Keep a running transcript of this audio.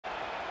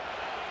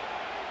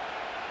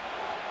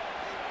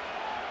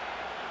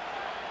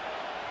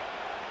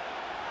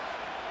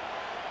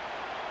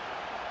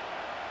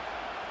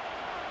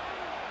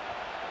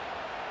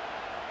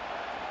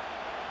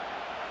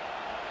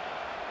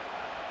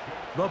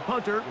The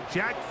punter,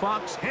 Jack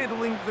Fox,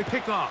 handling the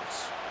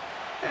kickoffs.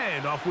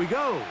 And off we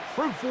go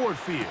from Ford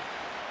Field.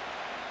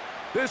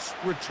 This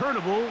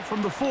returnable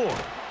from the 4.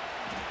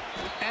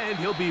 And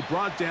he'll be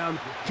brought down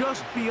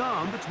just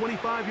beyond the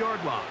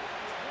 25-yard line.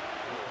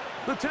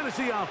 The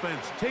Tennessee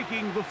offense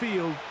taking the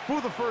field for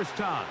the first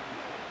time.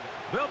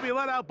 They'll be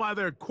led out by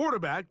their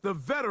quarterback, the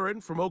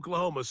veteran from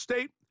Oklahoma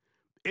State.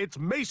 It's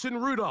Mason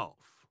Rudolph.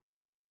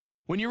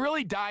 When you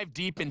really dive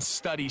deep and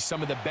study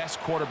some of the best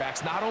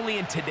quarterbacks, not only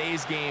in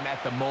today's game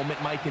at the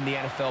moment, Mike, in the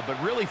NFL,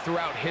 but really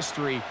throughout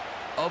history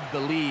of the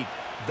league,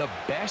 the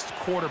best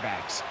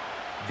quarterbacks,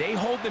 they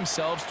hold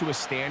themselves to a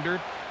standard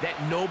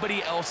that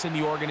nobody else in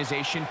the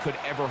organization could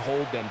ever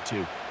hold them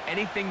to.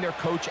 Anything their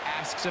coach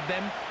asks of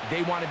them,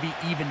 they want to be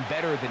even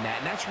better than that.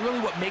 And that's really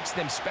what makes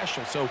them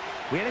special. So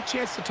we had a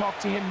chance to talk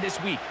to him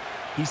this week.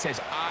 He says,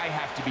 I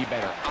have to be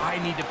better.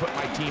 I need to put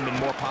my team in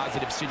more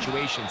positive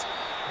situations.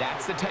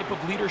 That's the type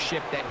of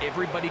leadership that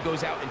everybody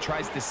goes out and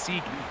tries to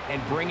seek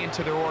and bring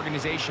into their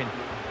organization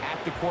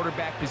at the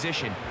quarterback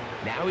position.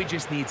 Now he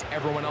just needs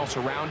everyone else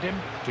around him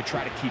to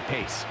try to keep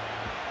pace.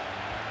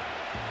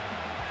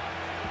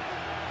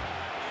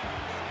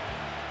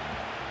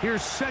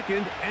 Here's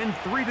 2nd and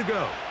 3 to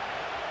go.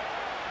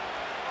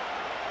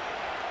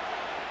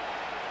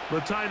 The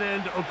tight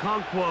end,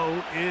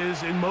 Okonkwo,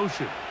 is in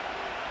motion.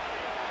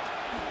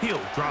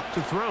 He'll drop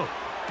to throw.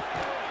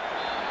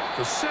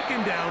 The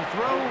 2nd down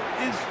throw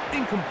is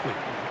incomplete.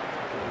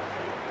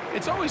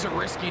 It's always a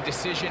risky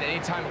decision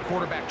anytime a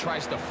quarterback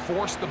tries to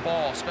force the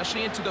ball,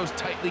 especially into those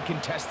tightly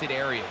contested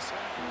areas.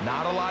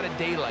 Not a lot of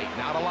daylight,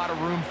 not a lot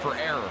of room for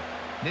error.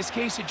 In this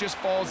case, it just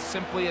falls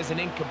simply as an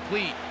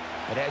incomplete.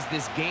 But as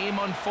this game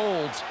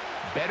unfolds,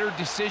 better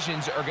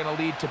decisions are going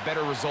to lead to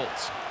better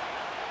results.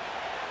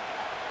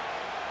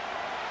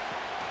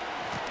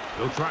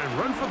 They'll try and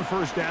run for the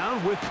first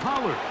down with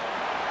Pollard.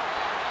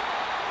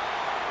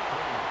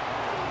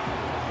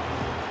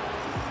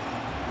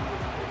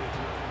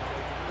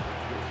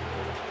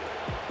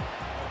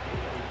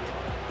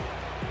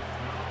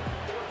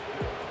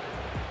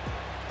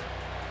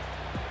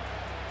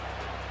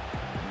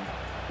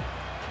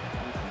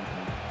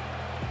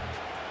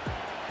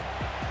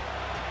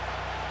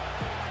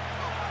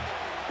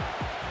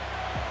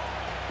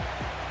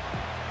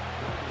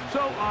 So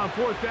on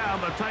 4th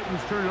down, the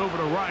Titans turn it over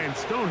to Ryan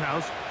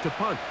Stonehouse to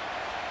punt.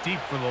 Deep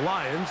for the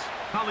Lions,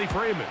 Holly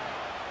Freeman.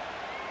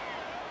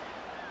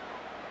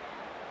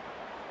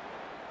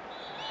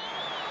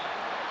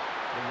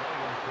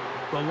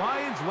 The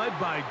Lions led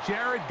by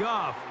Jared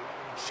Goff,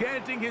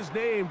 chanting his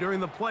name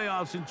during the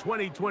playoffs in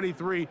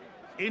 2023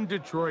 in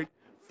Detroit.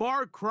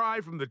 Far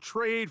cry from the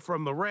trade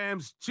from the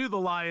Rams to the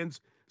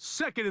Lions,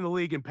 2nd in the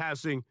league in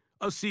passing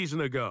a season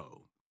ago.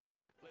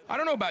 I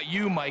don't know about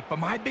you, Mike, but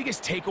my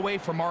biggest takeaway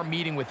from our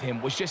meeting with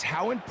him was just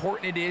how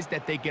important it is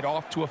that they get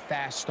off to a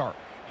fast start.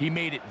 He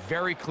made it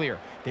very clear.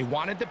 They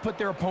wanted to put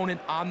their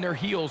opponent on their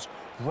heels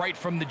right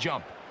from the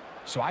jump.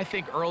 So I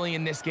think early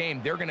in this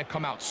game, they're going to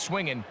come out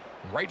swinging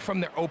right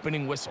from their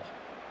opening whistle.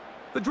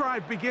 The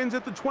drive begins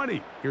at the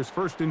 20. Here's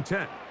 1st and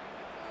 10.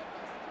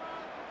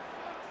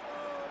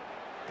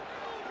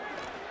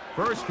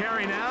 First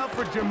carry now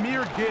for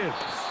Jahmyr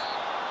Gibbs.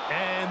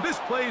 And this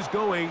play's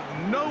going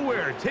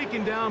nowhere,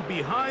 taken down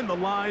behind the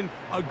line.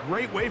 A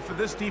great way for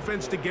this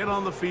defense to get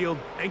on the field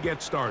and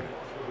get started.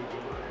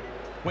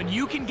 When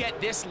you can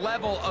get this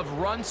level of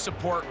run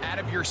support out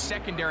of your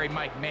secondary,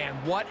 Mike, man,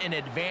 what an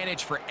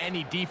advantage for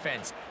any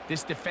defense.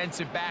 This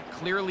defensive back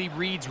clearly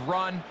reads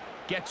run,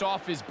 gets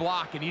off his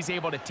block, and he's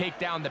able to take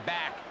down the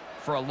back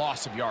for a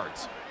loss of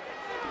yards.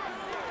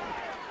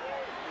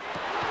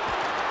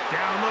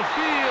 Down the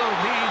field,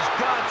 he's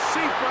got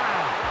St.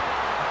 Brown.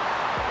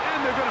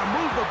 And they're going to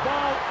move the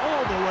ball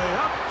all the way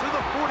up to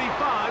the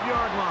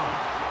 45-yard line.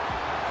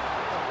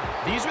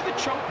 These are the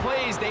chunk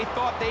plays they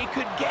thought they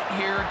could get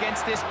here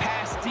against this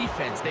pass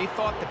defense. They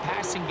thought the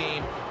passing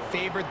game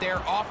favored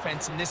their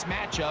offense in this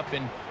matchup,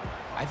 and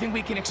I think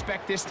we can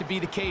expect this to be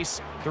the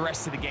case the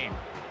rest of the game.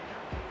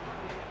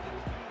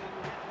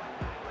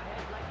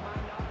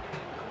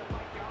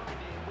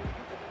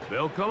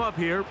 They'll come up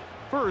here,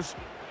 1st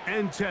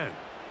and 10.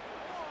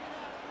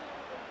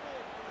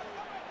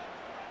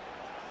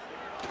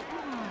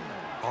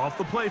 Off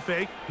the play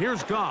fake,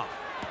 here's Goff.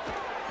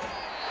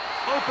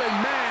 Open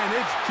man,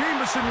 it's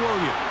Jamison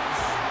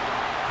Williams.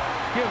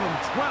 Give him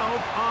 12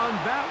 on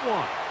that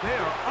one. They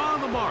are on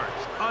the march.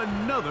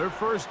 Another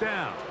 1st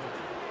down.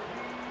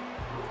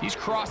 These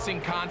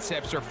crossing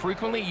concepts are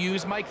frequently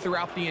used, Mike,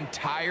 throughout the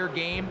entire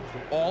game,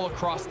 all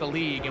across the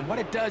league. And what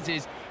it does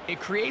is it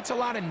creates a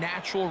lot of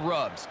natural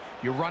rubs.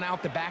 You run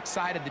out the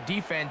backside of the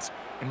defense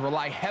and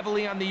rely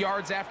heavily on the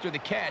yards after the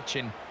catch,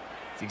 and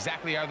it's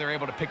exactly how they're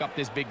able to pick up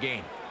this big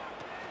gain.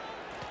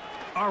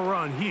 A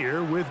run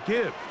here with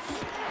Gibbs.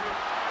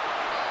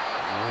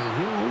 And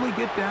he'll only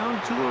get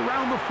down to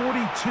around the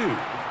 42.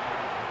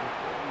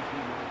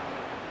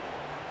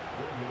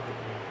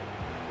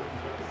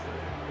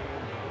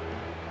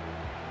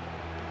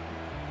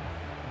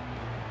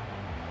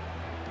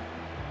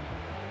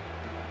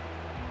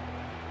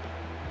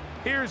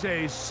 Here's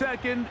a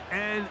 2nd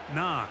and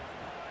 9.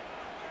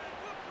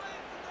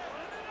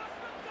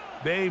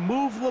 They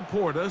move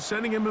Laporta,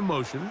 sending him in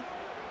motion.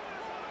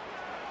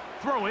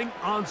 Throwing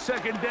on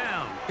 2nd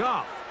down.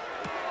 Goff.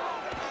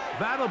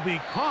 That'll be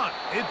caught.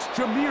 It's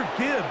Jahmyr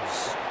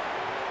Gibbs.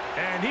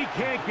 And he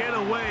can't get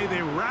away.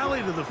 They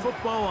rally to the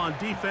football on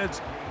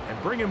defense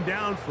and bring him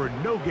down for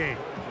no gain.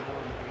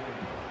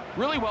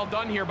 Really well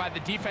done here by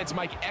the defense,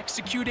 Mike,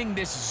 executing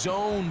this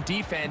zone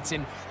defense,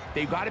 and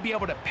they've got to be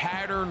able to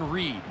pattern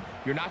read.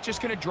 You're not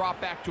just going to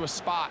drop back to a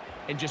spot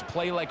and just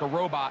play like a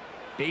robot.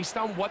 Based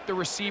on what the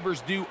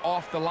receivers do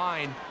off the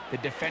line, the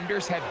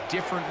defenders have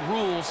different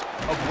rules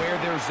of where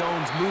their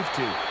zones move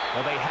to.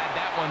 Well, they had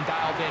that one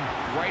dialed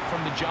in right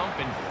from the jump,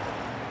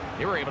 and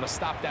they were able to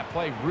stop that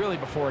play really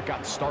before it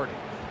got started.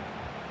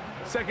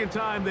 Second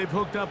time they've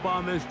hooked up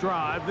on this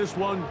drive. This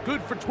one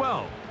good for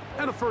 12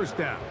 and a 1st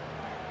down.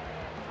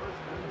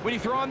 When you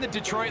throw on the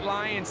Detroit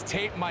Lions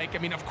tape, Mike, I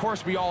mean, of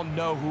course, we all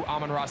know who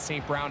Amon-Ra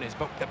St. Brown is,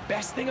 but the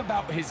best thing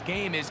about his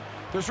game is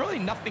there's really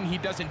nothing he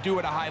doesn't do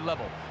at a high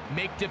level.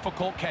 Make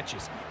difficult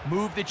catches,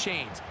 move the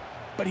chains,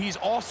 but he's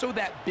also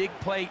that big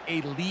play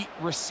elite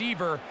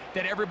receiver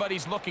that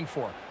everybody's looking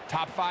for.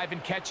 Top 5 in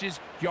catches,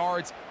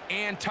 yards,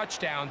 and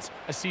touchdowns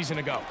a season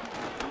ago.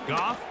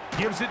 Goff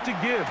gives it to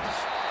Gibbs.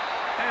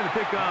 And a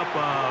pickup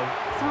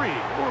of 3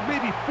 or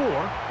maybe 4.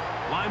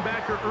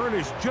 Linebacker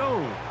Ernest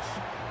Jones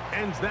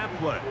ends that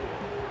play.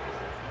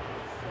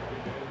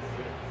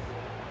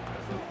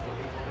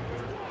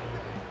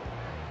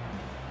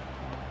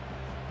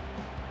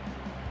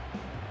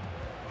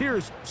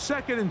 Here's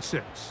 2nd and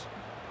 6.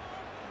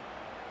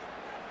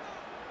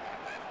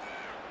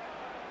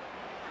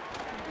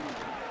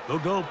 They'll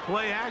go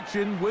play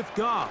action with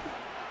Goff.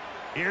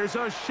 Here's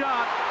a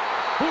shot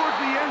toward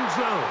the end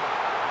zone.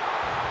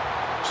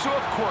 So,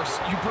 of course,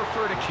 you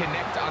prefer to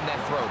connect on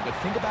that throw, but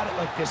think about it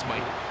like this,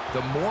 Mike.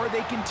 The more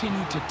they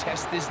continue to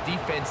test this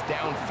defense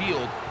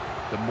downfield,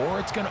 the more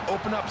it's going to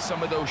open up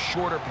some of those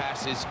shorter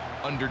passes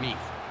underneath.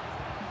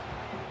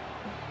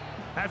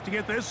 Have to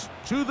get this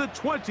to the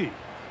 20.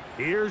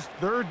 Here's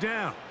 3rd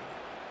down.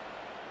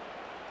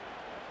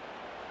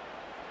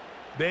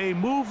 They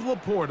move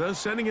Laporta,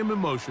 sending him in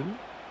motion.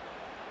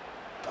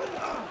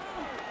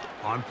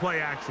 On play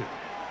action,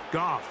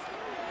 Goff.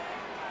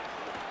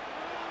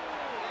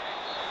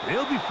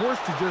 They'll be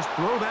forced to just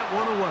throw that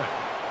one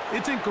away.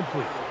 It's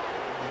incomplete.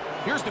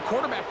 Here's the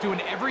quarterback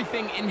doing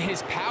everything in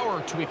his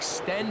power to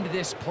extend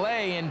this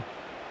play, and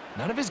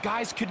none of his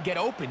guys could get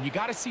open. You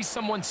got to see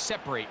someone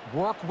separate,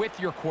 work with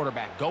your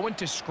quarterback, go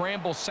into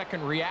scramble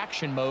second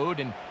reaction mode,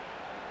 and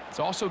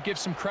it's also give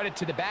some credit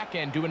to the back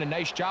end doing a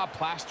nice job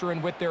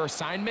plastering with their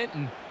assignment,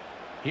 and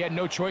he had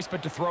no choice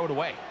but to throw it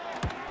away.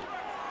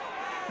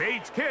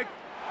 Bates' kick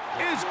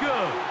is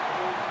good.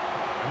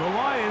 And the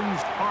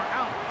Lions are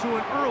out to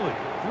an early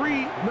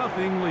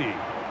 3-0 lead.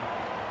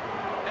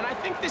 And I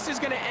think this is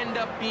going to end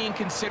up being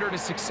considered a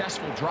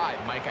successful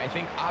drive, Mike. I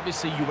think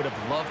obviously you would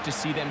have loved to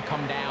see them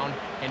come down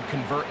and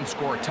convert and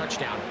score a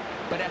touchdown.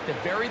 But at the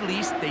very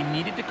least, they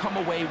needed to come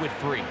away with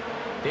 3.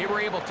 They were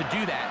able to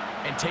do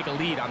that and take a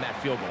lead on that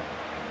field goal.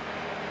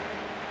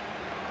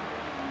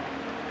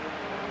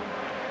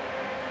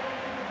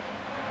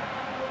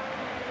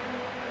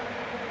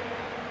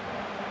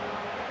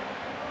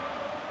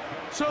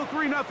 So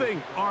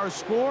 3-0 our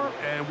score,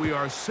 and we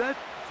are set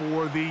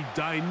for the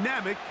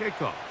dynamic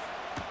kickoff.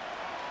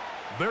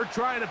 They're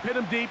trying to pin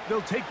him deep.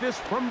 They'll take this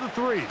from the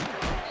 3.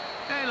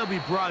 And he'll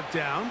be brought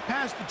down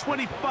past the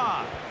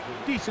 25.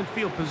 Decent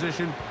field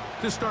position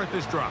to start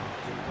this drive.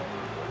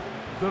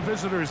 The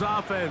visitors'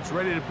 offense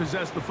ready to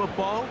possess the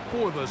football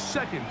for the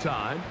 2nd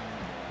time.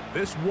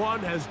 This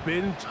one has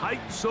been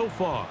tight so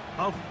far.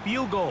 A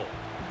field goal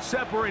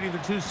separating the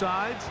two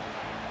sides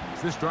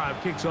as this drive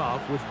kicks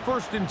off with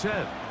 1st and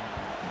 10.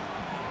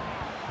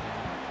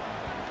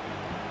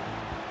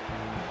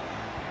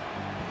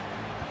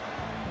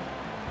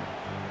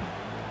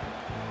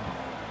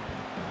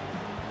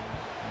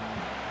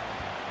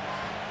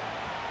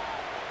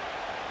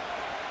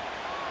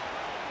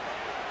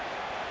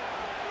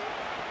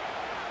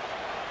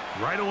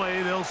 Right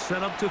away, they'll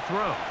set up to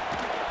throw.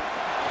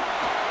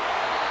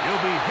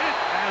 He'll be hit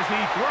as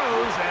he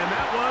throws, and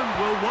that one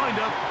will wind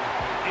up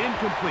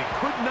incomplete.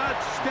 Could not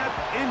step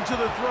into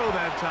the throw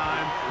that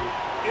time.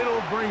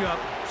 It'll bring up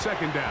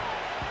 2nd down.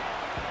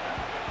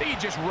 They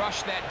just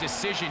rushed that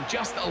decision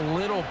just a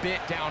little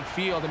bit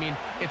downfield. I mean,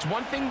 it's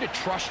one thing to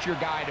trust your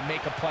guy to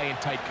make a play in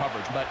tight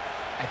coverage, but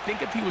I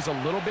think if he was a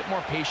little bit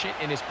more patient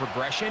in his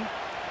progression,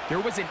 there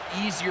was an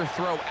easier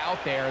throw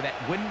out there that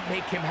wouldn't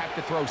make him have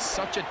to throw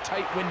such a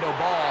tight window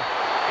ball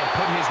and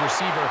put his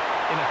receiver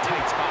in a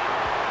tight spot.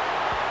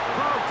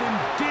 Carlton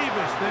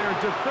Davis there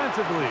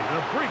defensively to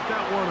break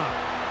that one up.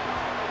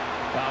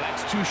 Well,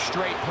 that's 2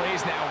 straight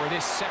plays now where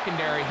this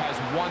secondary has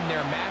won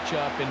their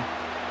matchup, and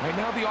right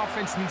now the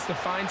offense needs to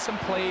find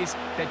some plays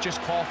that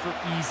just call for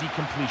easy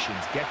completions.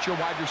 Get your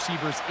wide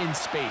receivers in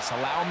space.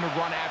 Allow them to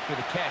run after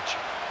the catch,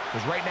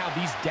 because right now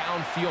these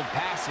downfield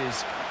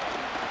passes,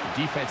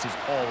 the defense is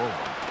all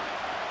over.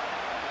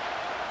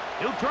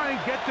 He'll try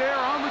and get there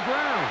on the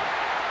ground.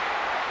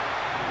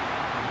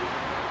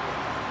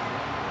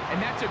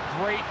 And that's a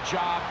great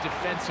job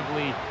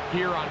defensively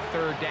here on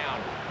third down.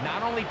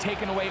 Not only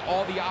taking away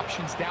all the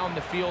options down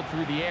the field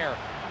through the air,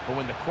 but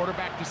when the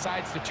quarterback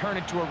decides to turn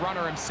into a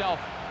runner himself,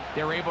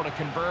 they're able to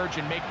converge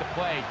and make the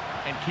play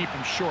and keep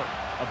him short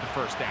of the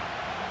first down.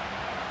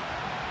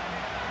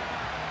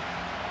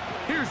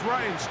 Here's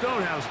Ryan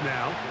Stonehouse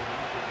now.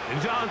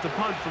 And John to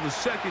punt for the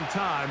second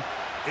time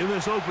in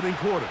this opening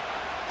quarter.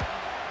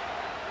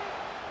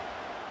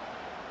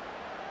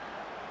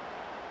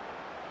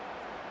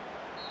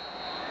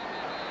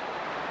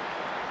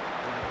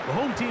 The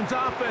home team's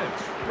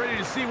offense ready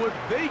to see what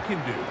they can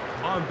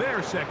do on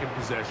their second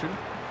possession.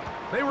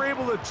 They were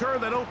able to turn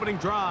that opening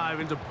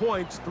drive into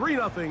points.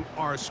 3-0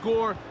 our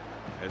score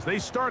as they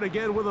start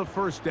again with a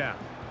first down.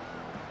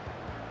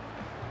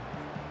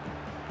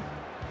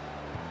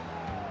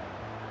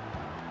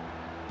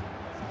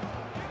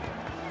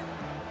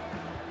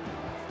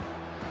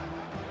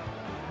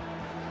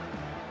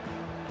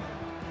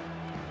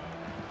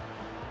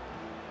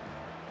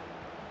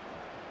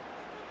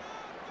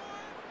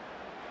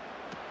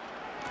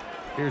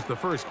 Here's the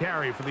first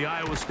carry for the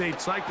Iowa State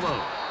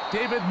Cyclone,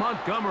 David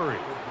Montgomery.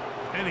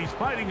 And he's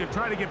fighting to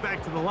try to get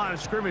back to the line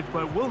of scrimmage,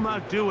 but will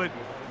not do it.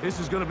 This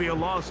is going to be a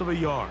loss of a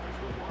yard.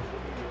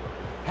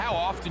 How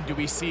often do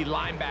we see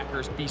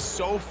linebackers be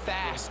so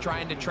fast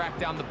trying to track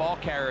down the ball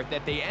carrier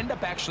that they end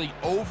up actually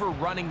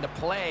overrunning the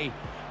play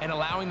and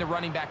allowing the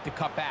running back to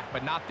cut back?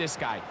 But not this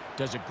guy.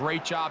 Does a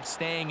great job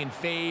staying in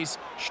phase,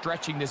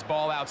 stretching this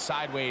ball out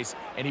sideways,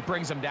 and he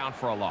brings him down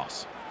for a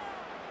loss.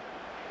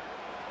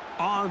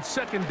 On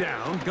second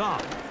down,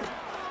 Goff.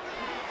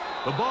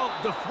 The ball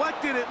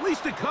deflected at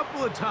least a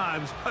couple of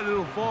times, but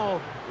it'll fall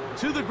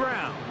to the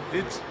ground.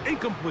 It's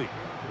incomplete.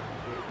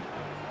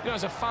 You know,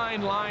 there's a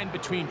fine line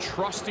between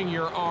trusting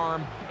your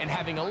arm and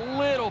having a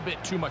little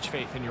bit too much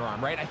faith in your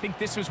arm, right? I think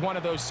this was one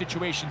of those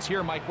situations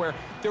here, Mike, where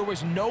there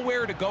was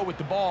nowhere to go with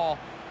the ball.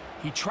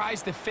 He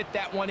tries to fit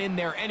that one in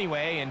there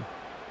anyway, and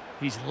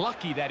he's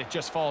lucky that it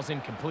just falls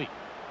incomplete.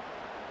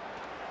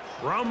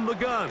 From the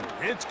gun,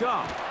 it's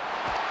Goff.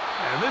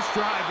 And this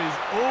drive is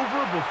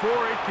over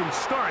before it can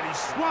start. He's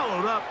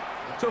swallowed up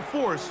to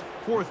force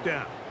fourth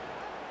down.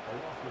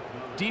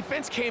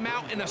 Defense came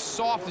out in a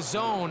soft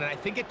zone, and I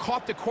think it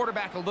caught the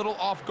quarterback a little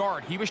off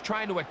guard. He was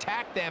trying to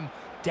attack them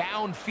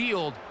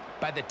downfield.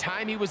 By the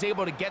time he was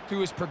able to get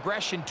through his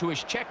progression to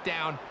his check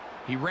down,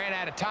 he ran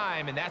out of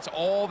time, and that's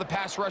all the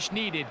pass rush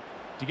needed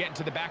to get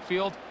into the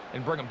backfield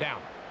and bring him down.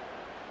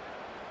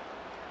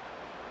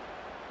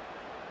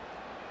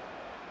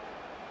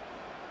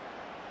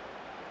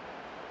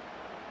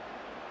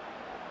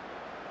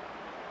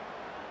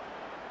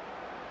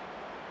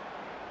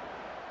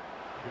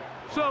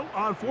 So,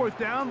 on fourth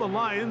down, the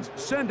Lions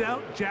send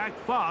out Jack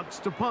Fox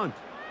to punt.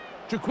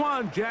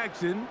 Jaquan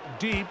Jackson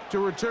deep to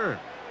return.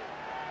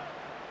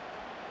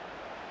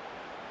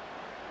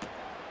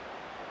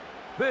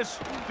 This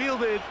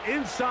fielded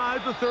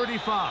inside the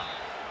 35.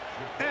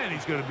 And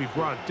he's going to be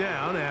brought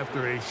down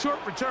after a short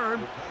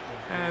return.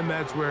 And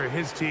that's where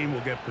his team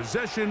will get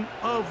possession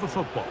of the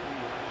football.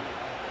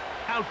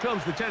 Out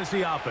comes the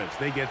Tennessee offense.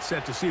 They get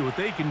set to see what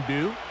they can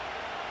do.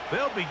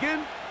 They'll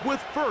begin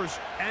with 1st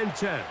and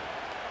 10.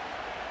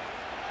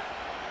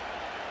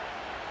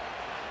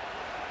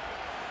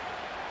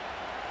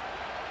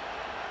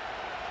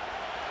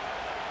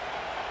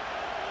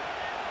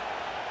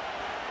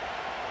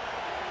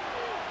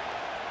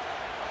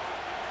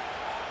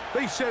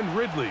 They send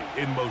Ridley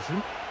in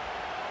motion.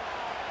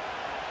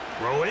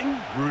 Throwing,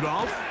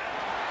 Rudolph.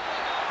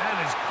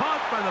 And is caught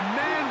by the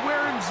man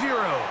wearing 0,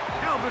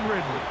 Calvin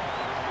Ridley.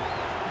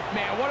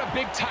 Man, what a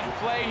big-time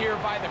play here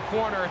by the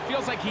corner. It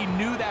feels like he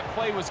knew that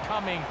play was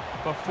coming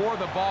before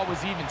the ball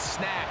was even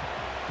snapped.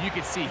 You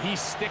can see he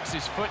sticks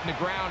his foot in the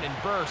ground and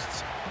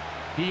bursts.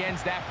 He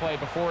ends that play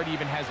before it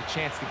even has a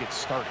chance to get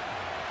started.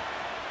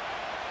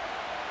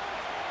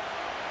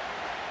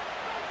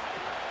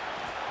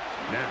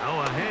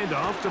 Now a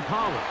handoff to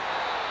Power.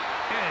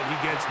 And he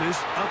gets this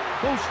up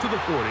close to the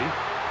 40.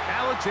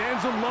 Alex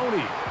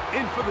Anzalone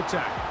in for the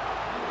tackle.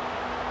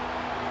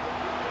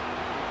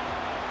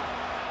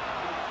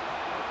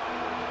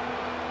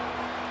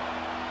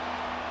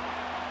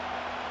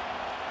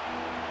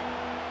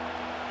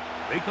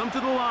 They come to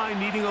the line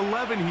needing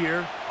 11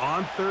 here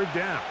on 3rd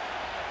down.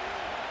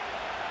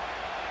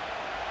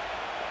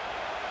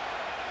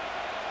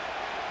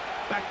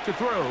 Back to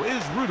throw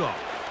is Rudolph.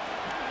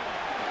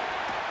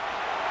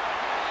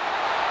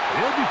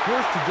 He'll be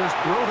forced to just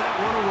throw that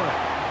one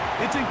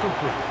away. It's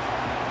incomplete.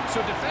 So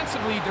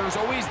defensively, there's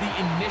always the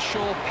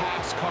initial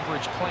pass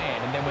coverage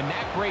plan, and then when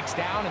that breaks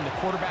down and the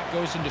quarterback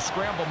goes into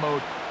scramble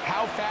mode,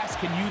 how fast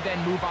can you then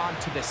move on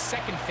to the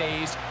second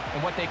phase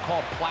and what they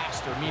call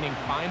plaster, meaning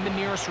find the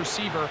nearest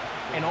receiver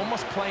and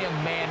almost play him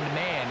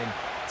man-to-man, and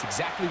it's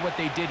exactly what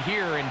they did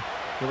here, and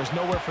there was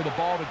nowhere for the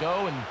ball to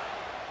go, and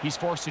he's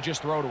forced to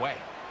just throw it away.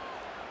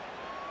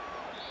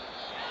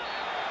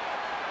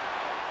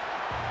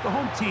 The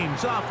home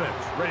team's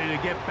offense ready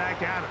to get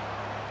back at it.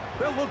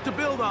 They'll look to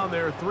build on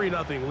their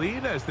 3-0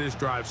 lead as this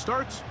drive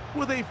starts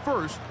with a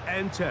 1st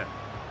and 10.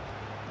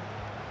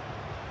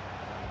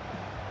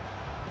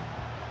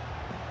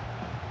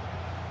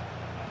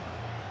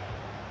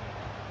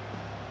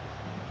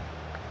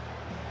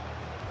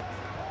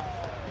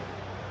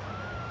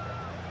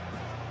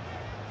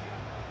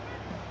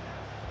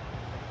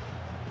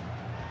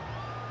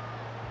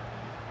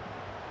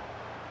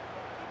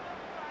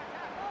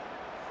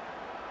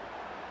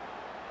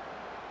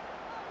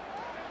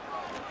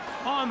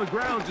 On the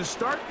ground to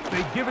start,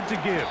 they give it to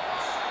Gibbs.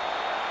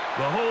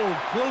 The hole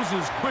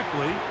closes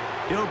quickly.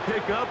 He'll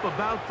pick up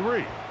about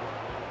 3.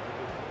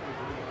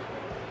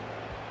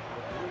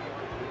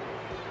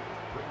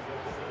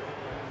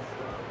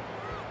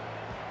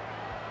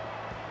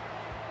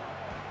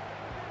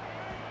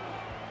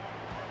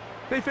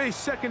 They face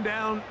 2nd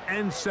down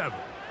and 7.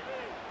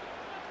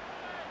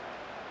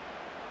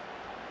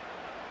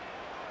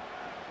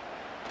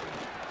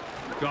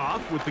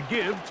 Goff with the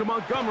give to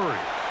Montgomery.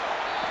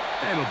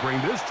 And he'll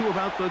bring this to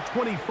about the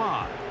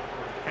 25.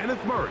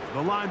 Kenneth Murray,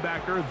 the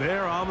linebacker,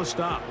 there on the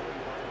stop.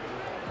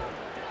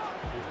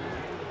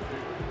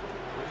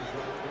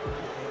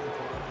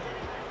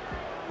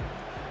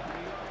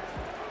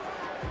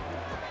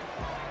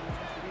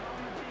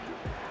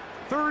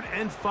 Third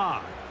and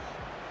 5.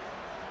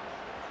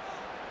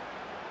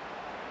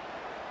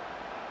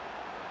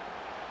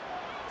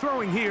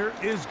 Throwing here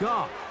is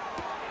Goff.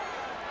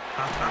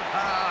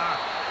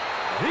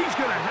 He's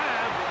going to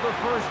have the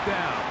 1st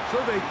down, so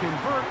they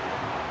convert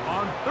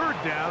on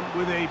 3rd down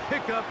with a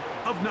pickup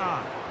of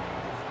 9.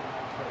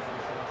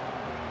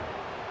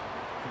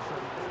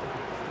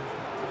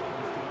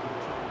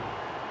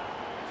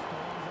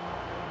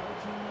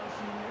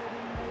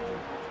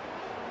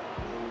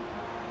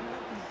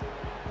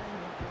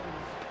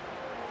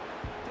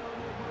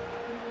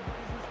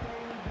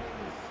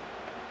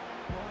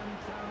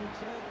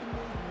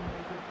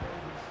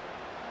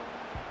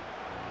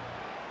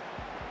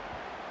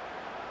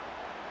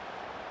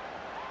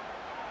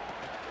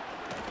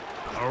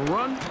 A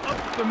run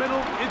up the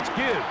middle, it's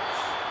Gibbs.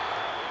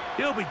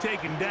 He'll be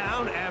taken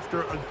down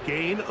after a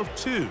gain of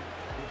 2.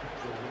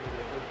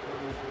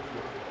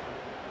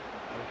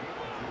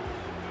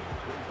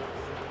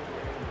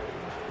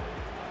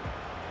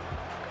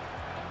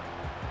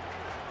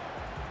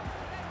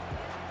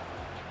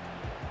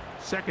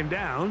 Second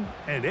down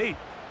and 8.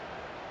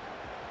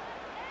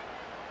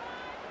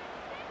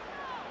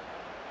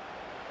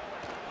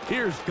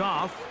 Here's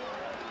Goff.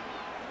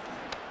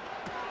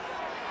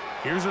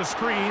 Here's a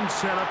screen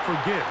set up for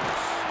Gibbs.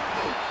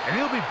 And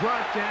he'll be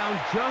brought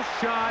down just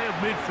shy of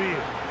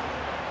midfield.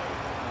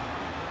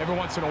 Every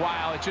once in a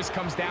while, it just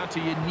comes down to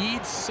you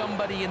need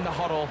somebody in the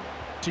huddle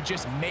to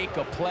just make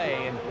a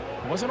play. And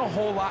it wasn't a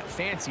whole lot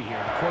fancy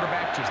here. The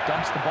quarterback just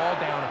dumps the ball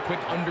down, a quick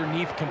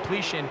underneath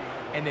completion,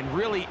 and then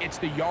really it's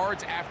the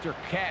yards after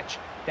catch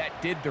that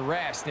did the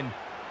rest. And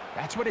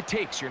that's what it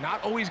takes. You're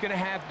not always going to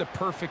have the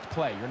perfect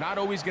play. You're not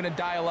always going to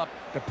dial up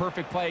the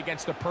perfect play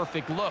against the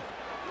perfect look.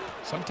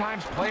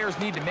 Sometimes players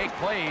need to make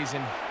plays,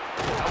 and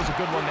that was a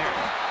good one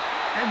there.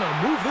 And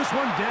they'll move this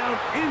one down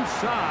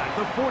inside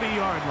the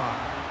 40-yard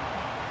line.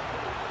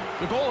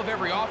 The goal of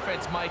every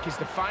offense, Mike, is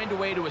to find a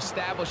way to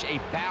establish a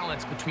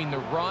balance between the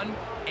run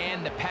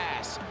and the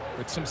pass.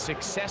 With some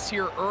success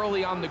here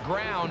early on the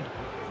ground,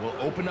 will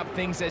open up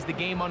things as the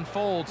game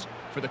unfolds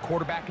for the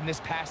quarterback in this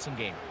passing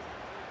game.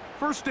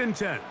 1st and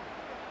 10.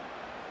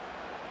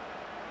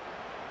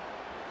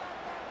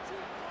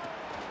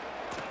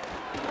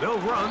 They'll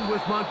run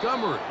with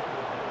Montgomery.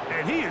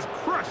 And he is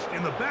crushed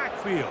in the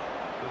backfield.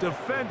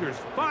 Defenders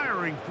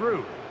firing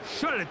through.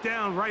 Shut it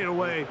down right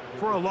away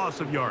for a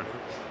loss of yardage.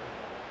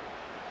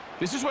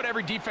 This is what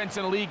every defense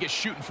in the league is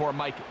shooting for,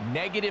 Mike.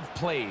 Negative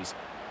plays.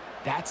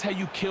 That's how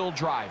you kill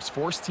drives.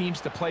 Force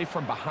teams to play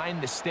from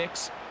behind the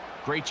sticks.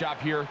 Great job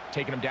here,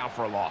 taking them down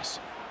for a loss.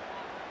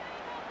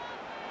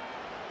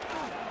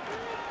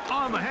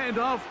 On the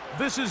handoff,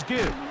 this is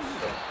Gibbs.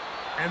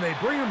 And they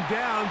bring him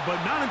down,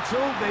 but not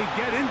until they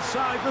get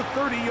inside the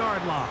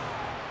 30-yard line.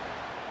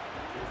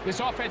 This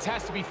offense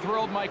has to be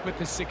thrilled, Mike, with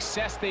the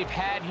success they've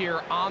had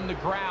here on the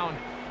ground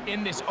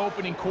in this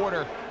opening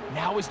quarter.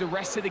 Now as the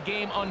rest of the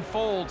game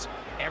unfolds,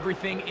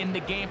 everything in the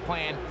game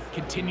plan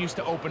continues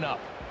to open up.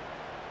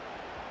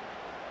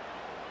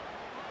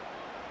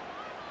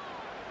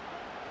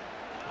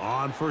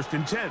 On 1st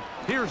and 10,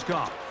 here's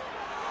Goff.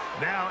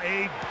 Now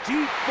a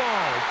deep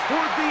ball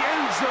toward the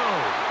end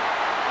zone.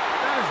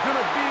 That is going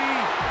to be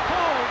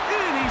hauled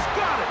in. He's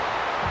got it.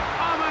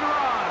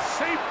 Amon-Ra,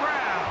 St.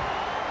 Brown.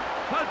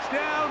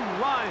 Touchdown,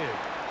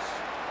 Lions.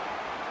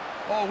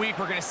 All week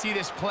we're going to see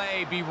this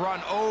play be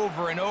run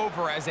over and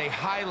over as a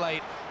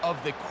highlight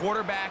of the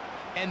quarterback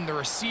and the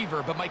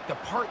receiver. But, Mike, the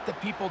part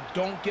that people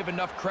don't give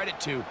enough credit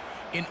to,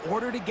 in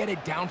order to get a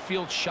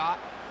downfield shot,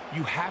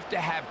 you have to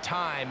have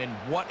time, and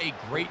what a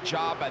great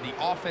job by the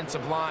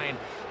offensive line,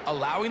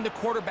 allowing the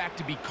quarterback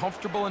to be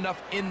comfortable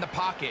enough in the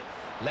pocket.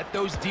 Let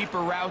those deeper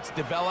routes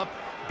develop,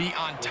 be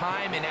on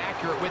time and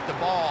accurate with the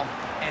ball,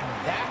 and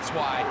that's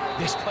why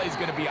this play is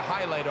going to be a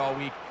highlight all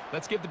week.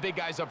 Let's give the big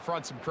guys up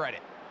front some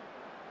credit.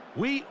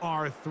 We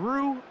are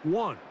through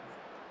one.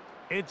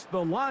 It's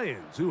the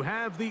Lions who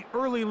have the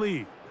early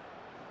lead.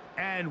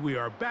 And we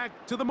are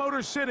back to the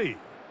Motor City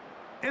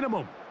in a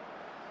moment.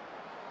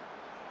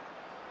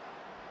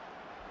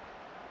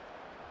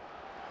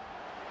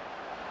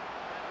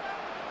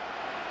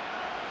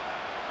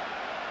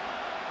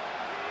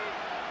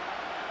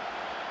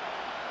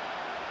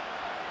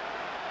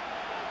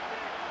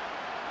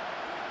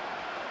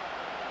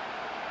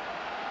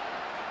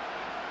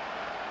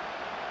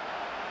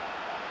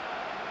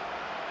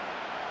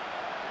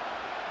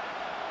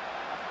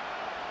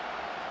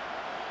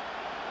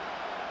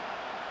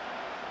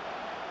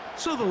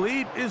 So the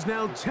lead is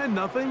now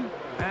 10-0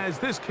 as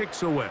this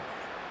kicks away.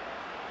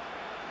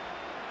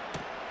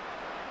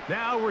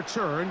 Now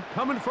return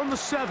coming from the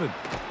 7.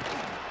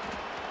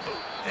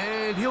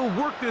 And he'll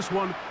work this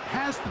one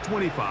past the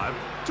 25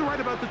 to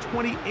right about the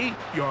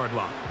 28-yard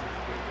line.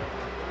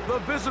 The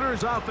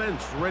visitors'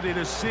 offense ready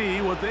to see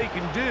what they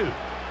can do.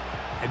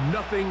 And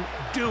nothing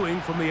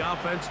doing from the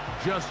offense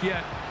just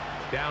yet.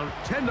 Down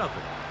 10-0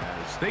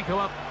 as they come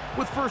up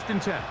with 1st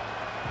and 10.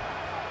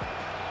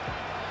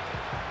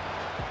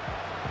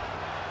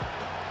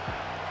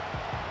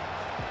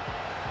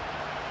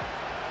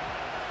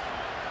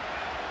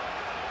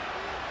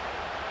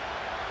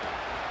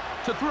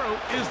 To throw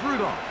is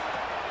Rudolph.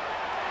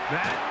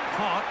 That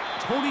caught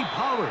Tony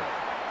Pollard.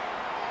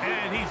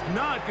 And he's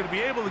not going to be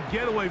able to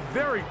get away.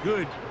 Very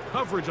good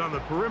coverage on the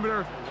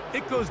perimeter.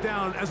 It goes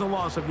down as a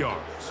loss of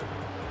yards.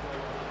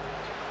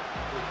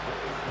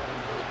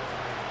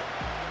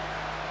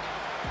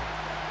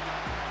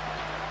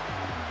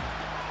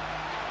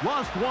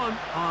 Lost one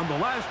on the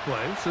last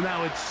play, so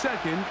now it's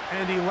 2nd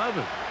and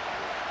 11.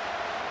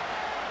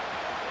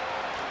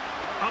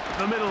 Up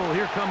the middle,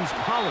 here comes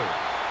Pollard.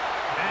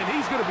 And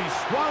he's going to be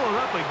swallowed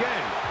up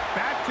again.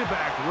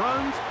 Back-to-back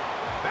runs,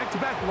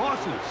 back-to-back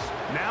losses.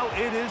 Now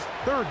it is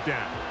 3rd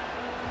down.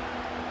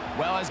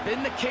 Well, as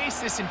been the case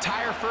this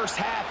entire first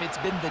half, it's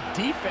been the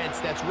defense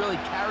that's really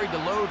carried the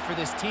load for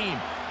this team.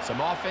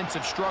 Some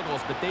offensive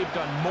struggles, but they've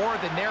done more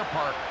than their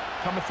part,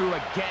 coming through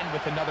again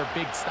with another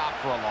big stop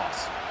for a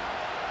loss.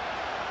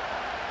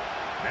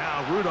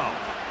 Now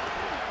Rudolph.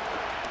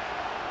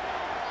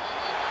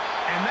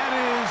 And that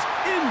is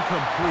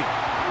incomplete.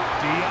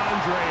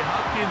 DeAndre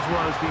Hopkins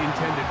was the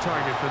intended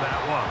target for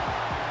that one.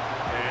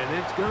 And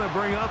it's going to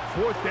bring up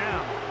 4th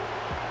down.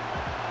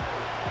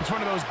 It's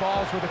one of those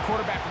balls where the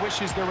quarterback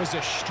wishes there was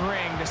a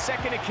string. The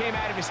second it came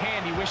out of his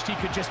hand, he wished he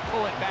could just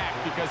pull it back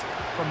because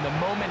from the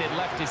moment it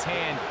left his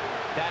hand,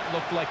 that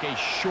looked like a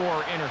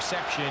sure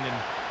interception. And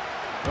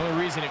the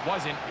only reason it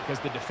wasn't because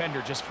the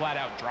defender just flat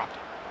out dropped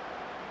it.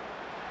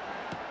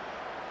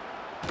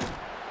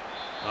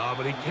 Oh,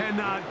 but he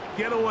cannot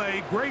get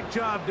away. Great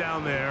job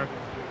down there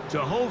to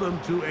hold him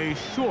to a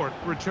short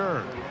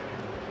return.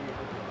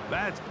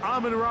 That's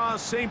Amon-Ra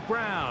St.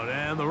 Brown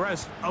and the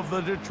rest of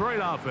the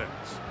Detroit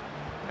offense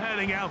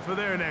heading out for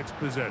their next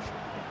possession.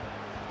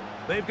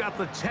 They've got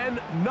the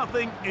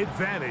 10-0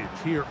 advantage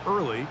here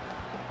early.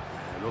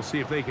 And we'll see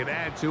if they can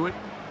add to it.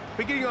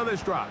 Beginning on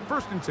this drive,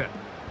 1st and 10.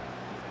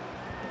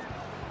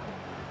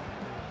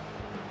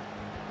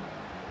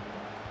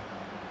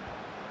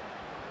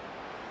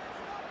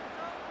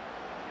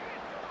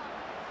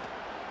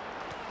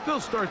 They'll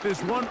start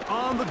this one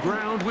on the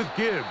ground with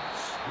Gibbs.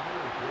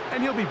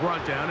 And he'll be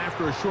brought down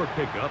after a short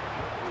pickup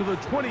to the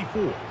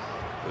 24.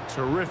 The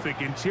terrific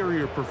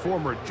interior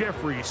performer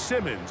Jeffrey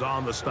Simmons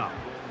on the stop.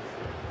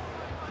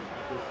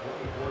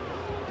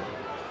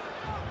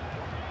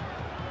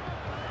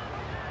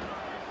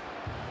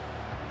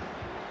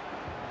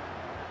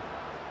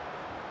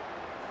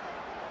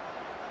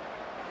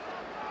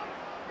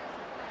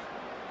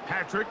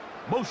 Patrick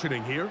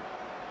motioning here.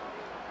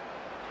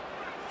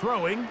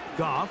 Throwing,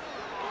 Goff.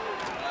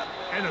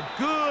 And a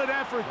good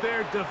effort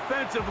there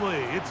defensively.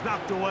 It's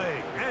knocked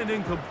away and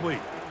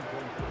incomplete.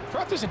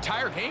 Throughout this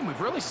entire game,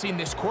 we've really seen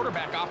this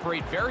quarterback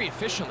operate very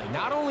efficiently,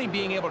 not only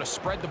being able to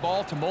spread the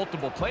ball to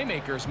multiple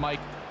playmakers,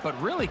 Mike, but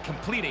really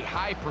complete a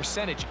high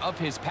percentage of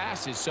his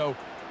passes. So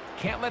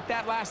can't let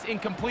that last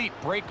incomplete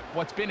break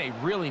what's been a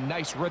really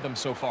nice rhythm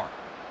so far.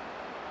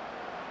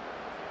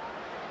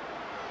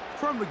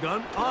 From the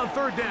gun, on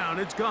 3rd down,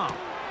 it's Goff.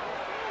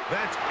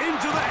 That's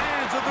into the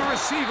hands of the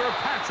receiver,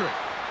 Patrick.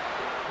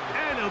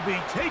 And he'll be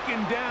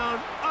taken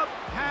down up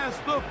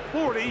past the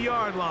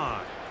 40-yard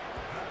line.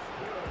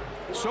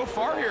 So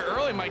far here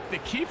early, Mike, the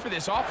key for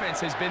this offense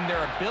has been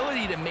their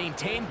ability to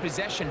maintain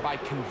possession by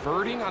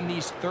converting on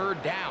these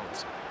 3rd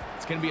downs.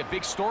 It's going to be a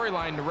big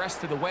storyline the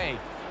rest of the way.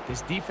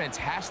 This defense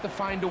has to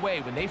find a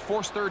way. When they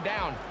force 3rd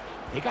down,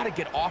 they got to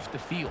get off the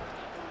field.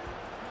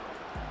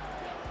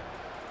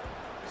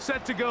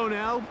 Set to go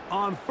now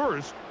on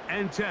 1st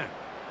and 10.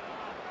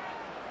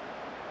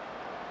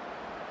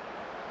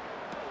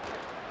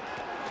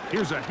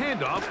 Here's a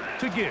handoff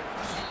to Gibbs.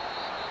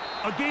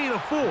 A gain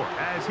of 4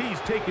 as he's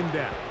taken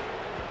down.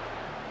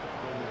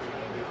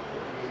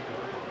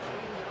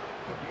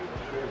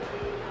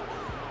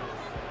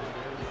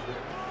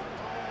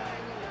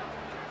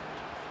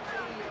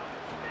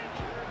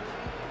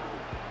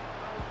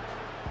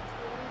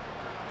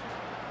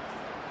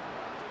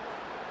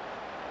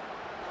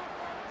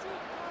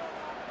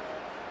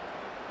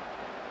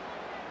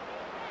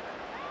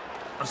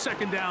 A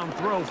second down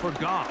throw for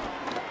Goff.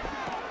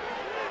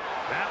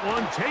 That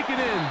one taken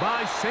in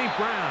by St.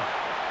 Brown.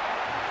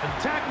 And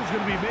the tackle's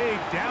going to be made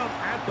down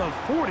at the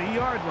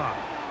 40-yard line.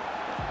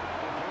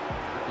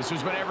 This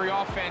is what every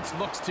offense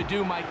looks to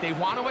do, Mike. They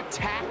want to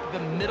attack the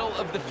middle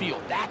of the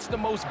field. That's the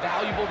most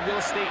valuable real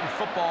estate in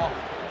football.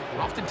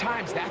 And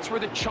oftentimes, that's where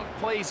the chunk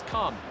plays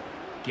come.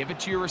 Give it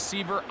to your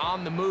receiver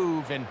on the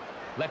move and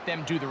let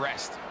them do the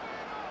rest.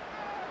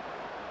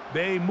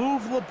 They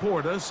move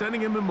Laporta,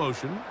 sending him in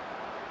motion.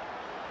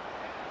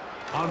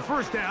 On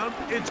first down,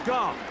 it's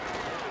Goff.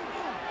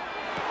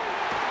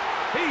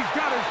 He's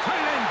got his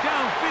tight end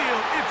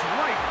downfield. It's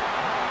right.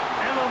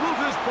 And they'll move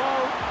this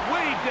ball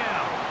way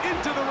down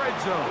into the red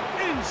zone,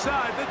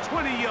 inside the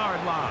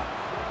 20-yard line.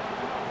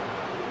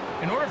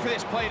 In order for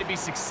this play to be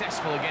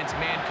successful against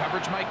man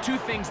coverage, Mike, two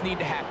things need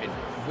to happen.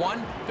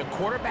 One, the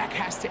quarterback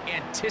has to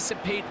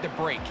anticipate the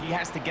break. He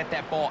has to get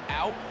that ball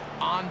out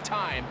on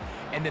time.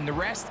 And then the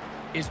rest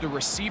is the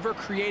receiver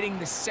creating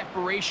the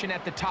separation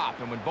at the top.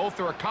 And when both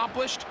are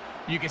accomplished,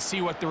 you can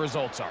see what the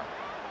results are.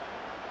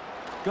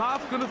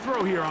 Goff going to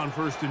throw here on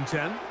 1st and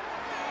 10.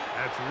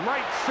 That's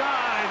right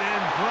side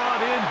and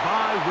brought in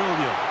by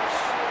Williams.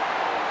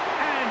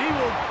 And he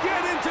will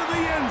get into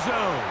the end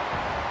zone.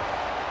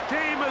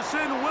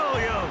 Jamison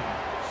Williams.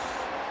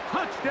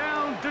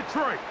 Touchdown,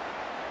 Detroit.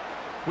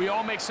 We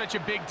all make such a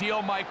big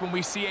deal, Mike, when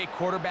we see a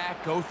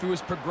quarterback go through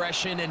his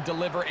progression and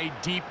deliver a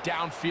deep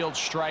downfield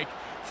strike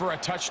for a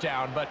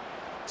touchdown. But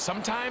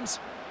sometimes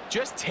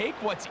just take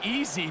what's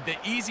easy, the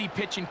easy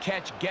pitch and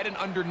catch, get an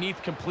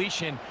underneath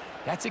completion.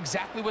 That's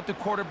exactly what the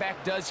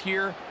quarterback does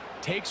here.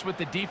 Takes what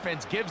the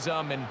defense gives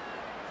them, and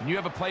when you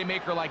have a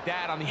playmaker like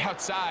that on the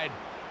outside,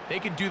 they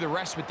can do the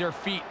rest with their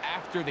feet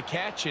after the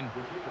catch, and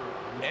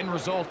the end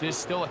result is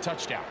still a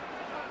touchdown.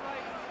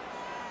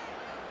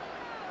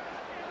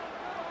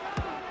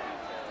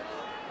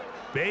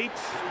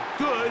 Bates,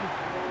 good,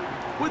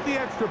 with the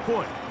extra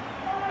point.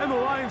 And the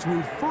Lions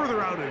move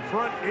further out in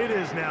front. It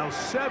is now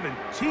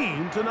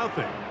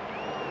 17-0.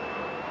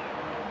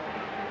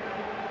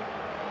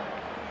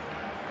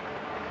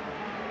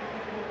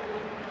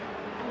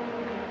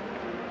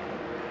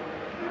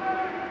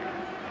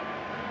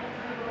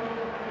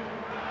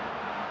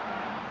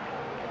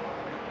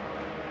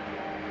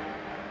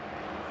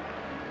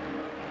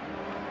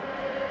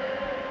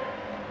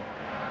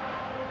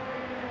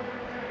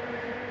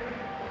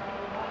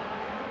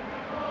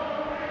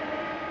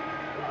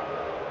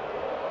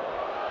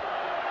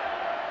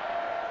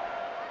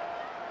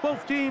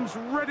 Both teams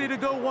ready to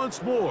go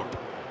once more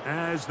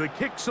as the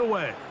kick's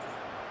away.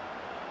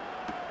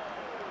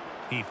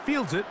 He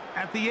fields it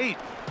at the 8.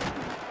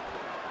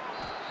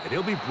 And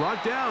he'll be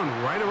brought down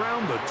right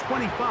around the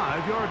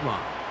 25-yard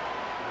line.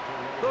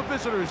 The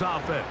visitors'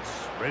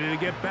 offense ready to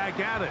get back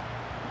at it.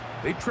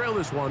 They trail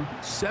this one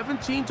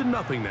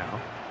 17-0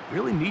 now.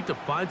 Really need to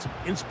find some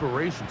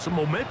inspiration, some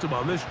momentum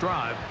on this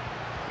drive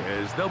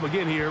as they'll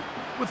begin here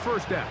with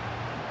first down.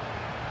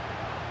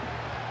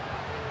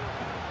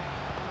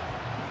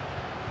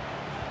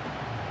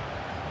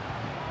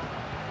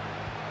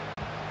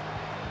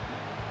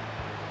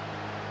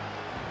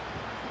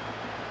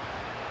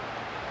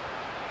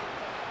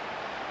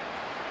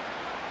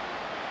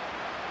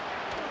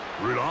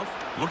 Rudolph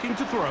looking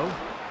to throw.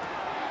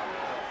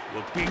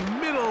 Looking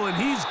middle, and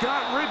he's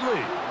got Ridley.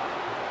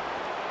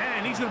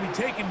 And he's going to be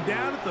taken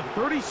down at the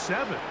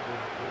 37.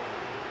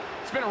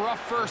 It's been a rough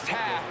first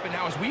half, but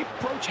now as we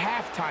approach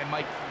halftime,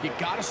 Mike, you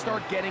got to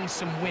start getting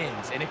some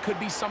wins. And it could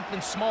be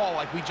something small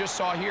like we just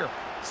saw here.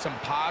 Some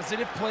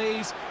positive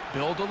plays,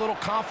 build a little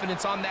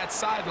confidence on that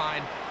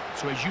sideline.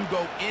 So as you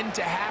go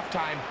into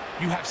halftime,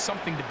 you have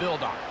something to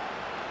build on.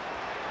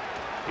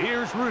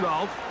 Here's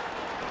Rudolph.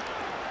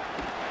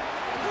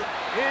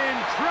 In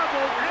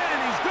trouble, and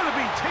he's going to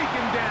be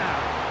taken down.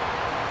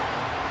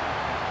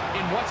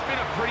 In what's been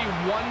a pretty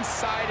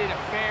one-sided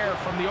affair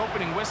from the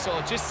opening whistle,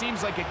 it just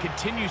seems like it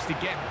continues to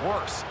get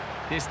worse.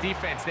 This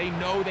defense, they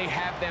know they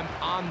have them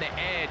on the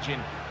edge,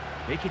 and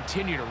they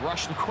continue to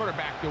rush the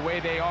quarterback the way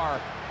they are.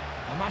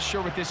 I'm not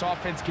sure what this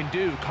offense can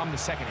do come the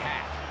second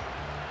half.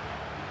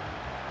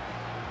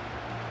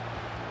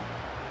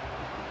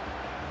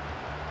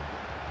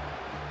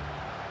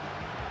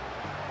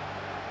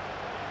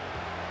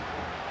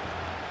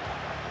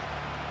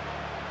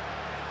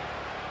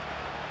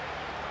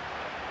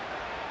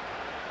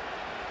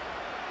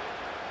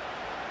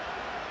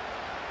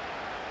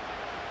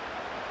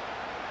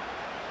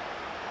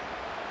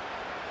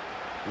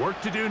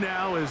 Work to do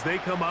now as they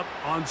come up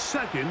on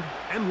 2nd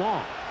and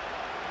long.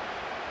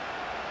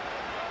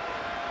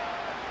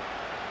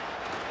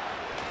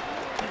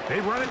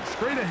 They run it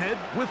straight ahead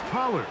with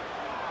Pollard.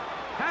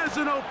 Has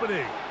an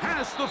opening,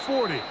 past the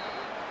 40.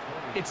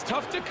 It's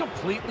tough to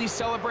completely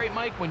celebrate,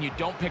 Mike, when you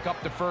don't pick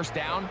up the first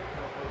down,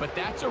 but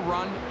that's a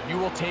run you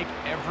will take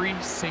every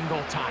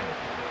single time.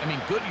 I mean,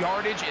 good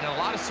yardage in a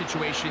lot of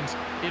situations,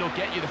 it'll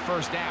get you the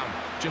first down,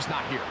 just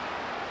not here.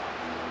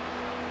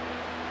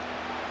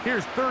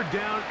 Here's 3rd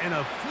down and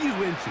a few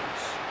inches.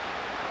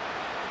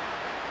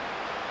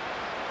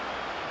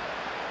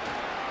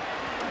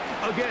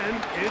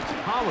 Again, it's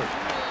Pollard.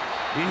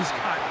 He's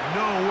got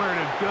nowhere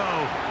to go.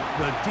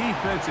 The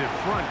defensive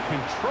front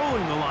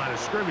controlling the line of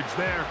scrimmage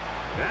there.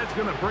 That's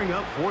going to bring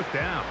up 4th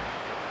down.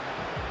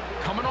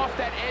 Coming off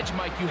that edge,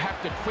 Mike, you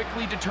have to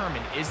quickly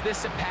determine, is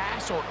this a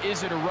pass or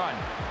is it a run?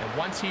 And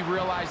once he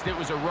realized it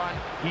was a run,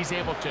 he's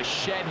able to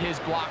shed his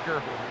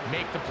blocker,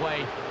 make the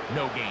play,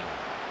 no gain.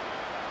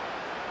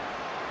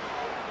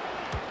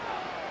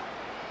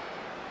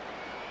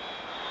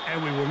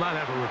 And we will not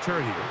have a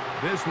return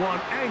here. This one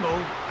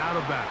angled out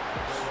of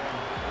bounds.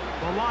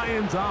 The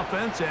Lions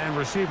offense and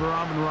receiver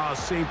Amon-Ra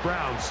St.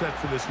 Brown set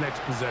for this next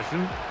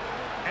possession.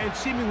 And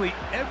seemingly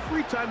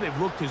every time they've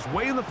looked his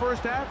way in the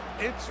first half,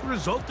 it's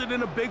resulted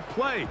in a big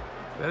play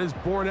that is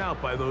borne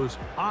out by those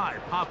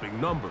eye-popping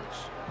numbers.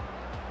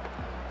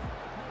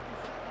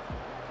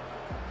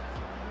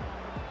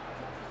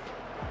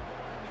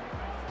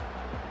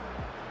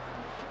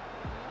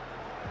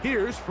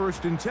 Here's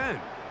 1st and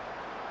 10.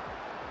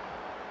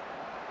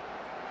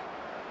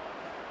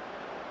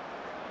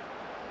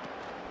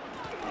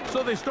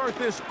 So they start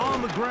this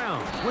on the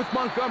ground with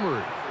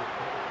Montgomery.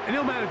 And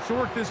he'll manage to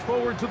work this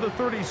forward to the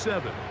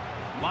 37.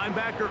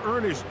 Linebacker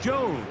Ernest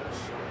Jones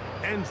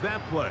ends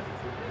that play.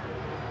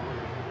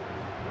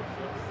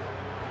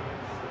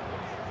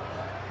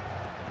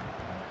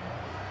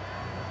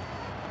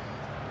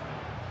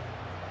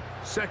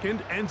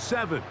 Second and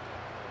 7.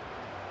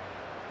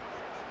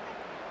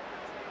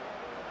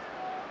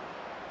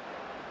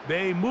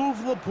 They move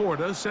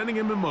Laporta, sending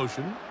him in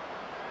motion.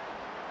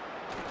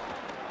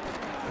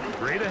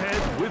 Straight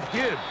ahead with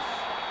Gibbs.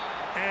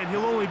 And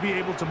he'll only be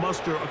able to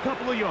muster a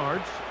couple of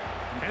yards.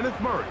 Kenneth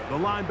Murray, the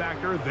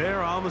linebacker,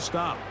 there on the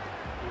stop.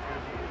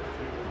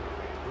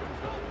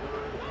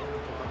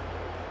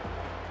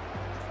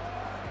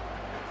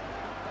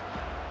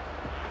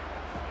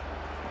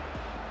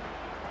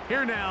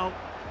 Here now,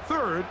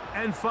 3rd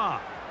and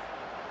 5.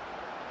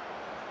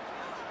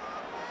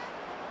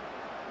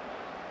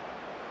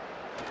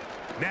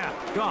 Now,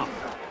 Goff.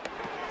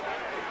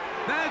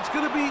 That's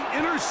going to be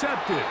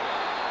intercepted.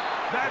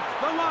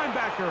 That's the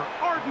linebacker,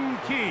 Arden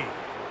Key.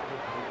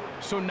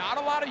 So not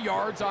a lot of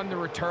yards on the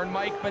return,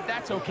 Mike, but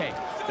that's okay.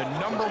 The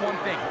number one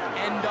thing,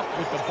 end up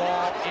with the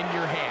ball in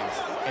your hands.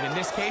 And in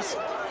this case,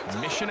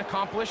 mission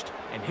accomplished,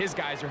 and his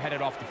guys are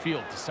headed off the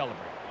field to celebrate.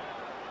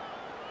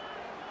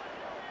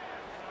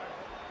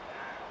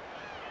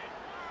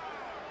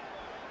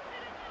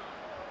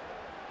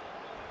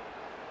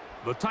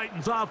 The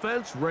Titans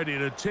offense ready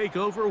to take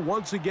over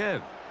once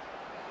again.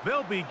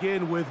 They'll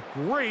begin with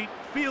great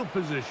field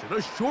position,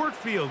 a short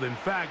field, in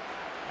fact,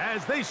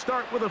 as they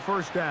start with a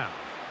 1st down.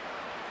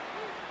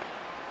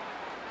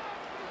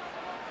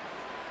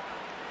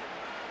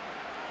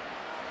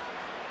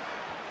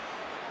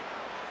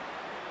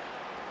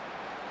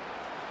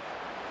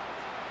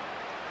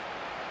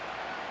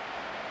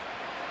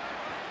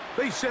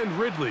 They send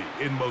Ridley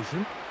in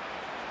motion.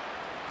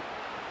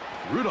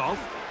 Rudolph.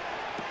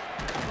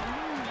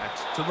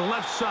 That's to the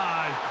left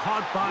side,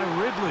 caught by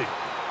Ridley.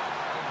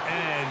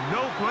 And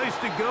no place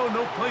to go,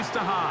 no place to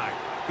hide.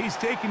 He's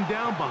taken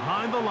down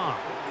behind the line.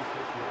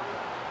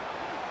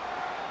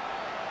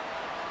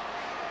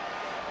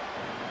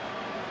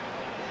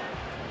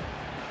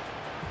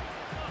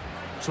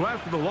 So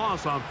after the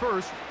loss on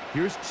 1st,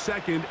 here's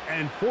 2nd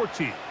and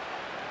 14.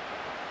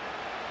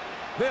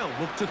 They'll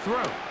look to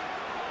throw.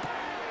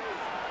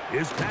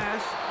 His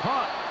pass,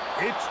 caught.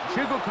 It's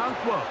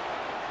Chigokonkwo.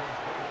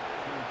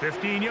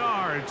 15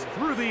 yards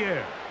through the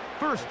air.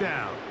 1st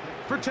down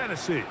for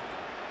Tennessee.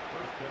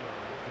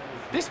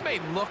 This may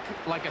look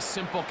like a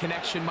simple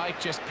connection, Mike,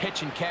 just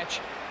pitch and catch,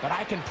 but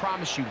I can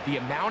promise you the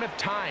amount of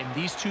time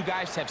these two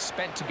guys have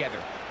spent together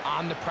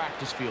on the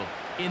practice field,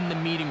 in the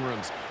meeting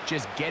rooms,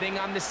 just getting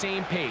on the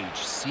same page,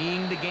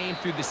 seeing the game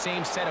through the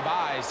same set of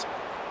eyes,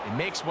 it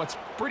makes what's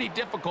pretty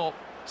difficult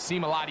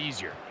seem a lot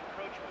easier.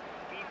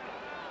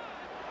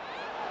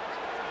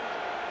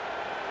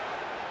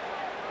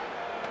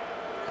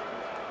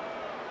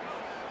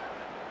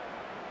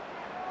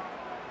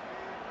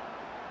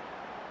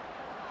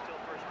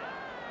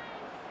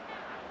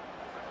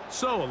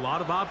 So a lot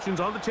of options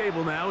on the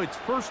table now. It's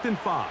 1st and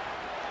 5.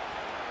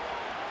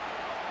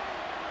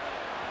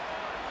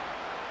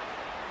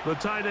 The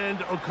tight end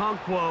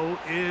Okonkwo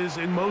is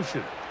in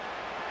motion.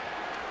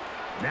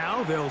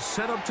 Now they'll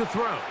set up to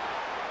throw.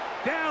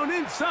 Down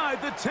inside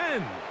the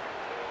 10.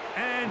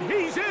 And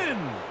he's in.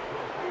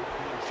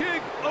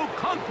 Chig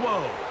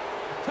Okonkwo.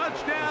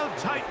 Touchdown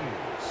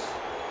Titans.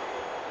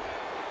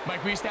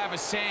 Mike, we used to have a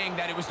saying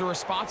that it was the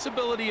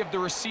responsibility of the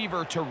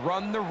receiver to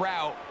run the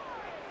route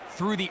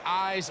through the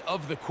eyes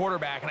of the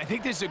quarterback. And I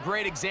think this is a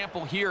great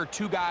example here.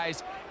 Two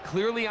guys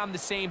clearly on the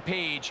same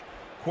page.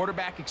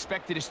 Quarterback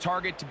expected his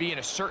target to be in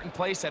a certain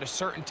place at a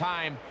certain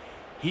time.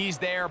 He's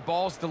there,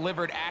 ball's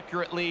delivered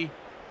accurately.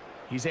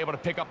 He's able to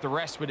pick up the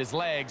rest with his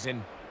legs,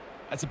 and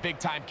that's a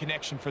big-time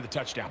connection for the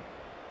touchdown.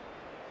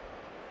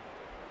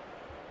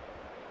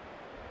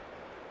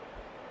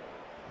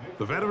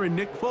 The veteran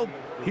Nick Folk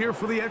here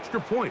for the extra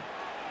point.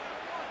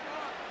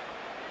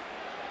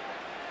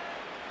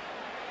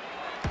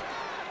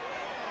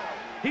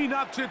 He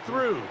knocks it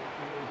through.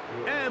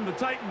 And the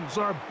Titans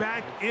are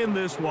back in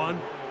this one.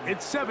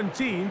 It's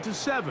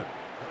 17-7.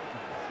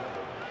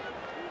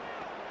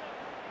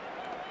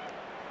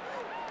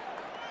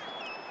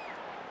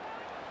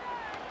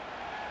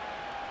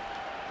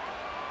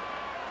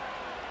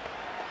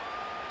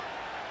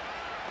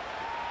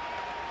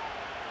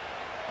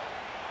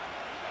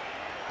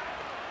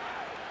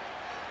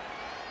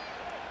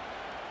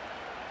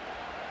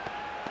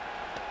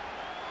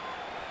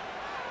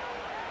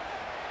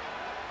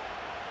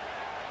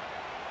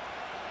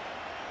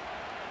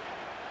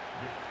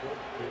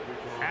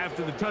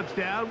 After the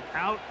touchdown,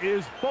 out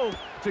is Folk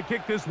to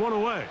kick this one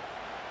away.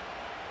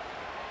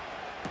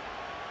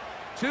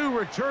 To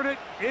return it,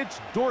 it's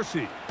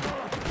Dorsey.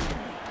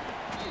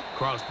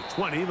 Across the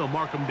 20, they'll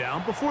mark him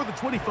down before the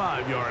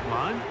 25-yard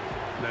line.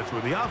 And that's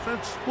where the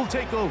offense will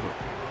take over.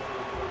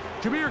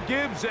 Jahmyr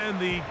Gibbs and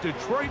the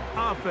Detroit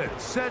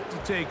offense set to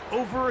take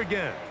over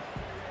again.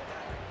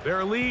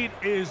 Their lead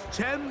is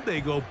 10.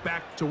 They go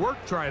back to work,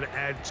 trying to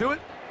add to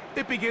it.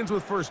 It begins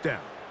with first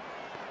down.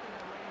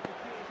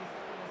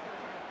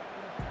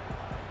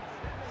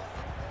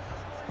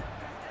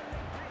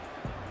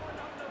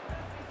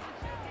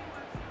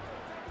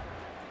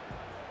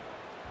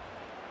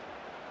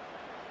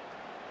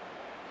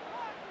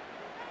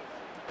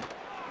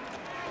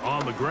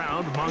 On the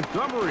ground,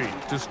 Montgomery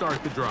to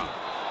start the drive.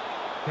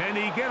 Can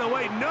he get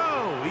away?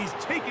 No! He's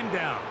taken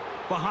down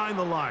behind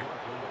the line.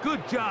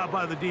 Good job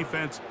by the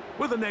defense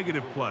with a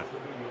negative play.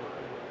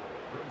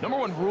 Number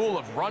one rule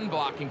of run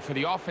blocking for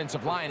the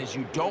offensive line is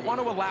you don't want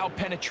to allow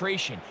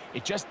penetration.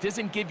 It just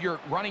doesn't give your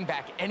running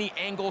back any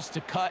angles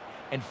to cut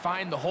and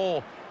find the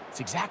hole.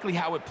 It's exactly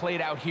how it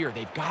played out here.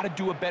 They've got to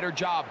do a better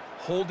job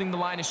holding the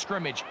line of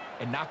scrimmage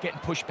and not getting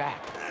pushed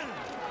back.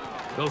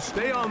 They'll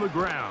stay on the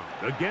ground.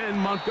 Again,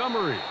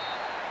 Montgomery.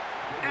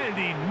 And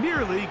he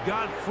nearly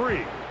got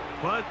free.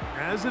 But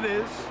as it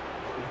is,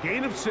 a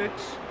gain of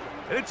 6,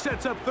 and it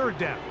sets up third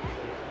down.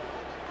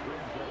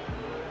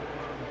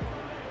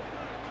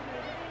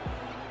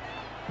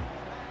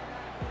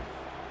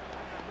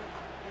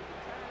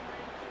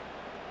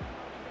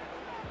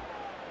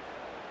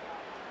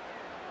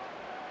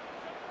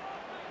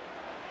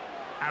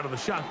 Out of the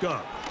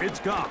shotgun,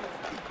 it's Goff.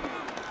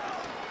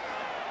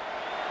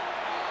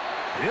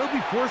 He'll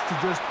be forced to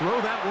just throw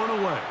that one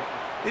away.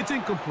 It's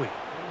incomplete.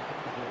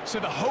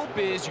 So the hope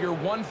is your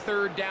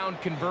 1/3 down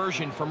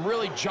conversion from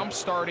really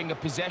jump-starting a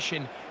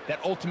possession that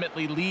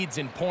ultimately leads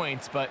in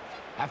points. But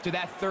after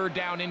that third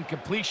down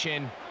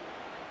incompletion,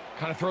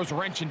 kind of throws a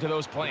wrench into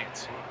those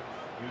plans.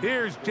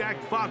 Here's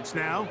Jack Fox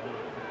now.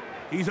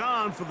 He's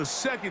on for the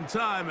second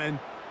time and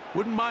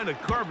wouldn't mind a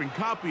carbon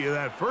copy of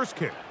that first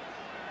kick.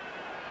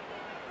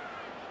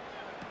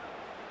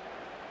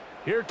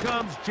 Here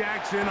comes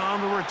Jackson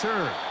on the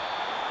return.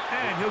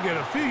 And he'll get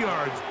a few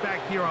yards back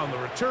here on the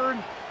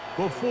return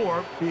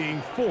before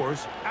being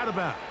forced out of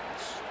bounds.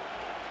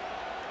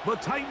 The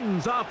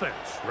Titans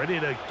offense ready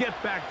to get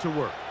back to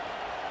work.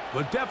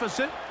 The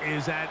deficit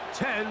is at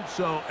 10,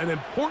 so an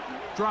important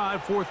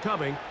drive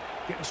forthcoming,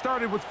 getting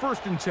started with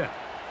 1st and 10.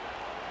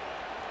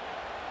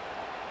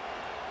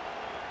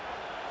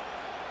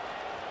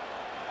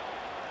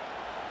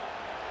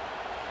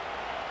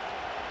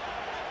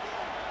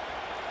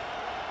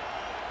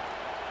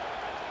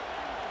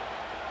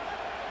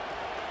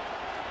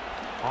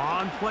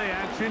 On play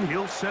action,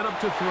 he'll set up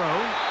to throw.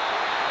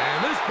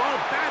 And this ball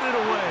batted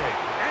away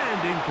and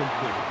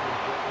incomplete.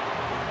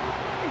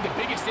 I think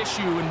the biggest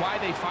issue and why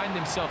they find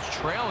themselves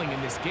trailing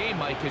in this game,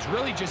 Mike, has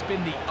really just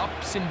been the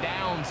ups and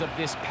downs of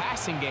this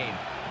passing game.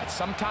 At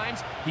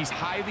sometimes, he's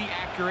highly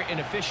accurate and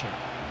efficient.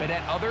 But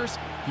at others,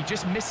 he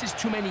just misses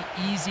too many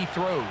easy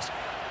throws.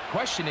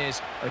 Question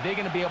is, are they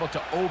going to be able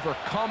to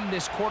overcome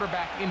this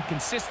quarterback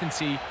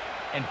inconsistency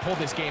and pull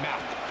this game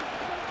out?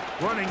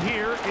 Running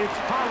here, it's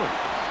Pollard.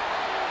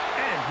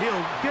 And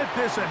he'll get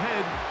this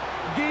ahead,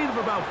 gain of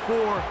about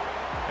 4,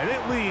 and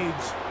it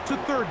leads to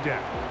third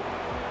down.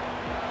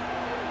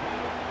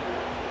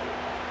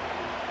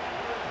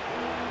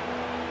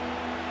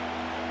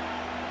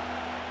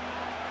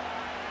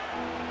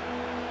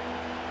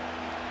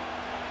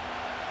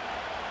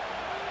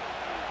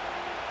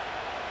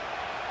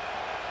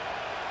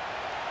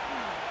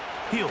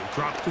 He'll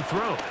drop to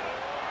throw.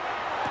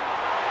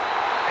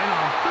 And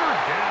on third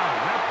down,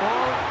 that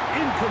ball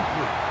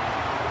incomplete.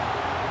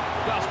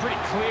 Well, it's pretty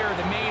clear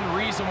the main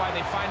reason why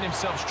they find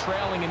themselves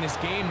trailing in this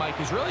game, Mike,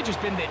 has really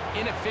just been the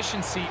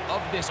inefficiency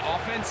of this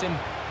offense and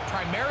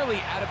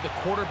primarily out of the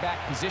quarterback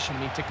position.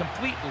 I mean, to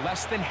complete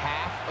less than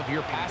half of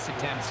your pass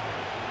attempts,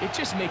 it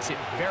just makes it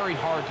very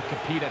hard to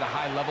compete at a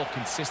high level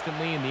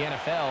consistently in the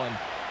NFL. And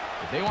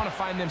if they want to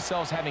find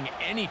themselves having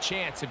any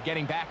chance of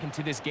getting back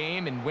into this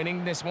game and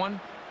winning this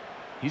one,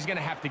 he's going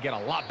to have to get a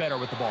lot better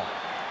with the ball.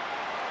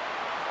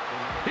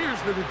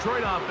 Here's the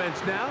Detroit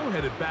offense now,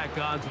 headed back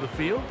onto the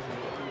field.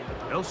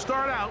 They'll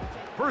start out,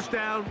 first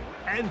down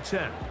and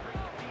 10.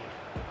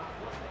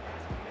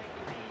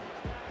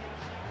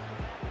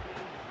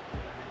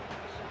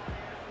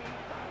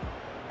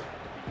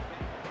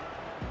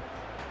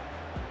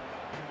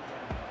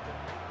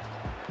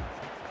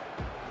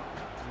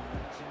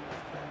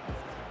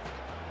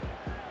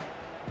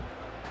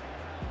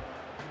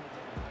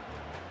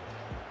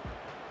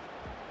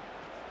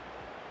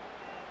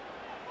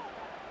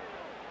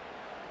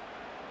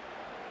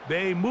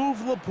 They move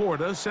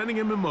Laporta, sending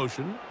him in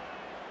motion.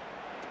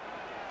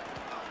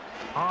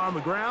 On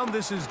the ground,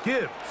 this is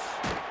Gibbs.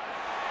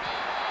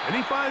 And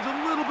he finds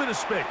a little bit of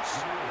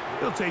space.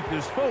 He'll take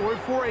this forward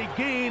for a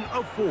gain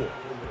of 4.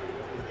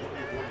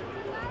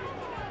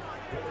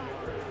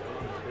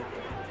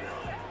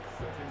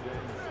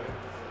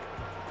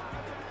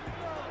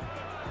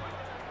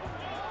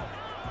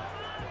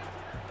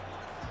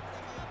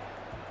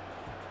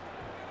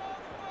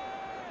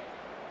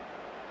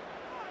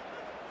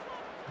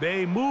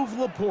 They move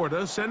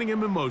Laporta, sending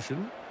him in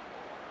motion.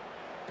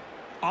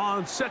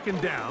 On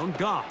second down,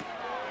 Goff.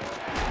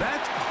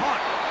 That's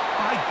caught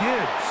by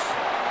Gibbs.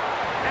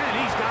 And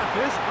he's got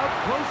this up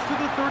close to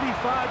the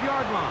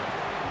 35-yard line.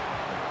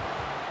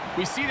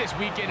 We see this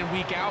week in and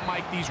week out,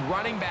 Mike. These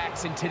running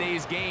backs in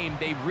today's game,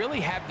 they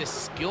really have the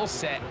skill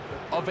set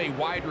of a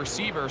wide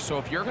receiver. So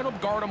if you're going to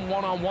guard him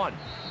one-on-one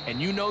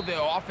and you know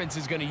the offense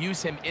is going to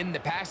use him in the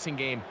passing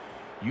game,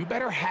 you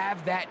better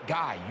have that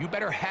guy. You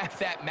better have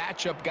that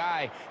matchup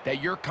guy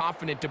that you're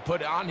confident to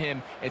put on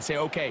him and say,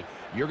 okay,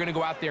 you're going to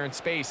go out there in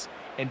space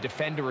and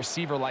defend a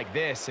receiver like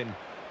this. And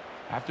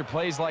after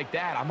plays like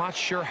that, I'm not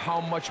sure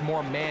how much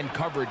more man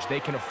coverage they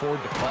can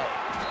afford to play.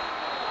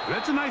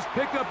 That's a nice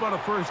pickup on a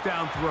first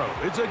down throw.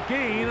 It's a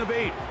gain of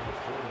 8.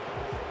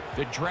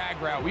 The drag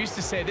route, we used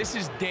to say this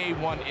is day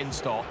one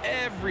install.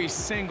 Every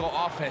single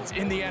offense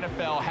in the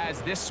NFL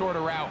has this sort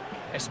of route,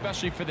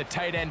 especially for the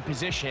tight end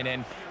position.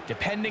 And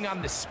depending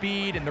on the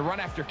speed and the run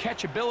after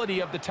catch ability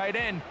of the tight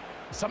end,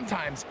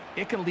 sometimes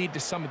it can lead to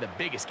some of the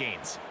biggest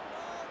gains.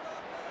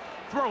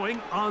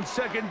 Throwing on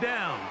second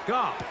down,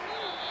 Goff.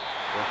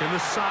 Working the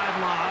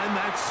sideline,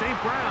 that's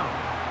St.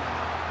 Brown.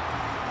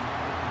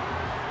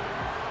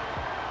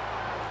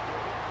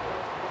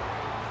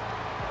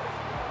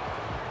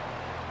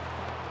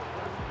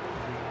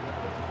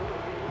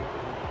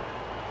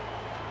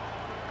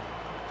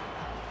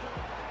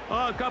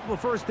 A couple of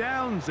first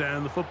downs,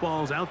 and the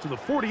football's out to the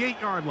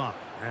 48-yard line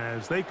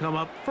as they come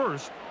up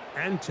 1st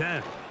and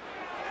 10.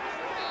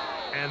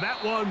 And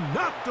that one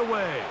knocked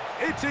away.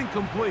 It's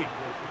incomplete.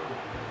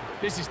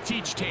 This is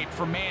teach tape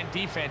for man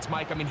defense,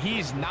 Mike. I mean,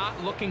 he's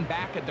not looking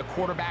back at the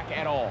quarterback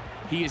at all.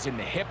 He is in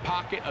the hip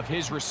pocket of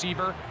his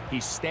receiver.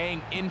 He's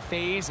staying in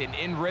phase and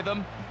in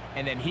rhythm.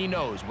 And then he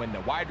knows when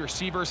the wide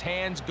receiver's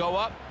hands go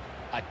up,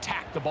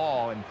 attack the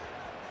ball. And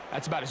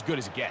that's about as good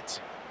as it gets.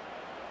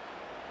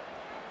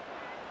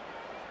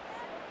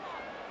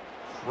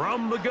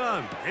 From the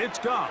gun, it's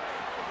Goff.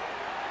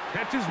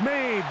 Catch is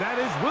made. That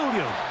is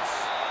Williams.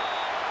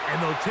 And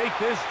they'll take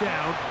this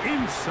down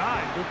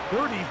inside the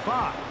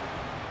 35.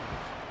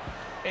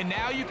 And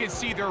now you can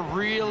see they're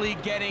really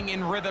getting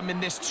in rhythm in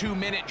this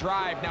 2-minute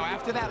drive. Now,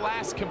 after that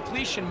last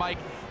completion, Mike,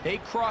 they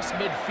cross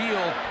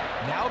midfield.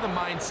 Now the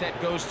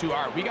mindset goes to,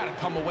 all right, we got to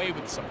come away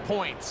with some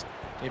points.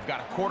 They've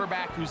got a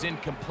quarterback who's in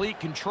complete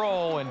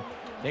control, and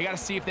they got to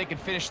see if they can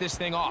finish this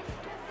thing off.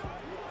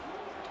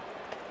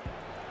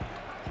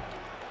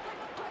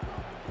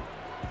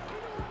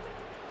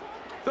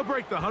 They'll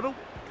break the huddle.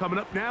 Coming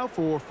up now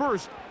for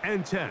 1st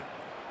and 10.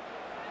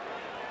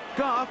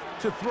 Goff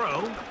to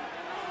throw.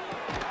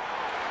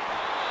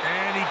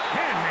 And he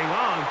can't hang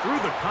on through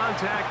the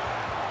contact.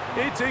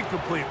 It's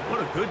incomplete.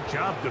 What a good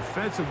job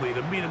defensively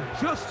to meet him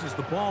just as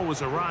the ball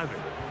was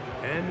arriving.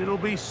 And it'll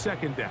be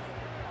 2nd down.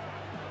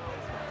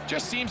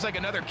 Just seems like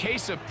another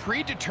case of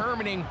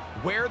predetermining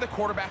where the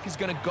quarterback is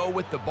going to go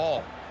with the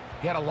ball.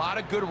 He had a lot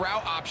of good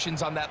route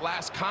options on that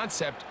last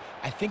concept.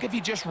 I think if he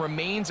just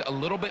remains a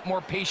little bit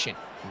more patient,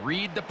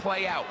 read the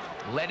play out,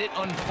 let it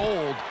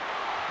unfold,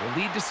 will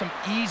lead to some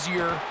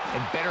easier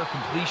and better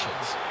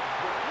completions.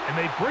 And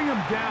they bring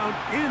him down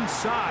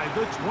inside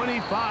the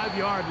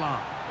 25-yard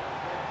line.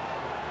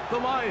 The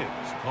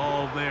Lions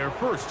call their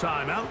first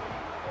timeout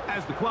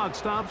as the clock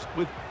stops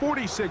with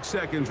 46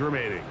 seconds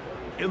remaining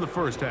in the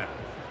first half.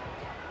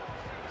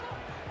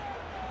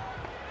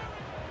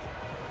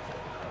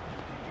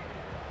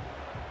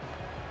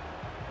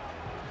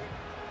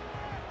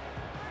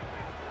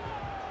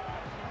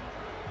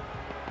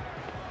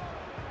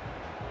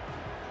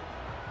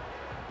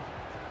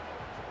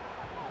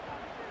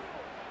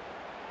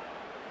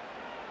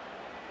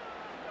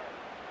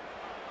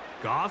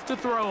 Goff to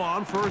throw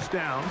on 1st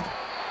down.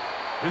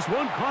 This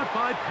one caught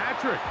by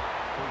Patrick.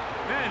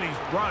 And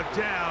he's brought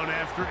down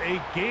after a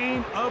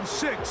gain of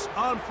 6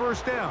 on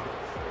 1st down.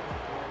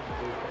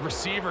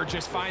 Receiver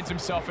just finds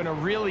himself in a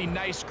really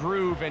nice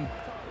groove, and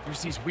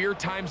there's these weird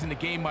times in the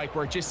game, Mike,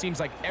 where it just seems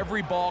like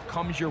every ball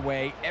comes your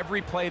way,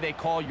 every play they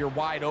call, you're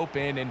wide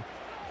open, and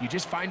you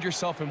just find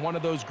yourself in one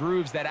of those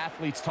grooves that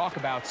athletes talk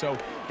about. So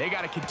they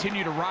got to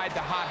continue to ride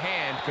the hot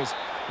hand, because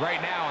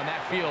right now on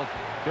that field,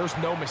 there's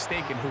no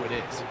mistaking who it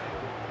is.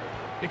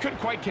 They couldn't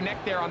quite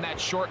connect there on that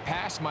short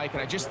pass, Mike,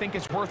 and I just think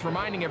it's worth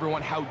reminding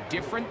everyone how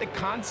different the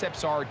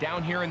concepts are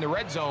down here in the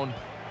red zone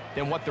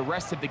than what the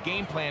rest of the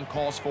game plan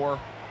calls for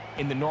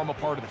in the normal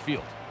part of the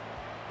field.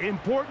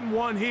 Important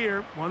one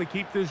here. Want to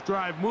keep this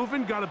drive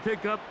moving. Got to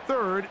pick up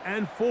 3rd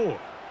and 4.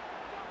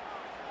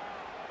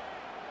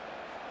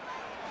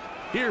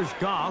 Here's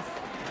Goff.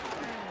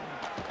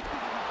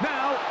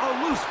 Now a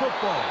loose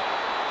football.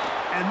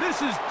 And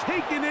this is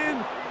taken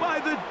in by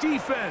the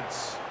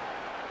defense.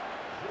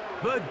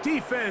 The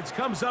defense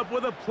comes up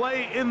with a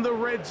play in the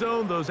red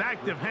zone. Those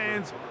active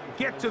hands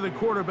get to the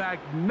quarterback,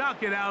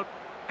 knock it out,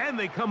 and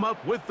they come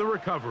up with the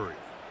recovery.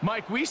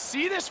 Mike, we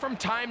see this from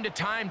time to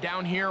time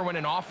down here when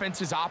an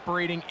offense is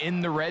operating in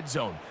the red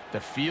zone. The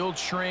field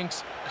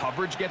shrinks,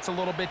 coverage gets a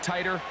little bit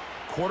tighter,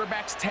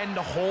 quarterbacks tend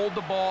to hold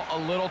the ball a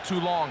little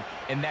too long,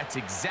 and that's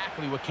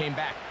exactly what came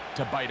back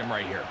to bite them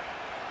right here.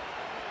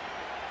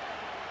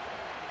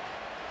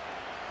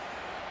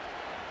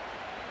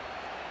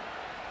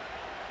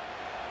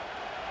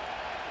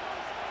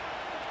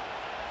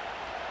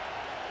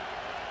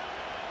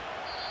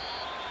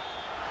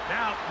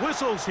 Now,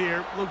 whistles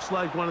here. Looks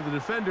like one of the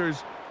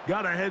defenders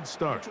got a head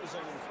start. Which was an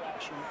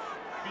infraction.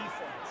 Defense.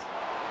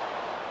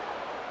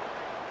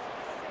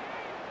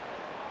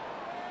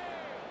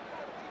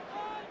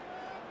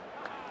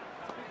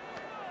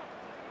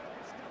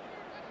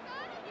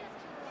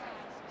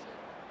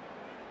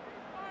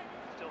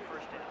 Still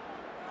first down.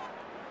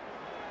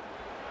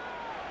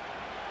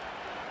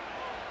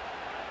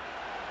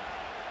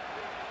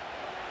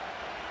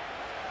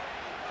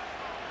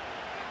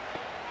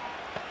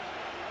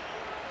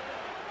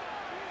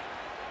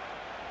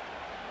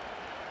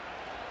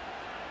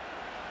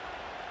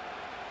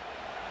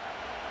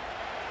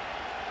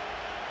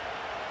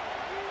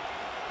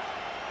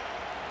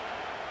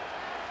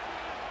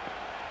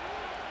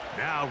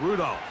 Now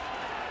Rudolph.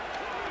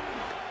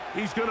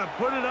 He's going to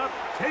put it up,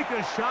 take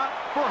a shot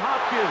for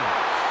Hopkins.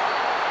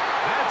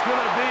 That's going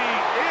to be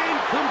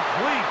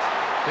incomplete.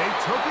 They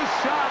took a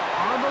shot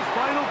on the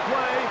final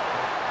play.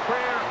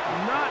 Prayer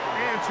not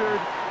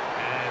answered.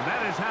 And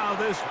that is how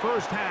this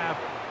first half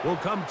will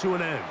come to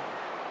an end.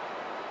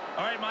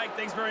 All right, Mike,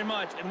 thanks very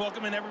much. And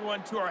welcome in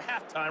everyone to our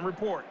halftime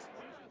report.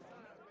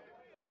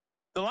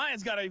 The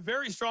Lions got a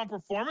very strong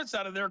performance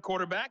out of their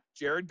quarterback,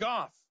 Jared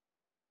Goff.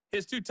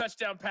 His 2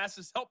 touchdown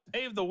passes helped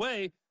pave the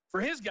way for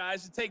his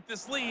guys to take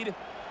this lead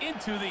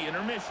into the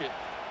intermission.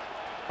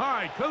 All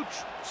right, Coach,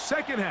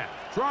 second half,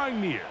 drawing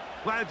near.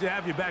 Glad to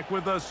have you back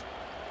with us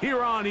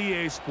here on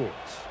EA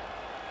Sports.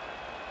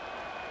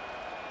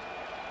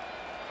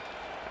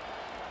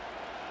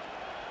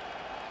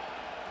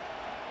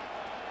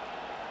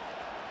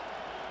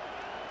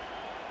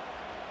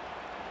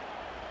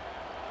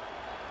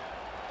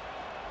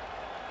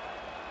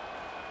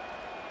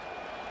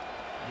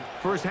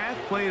 First half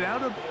played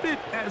out a bit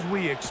as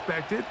we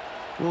expected.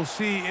 We'll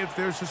see if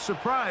there's a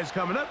surprise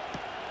coming up.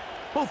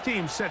 Both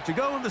teams set to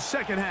go, and the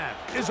second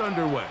half is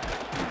underway.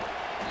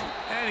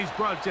 And he's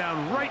brought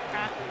down right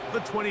at the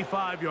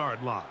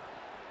 25-yard line.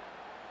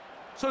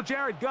 So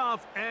Jared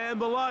Goff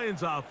and the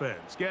Lions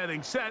offense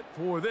getting set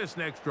for this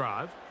next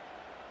drive.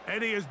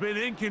 And he has been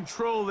in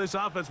control of this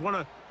offense. Want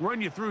to run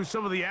you through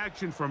some of the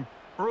action from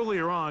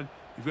earlier on.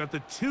 You've got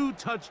the 2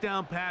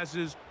 touchdown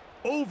passes,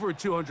 over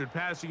 200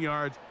 passing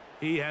yards.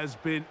 He has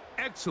been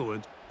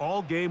excellent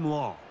all game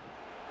long.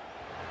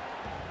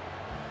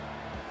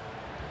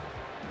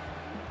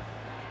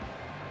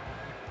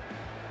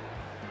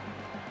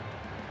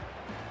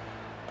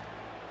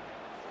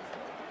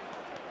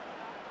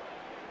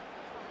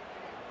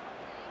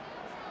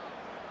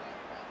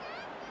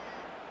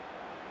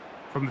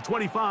 From the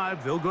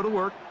 25, they'll go to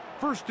work.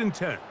 1st and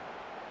 10.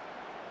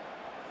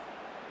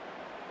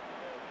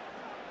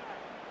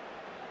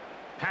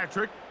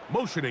 Patrick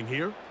motioning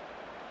here.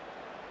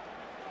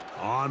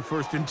 On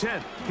 1st and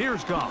 10,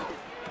 here's Goff.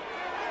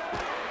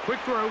 Quick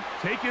throw,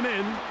 taken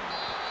in,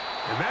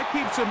 and that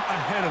keeps him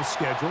ahead of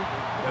schedule.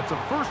 That's a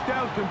 1st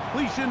down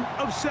completion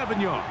of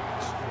 7 yards.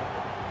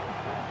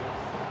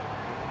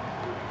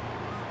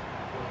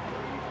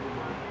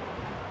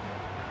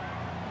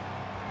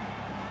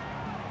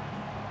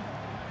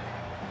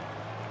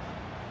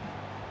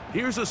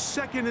 Here's a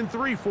 2nd and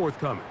 3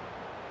 forthcoming.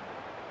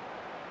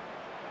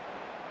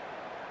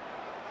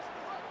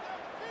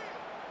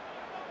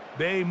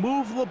 They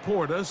move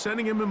Laporta,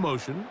 sending him in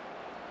motion.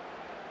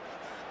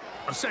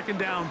 A 2nd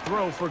down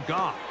throw for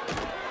Goff.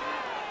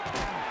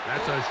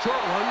 That's a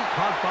short one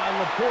caught by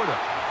Laporta.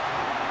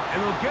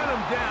 And they'll get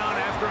him down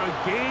after a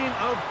gain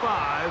of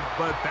 5,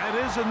 but that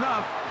is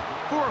enough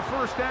for a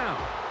 1st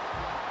down.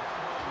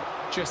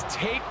 Just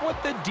take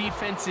what the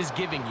defense is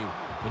giving you.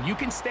 When you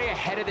can stay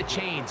ahead of the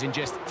chains and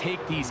just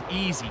take these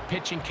easy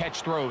pitch and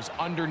catch throws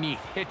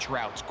underneath, hitch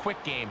routes,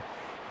 quick game,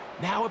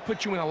 now it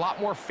puts you in a lot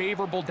more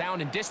favorable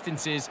down and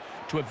distances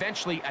to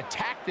eventually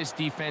attack this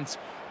defense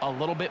a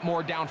little bit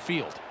more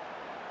downfield.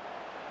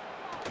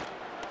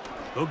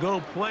 They'll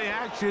go play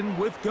action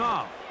with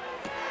Goff.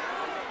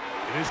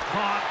 It is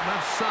caught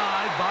left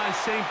side by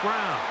St.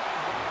 Brown.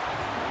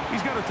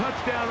 He's got a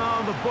touchdown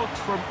on the books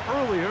from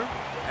earlier,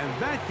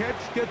 and that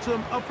catch gets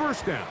him a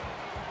 1st down.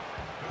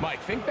 Mike,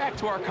 think back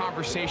to our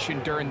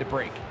conversation during the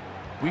break.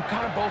 We've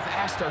kind of both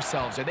asked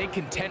ourselves, are they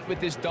content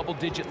with this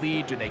double-digit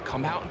lead? Do they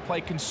come out and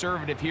play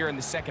conservative here in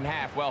the second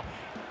half? Well,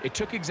 it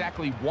took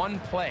exactly 1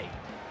 play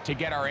to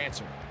get our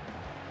answer.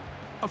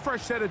 A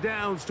fresh set of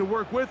downs to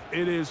work with.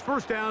 It is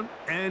 1st down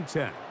and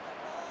 10.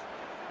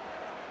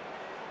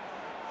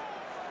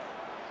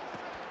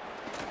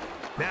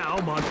 Now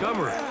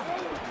Montgomery.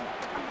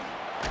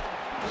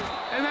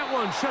 And that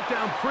one shut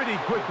down pretty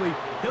quickly.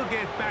 He'll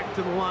get back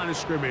to the line of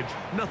scrimmage.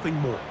 Nothing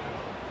more.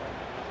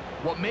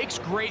 What makes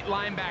great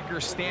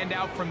linebackers stand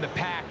out from the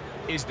pack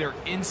is their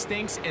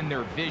instincts and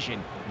their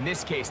vision. In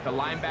this case, the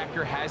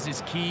linebacker has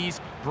his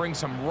keys,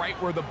 brings him right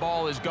where the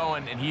ball is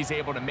going, and he's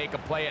able to make a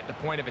play at the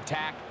point of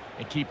attack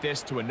and keep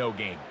this to a no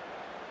gain.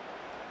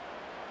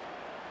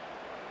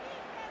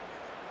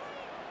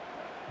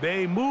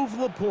 They move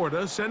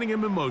Laporta, sending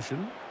him in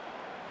motion.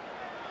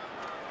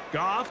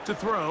 Goff to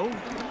throw.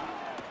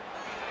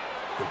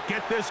 To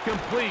get this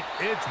complete,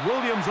 it's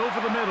Williams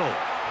over the middle.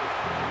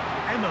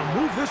 And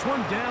they'll move this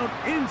one down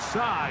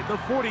inside the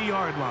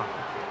 40-yard line.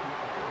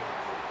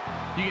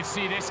 You can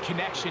see this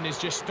connection is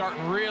just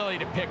starting really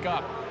to pick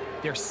up.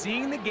 They're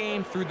seeing the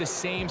game through the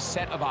same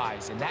set of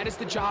eyes, and that is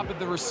the job of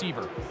the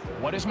receiver.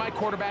 What is my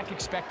quarterback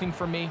expecting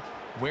from me?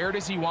 Where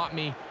does he want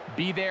me?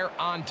 Be there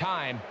on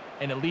time,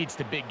 and it leads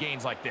to big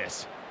gains like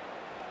this.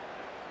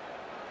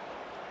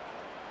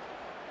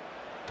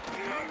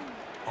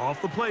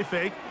 Off the play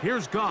fake,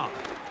 here's Goff.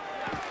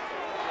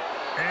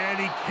 And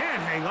he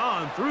can't hang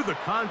on through the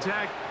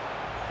contact.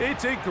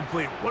 It's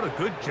incomplete. What a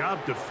good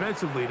job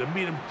defensively to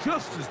meet him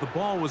just as the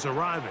ball was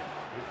arriving.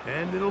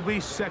 And it'll be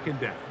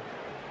second down.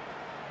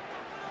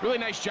 Really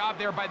nice job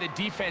there by the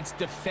defense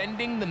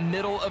defending the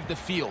middle of the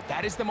field.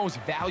 That is the most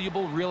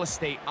valuable real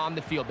estate on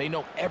the field. They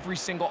know every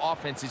single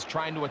offense is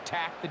trying to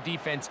attack the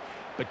defense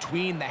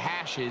between the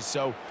hashes.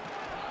 So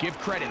give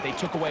credit. They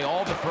took away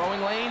all the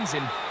throwing lanes,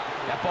 and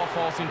that ball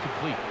falls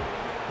incomplete.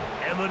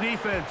 And the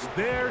defense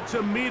there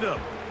to meet him.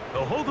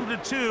 They'll hold them to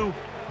 2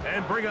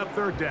 and bring up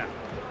third down.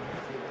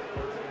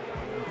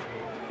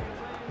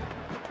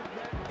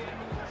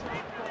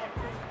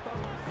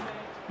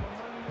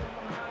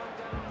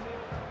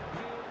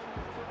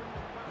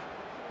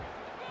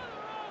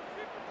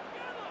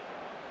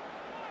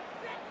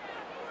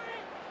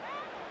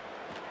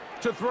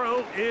 To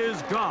throw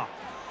is Goff.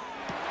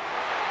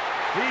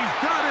 He's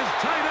got his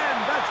tight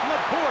end. That's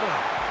Laporta.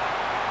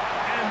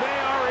 And they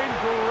are in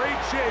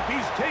great shape.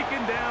 He's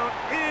taken down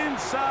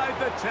inside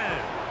the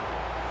 10.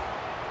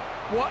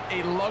 What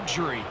a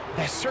luxury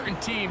that certain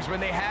teams, when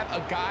they have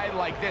a guy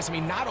like this, I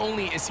mean, not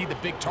only is he the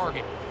big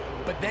target,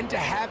 but then to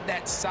have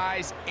that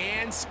size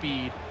and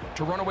speed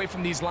to run away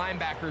from these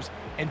linebackers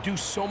and do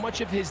so much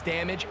of his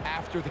damage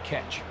after the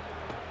catch.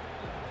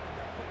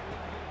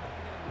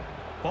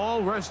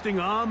 Ball resting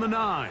on the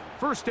 9.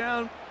 First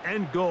down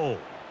and goal.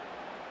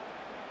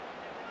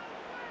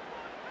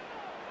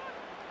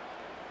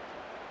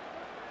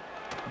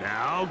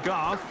 Now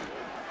Goff.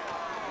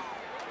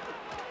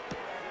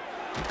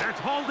 That's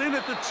hauled in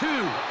at the 2.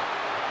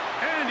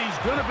 And he's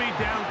going to be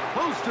down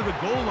close to the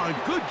goal line.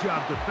 Good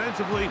job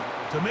defensively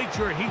to make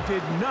sure he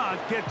did not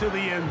get to the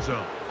end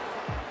zone.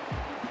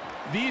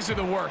 These are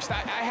the worst. I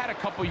had a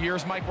couple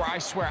years, Mike, where I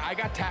swear I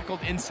got tackled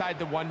inside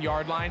the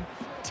 1-yard line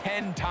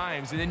 10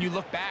 times. And then you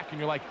look back and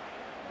you're like,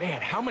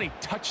 man, how many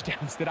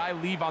touchdowns did I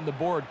leave on the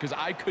board because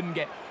I couldn't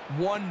get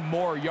one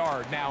more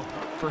yard? Now,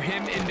 for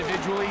him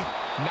individually,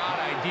 not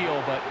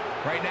ideal, but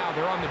right now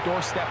they're on the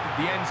doorstep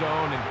of the end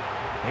zone, and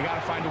they got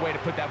to find a way to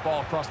put that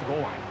ball across the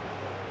goal line.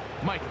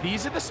 Mike,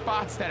 these are the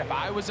spots that if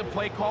I was a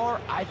play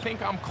caller, I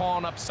think I'm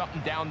calling up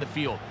something down the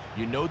field.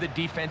 You know the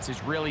defense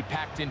is really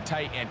packed in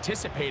tight,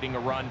 anticipating a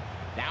run.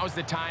 Now's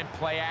the time,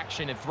 play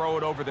action and throw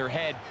it over their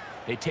head.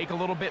 They take a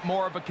little bit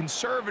more of a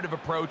conservative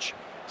approach,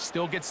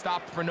 still get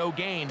stopped for no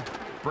gain,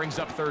 brings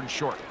up third and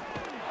short.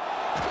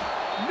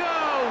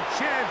 No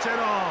chance at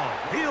all.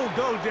 He'll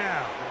go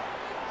down.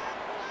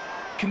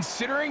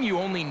 Considering you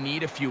only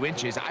need a few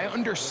inches, I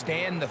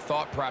understand the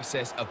thought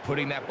process of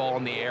putting that ball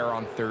in the air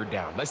on third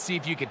down. Let's see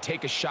if you could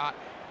take a shot,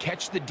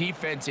 catch the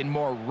defense in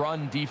more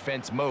run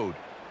defense mode.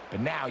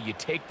 But now you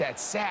take that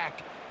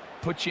sack,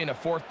 put you in a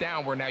fourth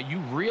down where now you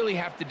really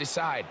have to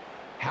decide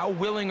how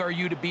willing are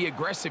you to be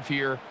aggressive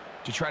here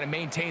to try to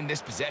maintain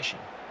this possession.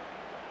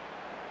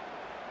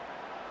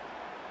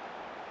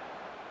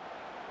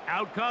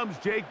 Out comes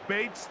Jake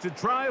Bates to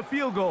try a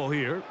field goal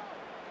here.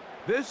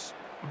 This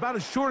about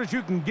as short as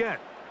you can get.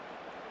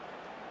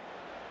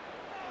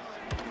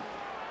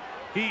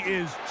 He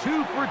is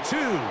 2 for 2.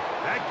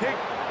 That kick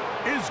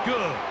is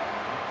good.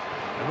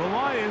 And the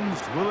Lions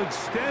will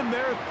extend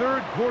their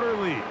third quarter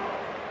lead.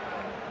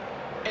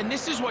 And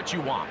this is what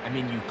you want. I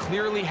mean, you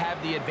clearly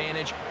have the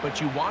advantage,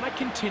 but you want to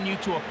continue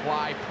to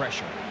apply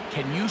pressure.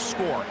 Can you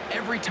score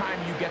every time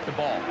you get the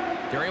ball?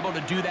 They're able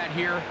to do that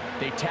here.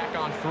 They tack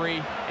on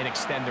 3 and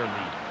extend their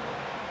lead.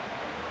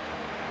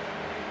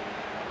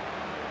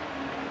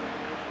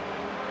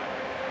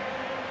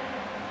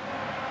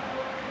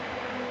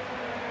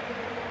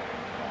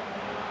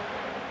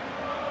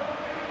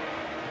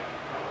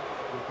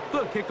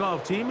 The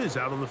kickoff team is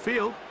out on the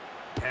field,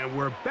 and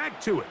we're back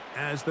to it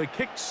as the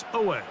kick's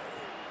away.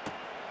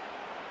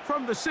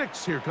 From the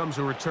 6, here comes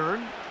a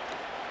return.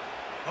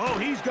 Oh,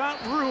 he's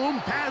got room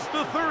past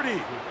the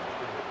 30.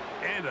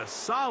 And a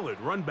solid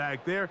run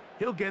back there.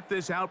 He'll get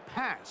this out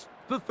past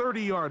the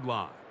 30-yard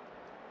line.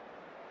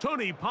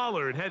 Tony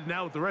Pollard heading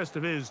out with the rest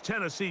of his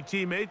Tennessee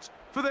teammates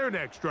for their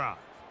next drive.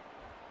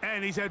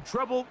 And he's had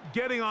trouble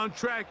getting on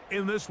track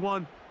in this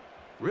one.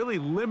 Really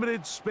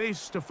limited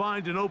space to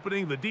find an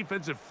opening. The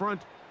defensive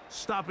front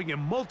stopping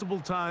him multiple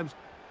times.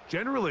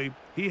 Generally,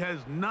 he has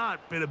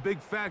not been a big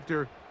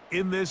factor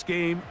in this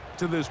game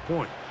to this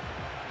point.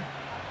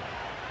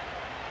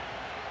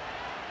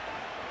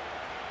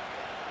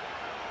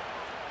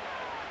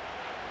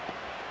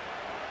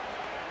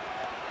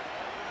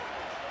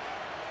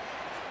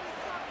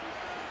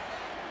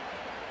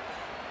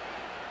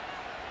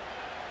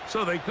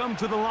 So they come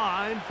to the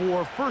line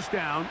for first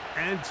down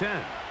and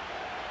 10.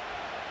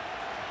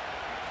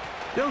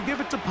 They'll give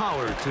it to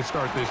Pollard to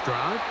start this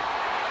drive.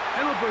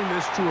 And we'll bring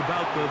this to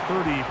about the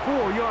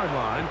 34-yard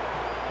line.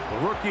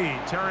 The rookie,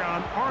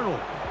 Terrion Arnold,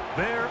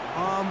 there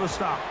on the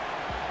stop.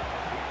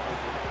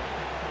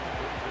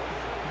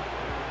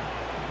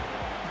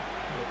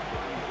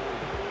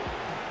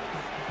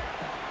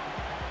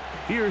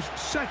 Here's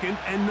 2nd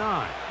and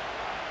 9.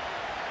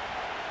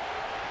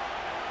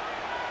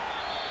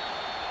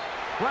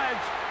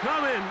 Flags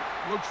coming.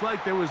 Looks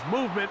like there was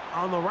movement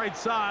on the right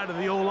side of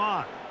the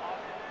O-line.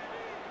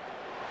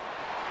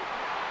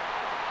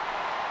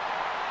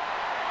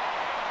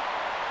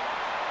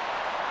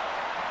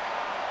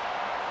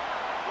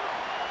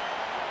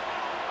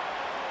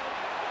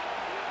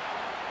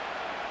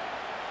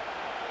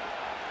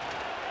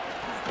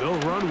 They'll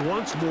run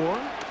once more,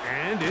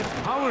 and it's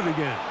Pollard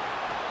again.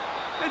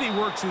 And he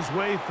works his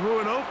way through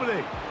an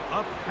opening.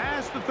 Up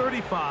past the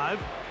 35.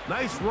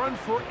 Nice run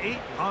for 8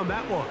 on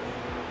that one.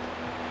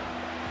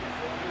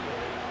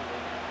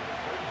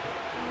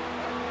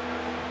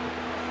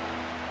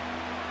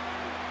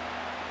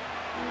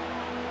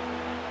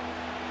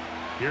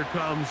 Here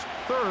comes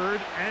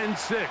 3rd and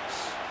 6.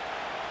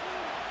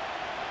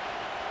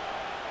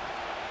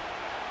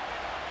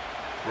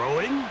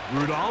 Throwing,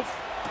 Rudolph.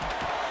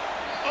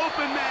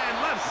 Open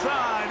man, left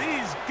side,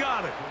 he's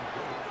got it.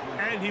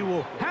 And he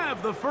will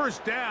have the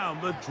first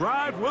down. The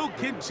drive will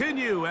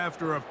continue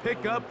after a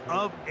pickup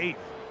of 8.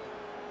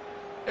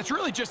 It's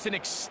really just an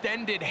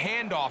extended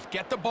handoff.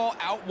 Get the ball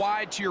out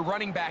wide to your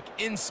running back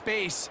in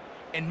space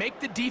and make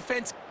the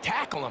defense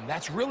tackle him.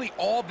 That's really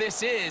all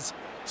this is.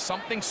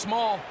 Something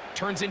small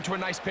turns into a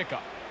nice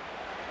pickup.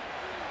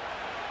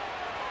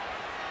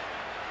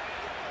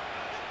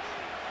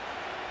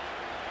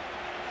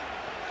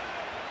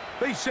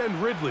 They send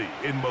Ridley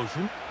in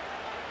motion.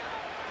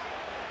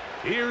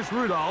 Here's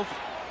Rudolph.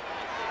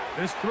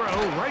 This throw,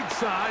 right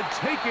side,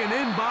 taken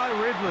in by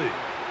Ridley.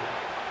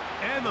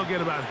 And they'll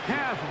get about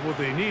half of what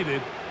they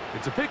needed.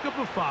 It's a pickup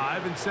of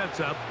 5 and sets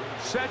up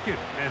 2nd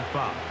and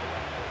 5.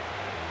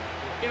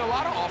 In a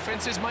lot of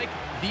offenses, Mike,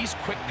 these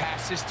quick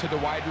passes to the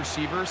wide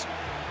receivers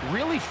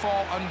really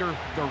fall under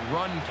the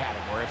run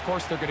category. Of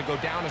course, they're going to go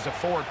down as a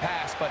forward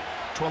pass, but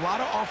to a lot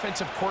of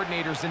offensive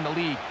coordinators in the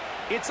league,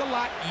 it's a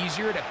lot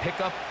easier to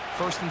pick up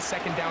 1st and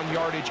 2nd down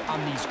yardage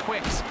on these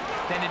quicks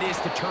than it is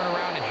to turn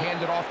around and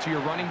hand it off to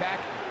your running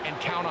back and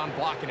count on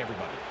blocking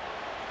everybody.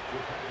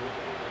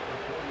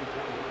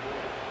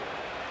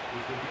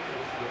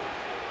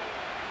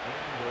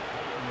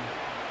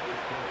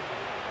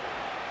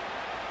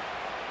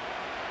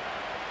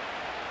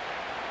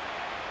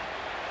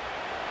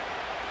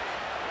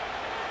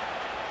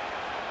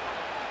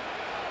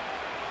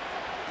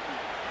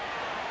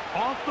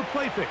 Off the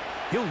play fake,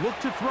 he'll look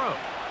to throw.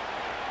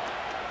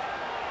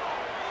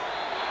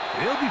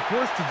 He'll be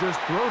forced to just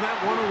throw that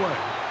one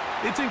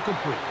away. It's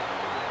incomplete.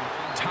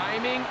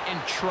 Timing and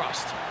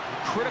trust,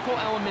 critical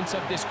elements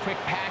of this quick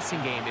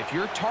passing game. If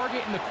your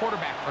target and the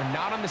quarterback are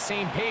not on the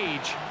same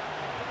page,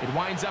 it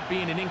winds up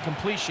being an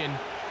incompletion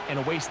and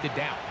a wasted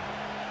down.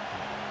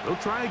 They'll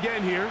try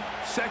again here,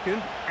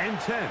 2nd and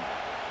 10.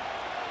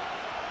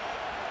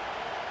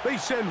 They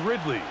send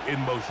Ridley in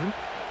motion.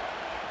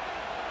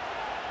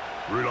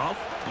 Rudolph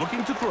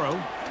looking to throw.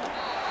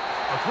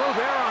 A throw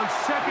there on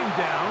 2nd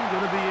down,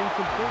 going to be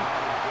incomplete.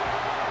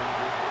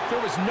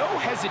 There was no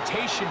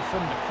hesitation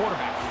from the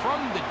quarterback. From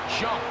the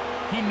jump,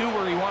 he knew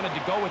where he wanted to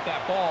go with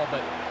that ball,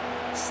 but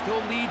still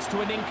leads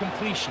to an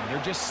incompletion.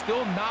 They're just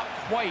still not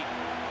quite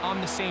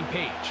on the same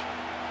page.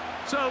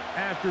 So,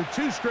 after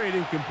 2 straight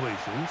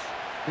incompletions,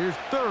 here's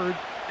 3rd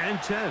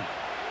and 10.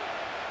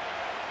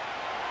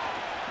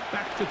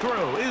 Back to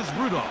throw is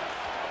Rudolph.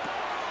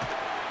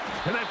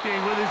 Connecting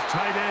with his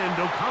tight end,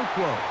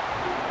 Okonkwo.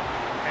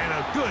 And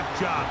a good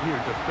job here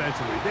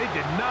defensively. They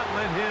did not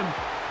let him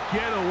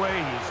get away.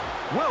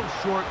 He's well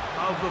short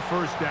of the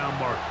first down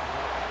mark.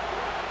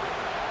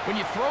 When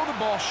you throw the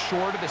ball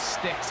short of the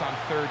sticks on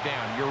 3rd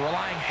down, you're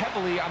relying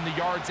heavily on the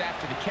yards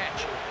after the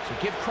catch. So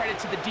give credit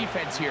to the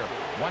defense here.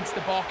 Once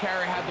the ball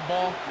carrier had the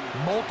ball,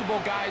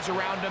 multiple guys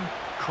around him,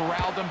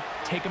 corralled him,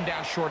 take him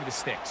down short of the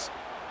sticks.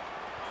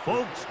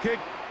 Folks' kick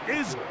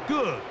is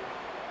good.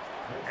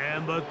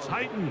 And the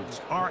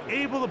Titans are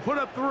able to put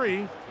up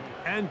 3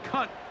 and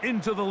cut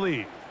into the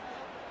lead.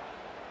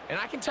 And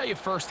I can tell you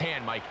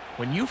firsthand, Mike,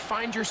 when you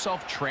find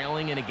yourself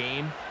trailing in a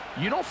game,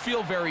 You don't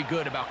feel very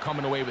good about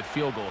coming away with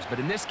field goals, but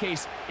in this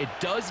case, it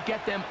does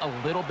get them a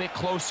little bit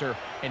closer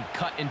and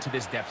cut into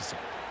this deficit.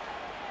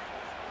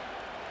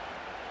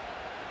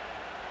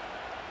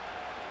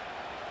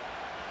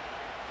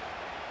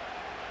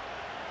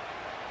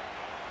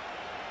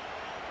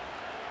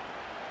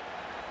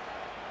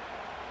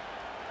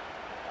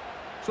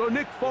 So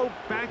Nick Folk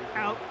back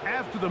out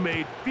after the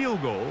made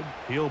field goal.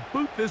 He'll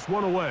boot this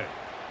one away.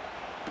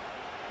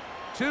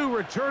 To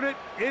return it,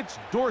 it's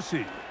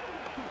Dorsey.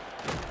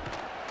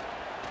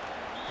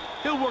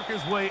 He'll work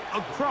his way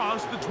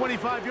across the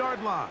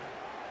 25-yard line.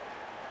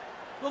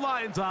 The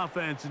Lions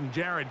offense and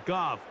Jared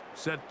Goff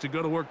set to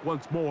go to work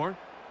once more.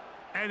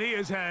 And he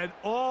has had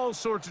all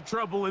sorts of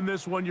trouble in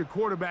this one. Your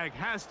quarterback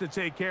has to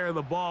take care of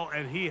the ball,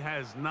 and he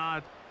has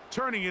not.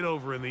 Turning it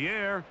over in the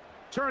air,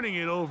 turning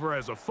it over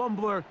as a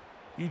fumbler.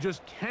 You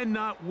just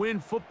cannot win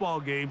football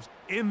games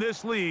in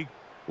this league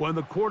when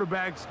the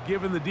quarterback's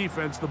giving the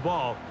defense the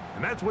ball.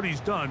 And that's what he's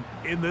done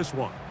in this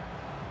one.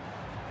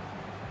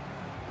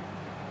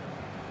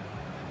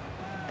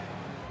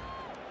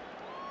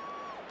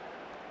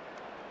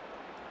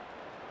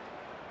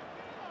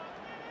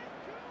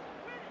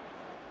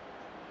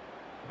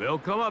 They'll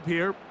come up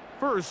here,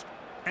 1st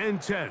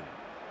and 10.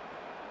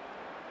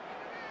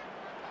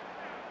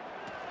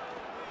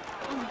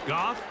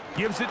 Goff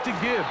gives it to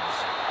Gibbs.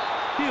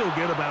 He'll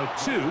get about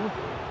 2.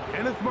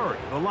 Kenneth Murray,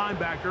 the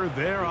linebacker,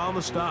 there on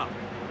the stop.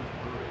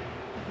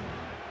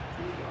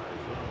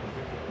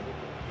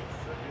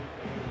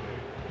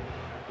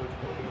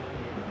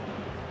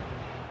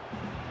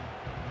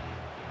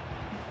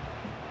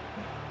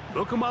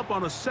 They'll come up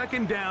on a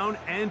 2nd down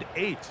and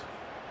 8.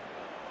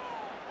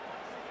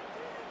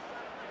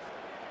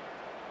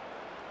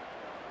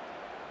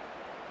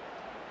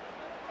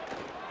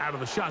 Out of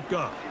the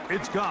shotgun,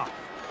 it's Goff.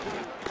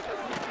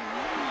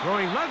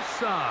 Throwing left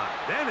side,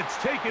 and it's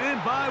taken in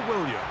by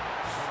Williams.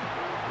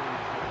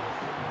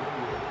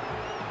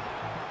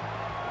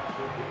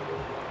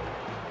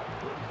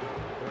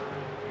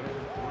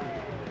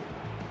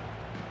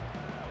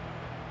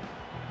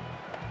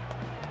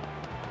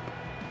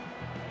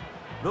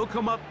 They'll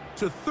come up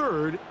to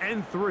 3rd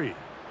and 3.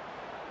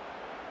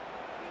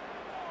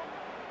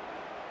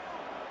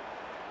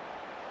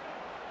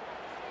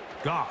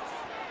 Goff.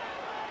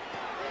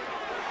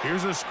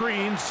 Here's a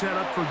screen set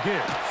up for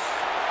Gibbs.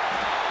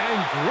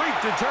 And great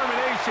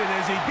determination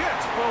as he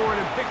gets forward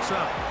and picks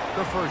up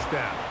the 1st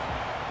down.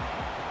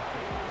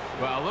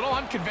 Well, a little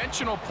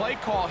unconventional play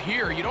call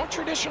here. You don't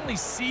traditionally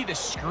see the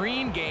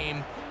screen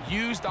game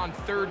used on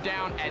 3rd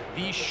down at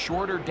these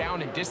shorter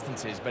down and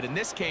distances. But in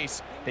this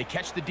case, they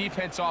catch the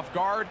defense off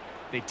guard,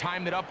 they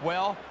timed it up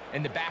well,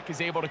 and the back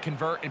is able to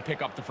convert and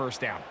pick up the 1st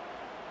down.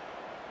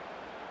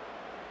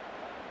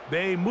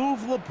 They move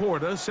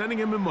Laporta, sending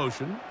him in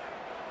motion.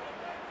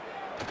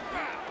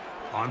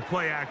 On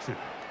play action,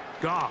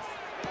 Goff.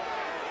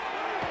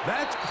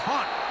 That's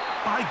caught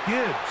by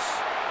Gibbs.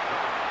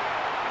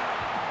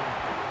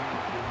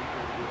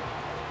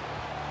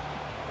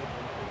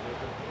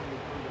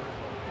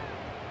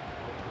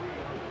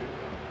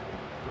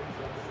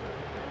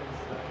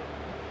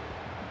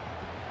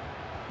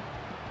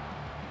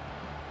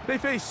 They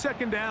face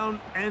 2nd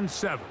down and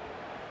 7.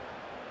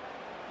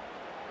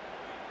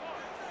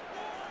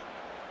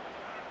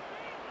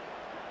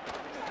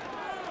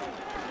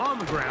 On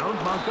the ground,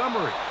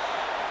 Montgomery.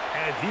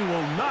 And he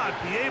will not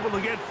be able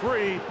to get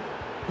free,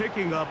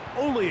 picking up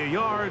only a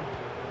yard.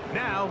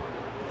 Now,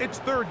 it's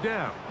 3rd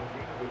down.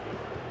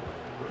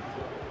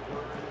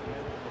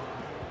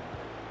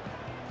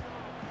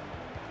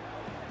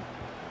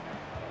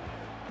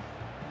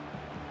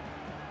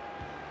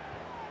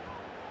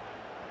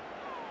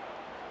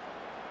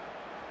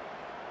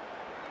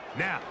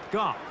 Now,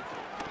 Goff.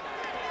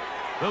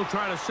 They'll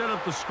try to set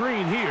up the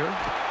screen here.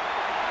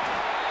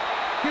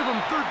 Give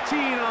him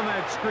 13 on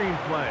that screen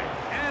play,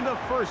 and a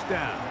 1st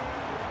down.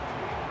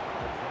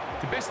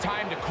 The best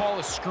time to call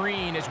a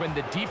screen is when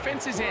the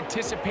defense is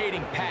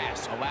anticipating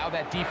pass. Allow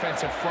that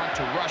defensive front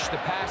to rush the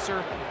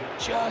passer.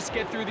 Just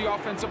get through the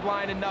offensive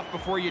line enough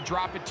before you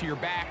drop it to your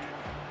back.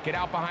 Get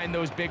out behind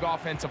those big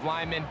offensive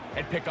linemen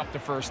and pick up the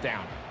 1st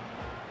down.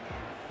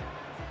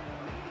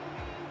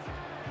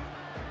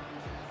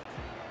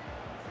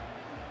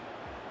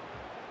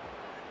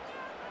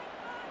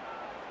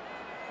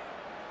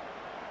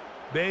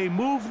 They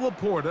move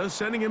Laporta,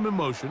 sending him in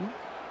motion.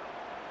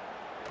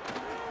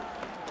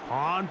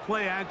 On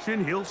play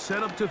action, he'll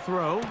set up to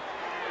throw.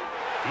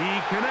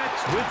 He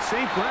connects with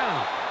St.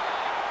 Brown.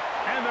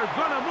 And they're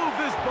going to move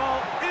this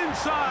ball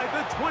inside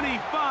the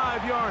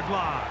 25-yard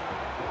line.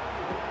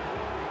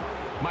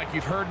 Mike,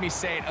 you've heard me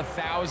say it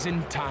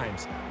 1,000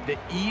 times. The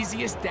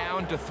easiest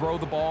down to throw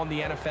the ball in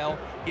the NFL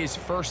is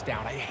 1st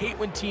down. I hate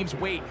when teams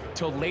wait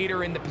till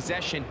later in the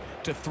possession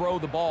to throw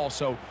the ball.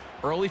 So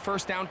early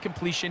 1st down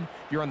completion,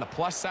 you're on the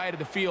plus side of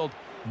the field.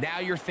 Now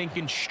you're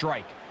thinking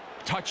strike,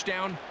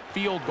 touchdown,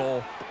 field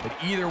goal. But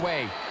either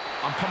way,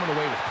 I'm coming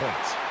away with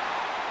points.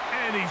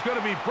 And he's going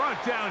to be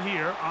brought down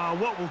here on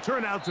what will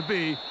turn out to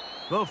be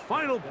the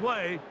final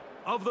play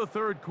of the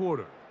 3rd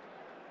quarter.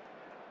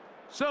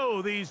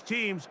 So these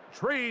teams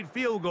trade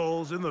field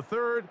goals in the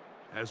third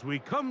as we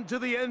come to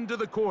the end of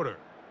the quarter.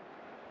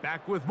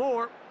 Back with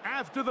more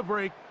after the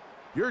break.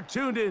 You're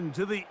tuned in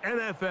to the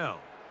NFL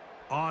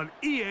on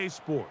EA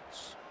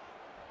Sports.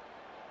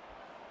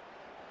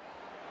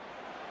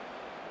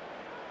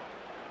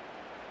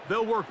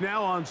 They'll work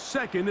now on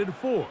 2nd and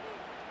 4.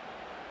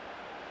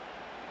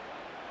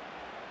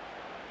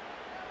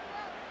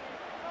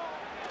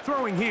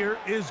 Throwing here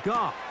is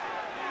Goff.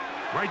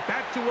 Right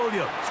back to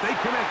Williams. They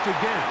connect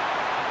again.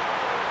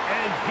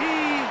 And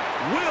he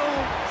will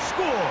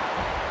score.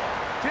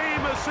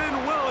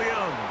 Jamison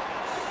Williams.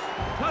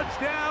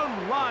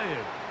 Touchdown,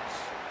 Lions.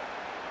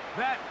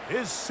 That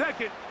is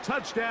 2nd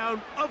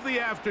touchdown of the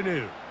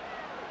afternoon.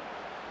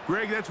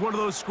 Greg, that's one of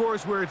those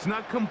scores where it's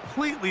not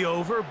completely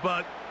over,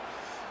 but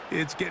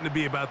it's getting to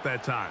be about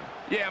that time.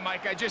 Yeah,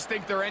 Mike, I just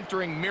think they're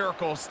entering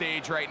miracle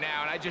stage right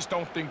now, and I just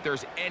don't think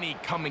there's any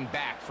coming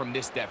back from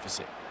this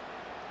deficit.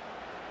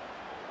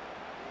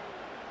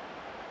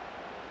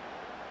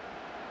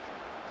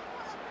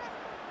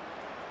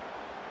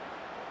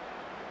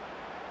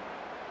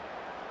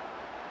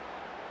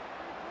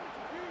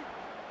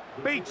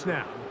 Bates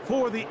now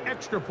for the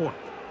extra point.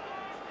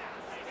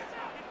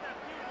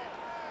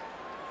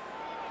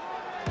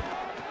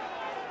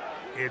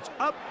 It's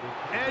up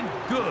and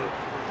good.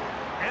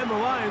 And the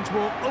Lions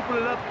will open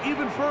it up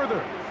even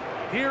further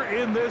here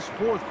in this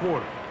fourth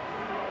quarter.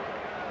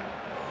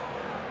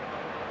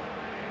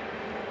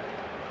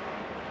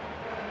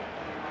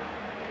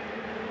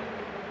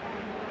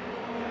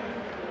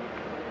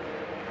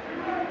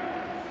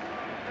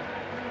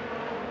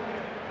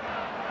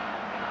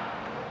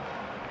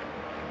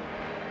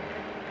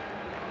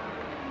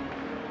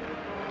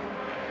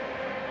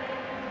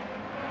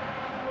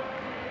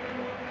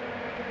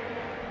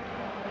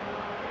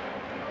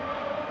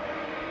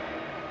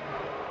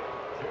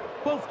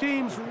 Both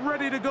teams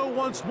ready to go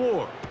once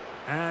more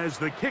as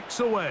the kick's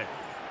away.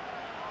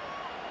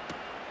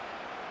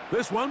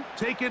 This one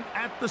taken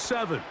at the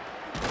 7.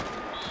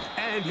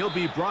 And he'll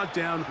be brought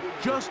down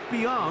just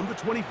beyond the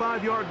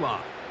 25-yard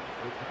line.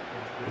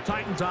 The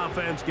Titans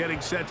offense getting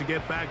set to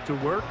get back to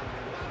work.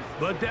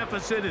 The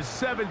deficit is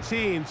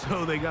 17,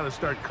 so they got to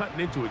start cutting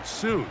into it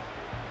soon.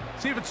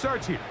 See if it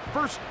starts here.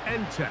 1st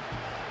and 10.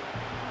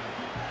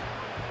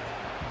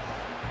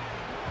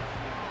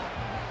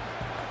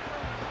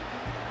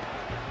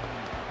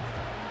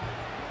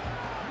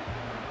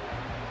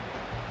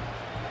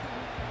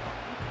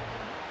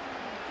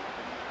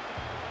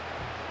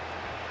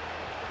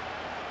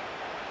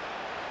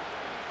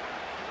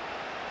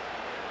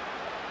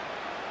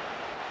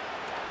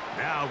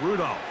 Now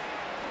Rudolph.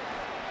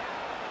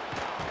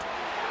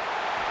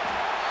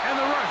 And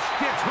the rush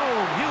gets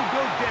home. He'll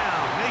go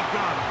down. They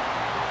got him.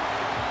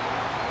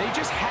 They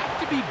just have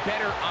to be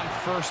better on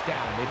 1st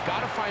down. They've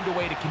got to find a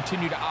way to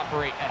continue to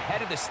operate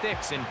ahead of the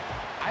sticks, and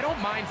I don't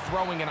mind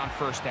throwing it on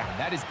 1st down.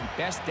 That is the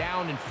best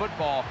down in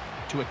football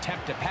to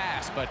attempt to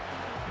pass, but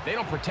if they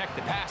don't protect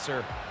the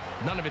passer,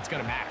 none of it's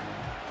going to matter.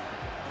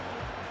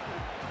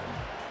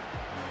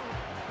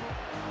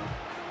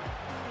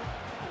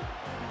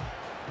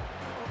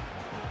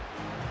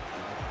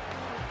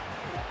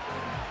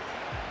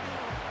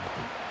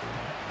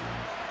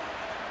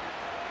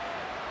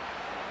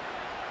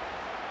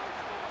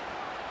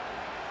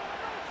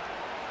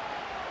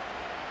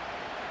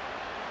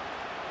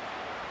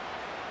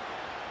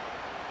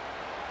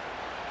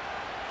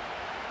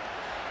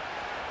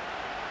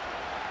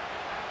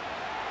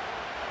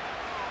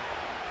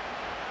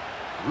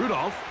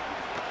 Rudolph.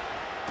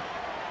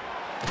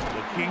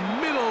 Looking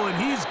middle,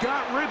 and he's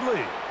got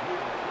Ridley.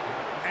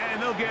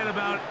 And they'll get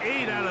about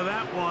 8 out of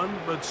that one,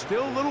 but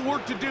still a little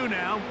work to do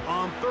now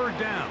on 3rd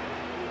down.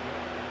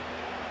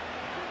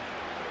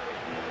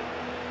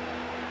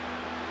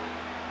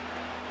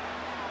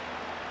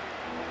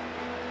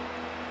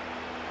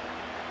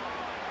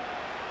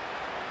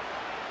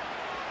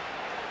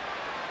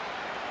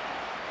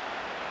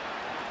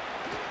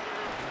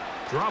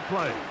 Draw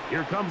play.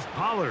 Here comes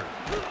Pollard.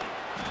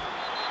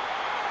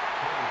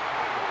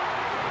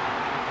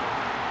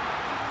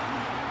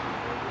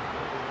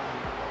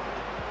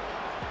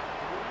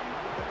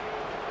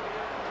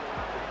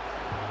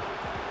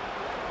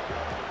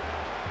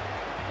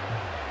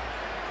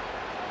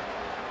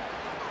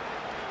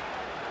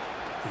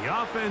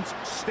 The offense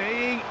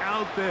staying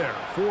out there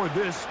for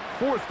this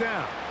 4th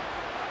down.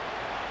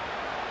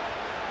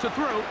 To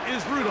throw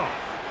is Rudolph.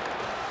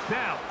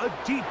 Now a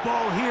deep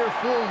ball here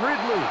for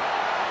Ridley.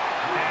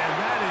 And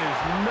that is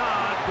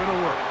not going to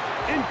work.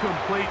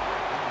 Incomplete,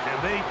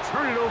 and they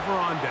turn it over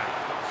on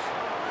downs.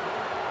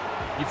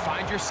 You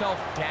find yourself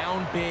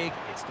down big.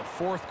 It's the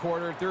 4th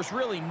quarter. There's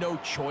really no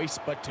choice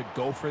but to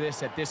go for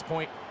this at this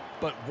point.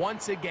 But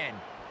once again,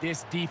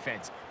 this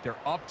defense, they're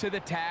up to the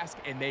task,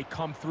 and they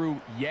come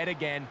through yet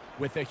again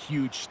with a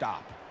huge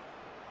stop.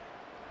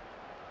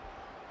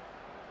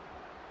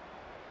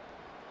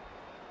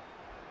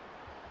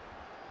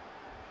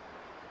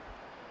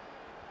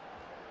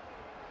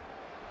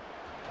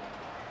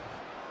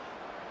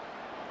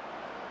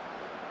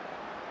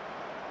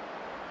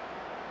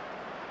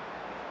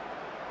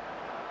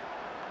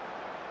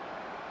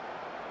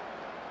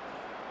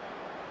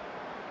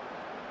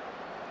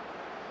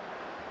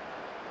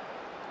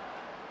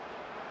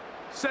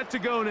 Set to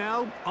go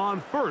now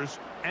on 1st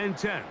and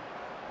 10.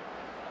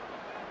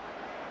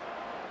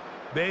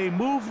 They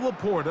move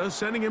Laporta,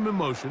 sending him in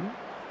motion.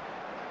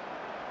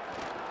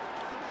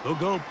 They'll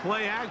go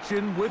play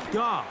action with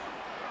Goff.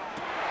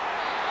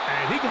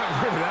 And he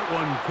got rid of that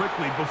one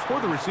quickly before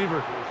the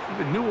receiver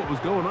even knew what was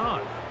going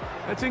on.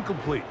 That's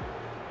incomplete.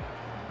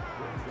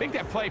 I think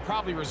that play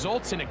probably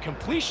results in a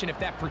completion if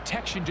that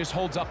protection just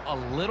holds up a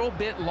little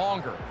bit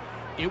longer.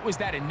 It was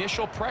that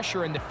initial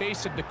pressure in the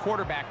face of the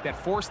quarterback that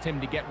forced him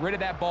to get rid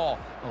of that ball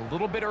a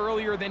little bit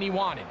earlier than he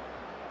wanted.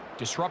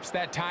 Disrupts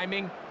that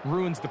timing,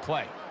 ruins the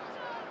play.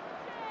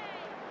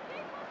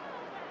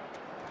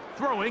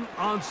 Throwing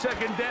on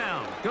 2nd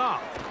down.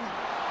 Goff.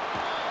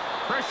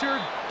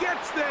 Pressure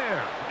gets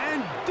there,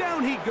 and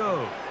down he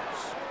goes.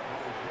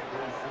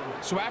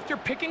 So after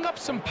picking up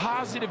some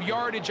positive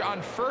yardage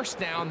on 1st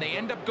down, they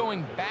end up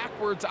going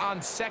backwards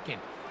on 2nd.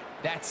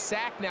 That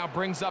sack now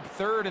brings up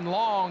 3rd and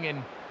long,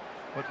 and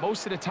what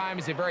most of the time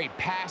is a very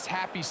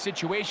pass-happy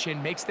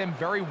situation makes them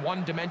very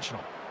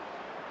one-dimensional.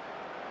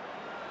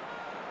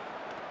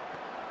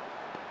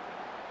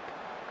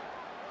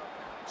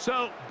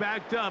 So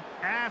backed up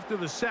after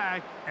the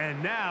sack,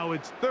 and now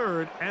it's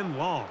 3rd and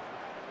long.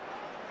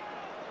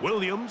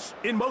 Williams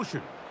in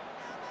motion.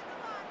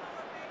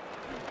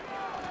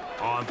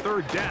 On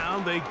 3rd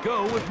down, they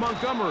go with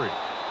Montgomery.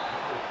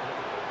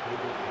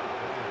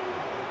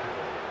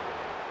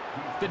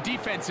 The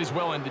defense is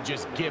willing to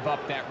just give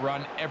up that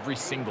run every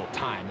single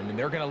time. I mean,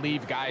 they're going to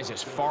leave guys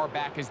as far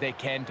back as they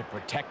can to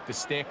protect the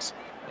sticks.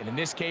 And in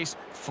this case,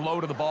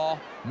 flow to the ball,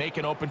 make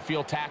an open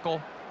field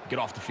tackle, get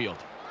off the field.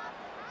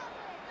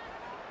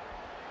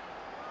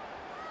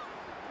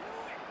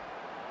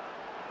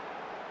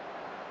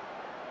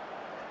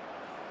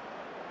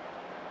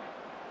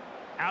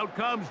 Out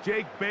comes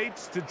Jake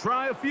Bates to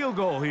try a field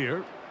goal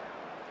here.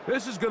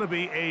 This is going to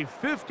be a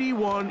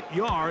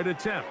 51-yard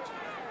attempt.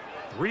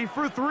 3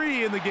 for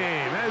 3 in the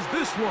game, as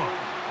this one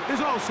is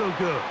also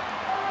good.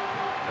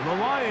 And the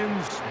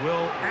Lions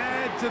will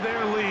add to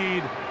their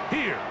lead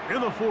here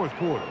in the 4th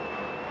quarter.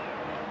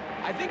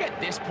 I think at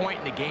this point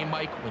in the game,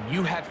 Mike, when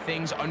you have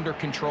things under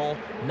control,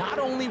 not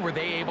only were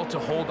they able to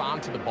hold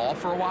on to the ball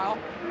for a while,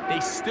 they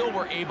still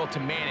were able to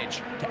manage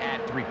to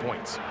add 3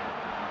 points.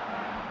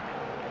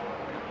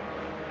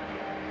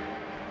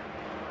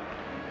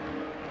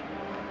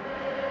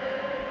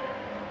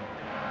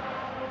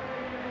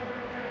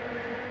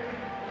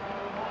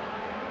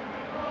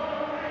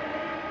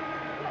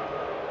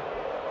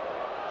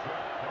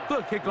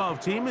 The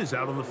kickoff team is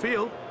out on the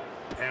field,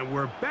 and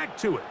we're back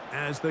to it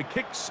as the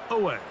kick's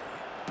away.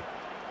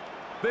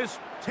 This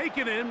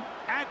taken in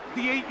at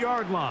the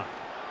 8-yard line.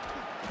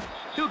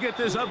 He'll get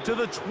this up to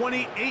the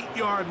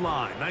 28-yard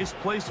line. Nice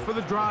place for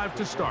the drive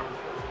to start.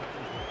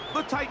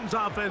 The Titans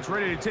offense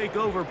ready to take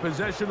over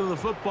possession of the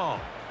football.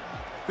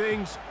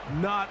 Things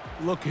not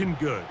looking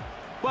good,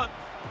 but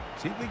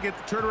see if they get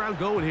the turnaround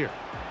going here.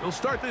 They'll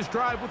start this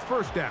drive with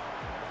 1st down.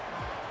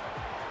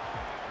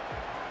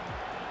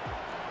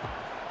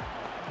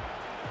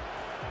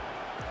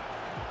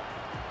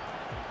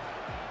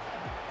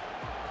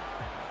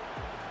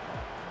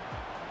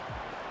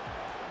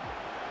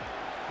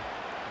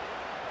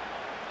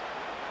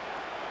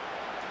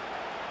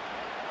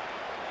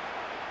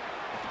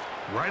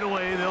 Right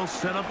away, they'll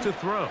set up to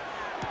throw.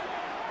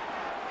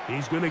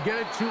 He's going to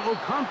get it to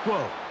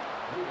Okonkwo.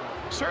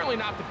 Certainly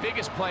not the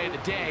biggest play of the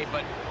day,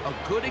 but a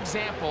good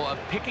example of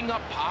picking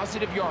up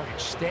positive yardage,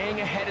 staying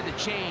ahead of the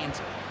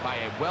chains by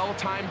a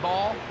well-timed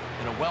ball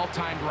and a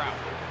well-timed route.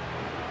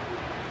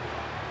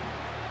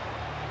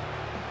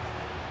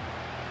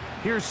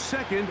 Here's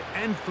 2nd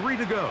and 3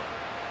 to go.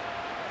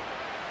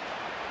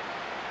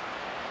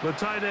 The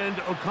tight end,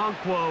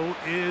 Okonkwo,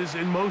 is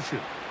in motion.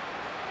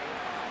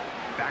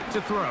 Back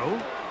to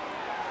throw.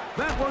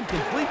 That one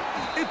complete.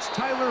 It's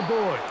Tyler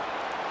Boyd.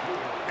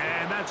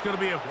 And that's going to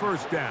be a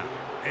 1st down.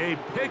 A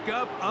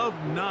pickup of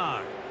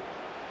 9.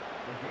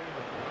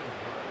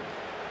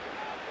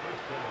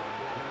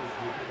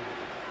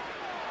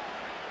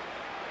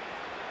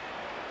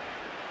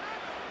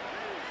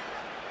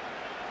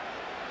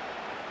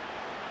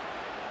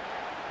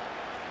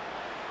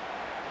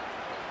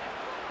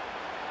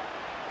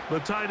 The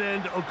tight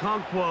end,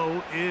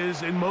 Okonkwo,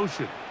 is in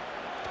motion.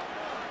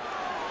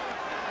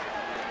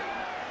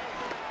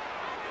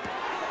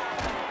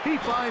 He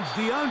finds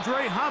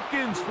DeAndre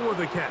Hopkins for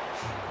the catch.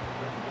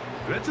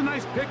 That's a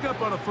nice pickup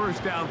on a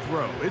 1st down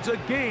throw. It's a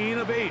gain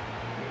of 8.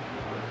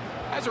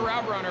 As a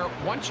route runner,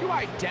 once you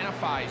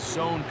identify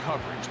zone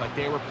coverage like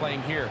they were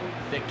playing here,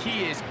 the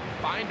key is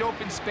find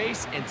open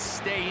space and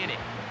stay in it.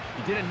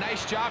 He did a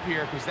nice job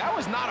here because that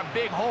was not a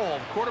big hole.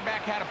 The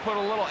quarterback had to put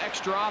a little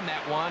extra on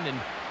that one, and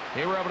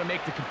they were able to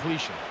make the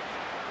completion.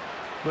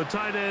 The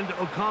tight end,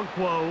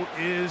 Okonkwo,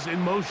 is in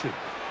motion.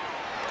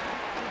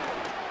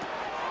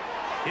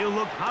 He'll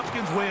look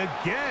Hopkins' way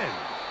again.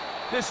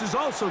 This is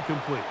also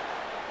complete.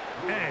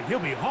 And he'll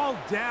be hauled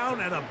down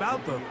at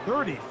about the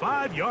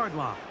 35-yard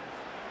line.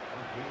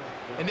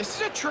 And this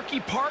is a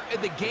tricky part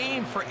of the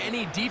game for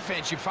any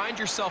defense. You find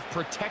yourself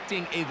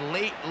protecting a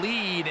late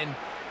lead, and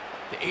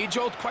The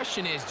age-old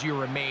question is, do you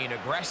remain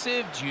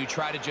aggressive? Do you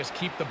try to just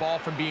keep the ball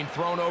from being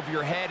thrown over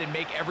your head and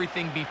make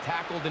everything be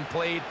tackled and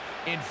played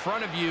in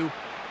front of you?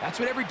 That's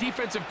what every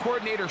defensive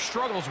coordinator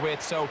struggles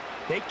with, so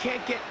they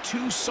can't get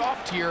too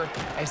soft here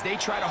as they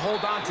try to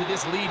hold on to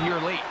this lead here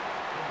late.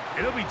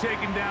 It'll be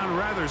taken down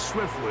rather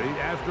swiftly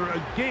after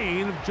a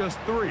gain of just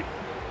 3.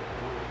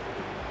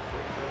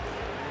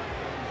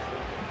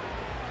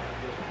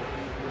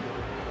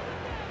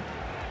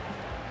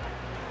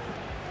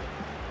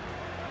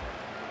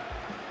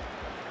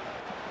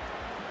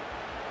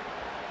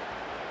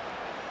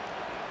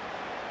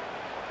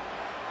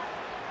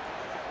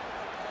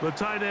 The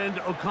tight end,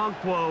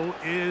 Okonkwo,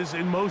 is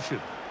in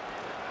motion.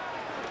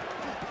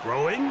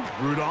 Throwing,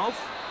 Rudolph.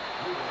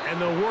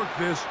 And they'll work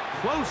this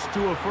close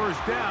to a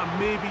first down,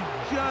 maybe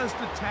just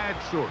a tad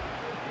short.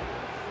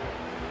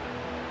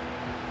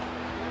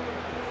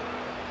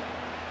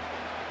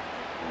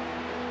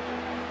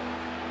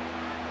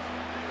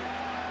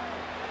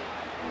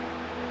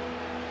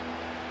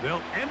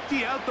 They'll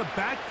empty out the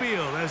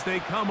backfield as they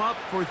come up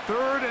for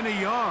 3rd and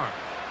a yard.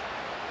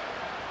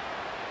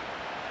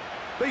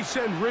 They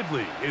send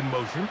Ridley in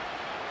motion.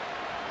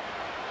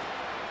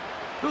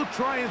 They'll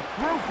try and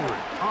throw for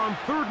it on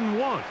 3rd and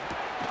 1.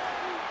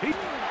 He's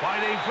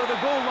fighting for the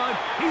goal line.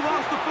 He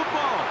lost the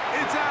football.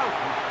 It's out.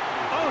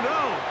 Oh,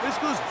 no. This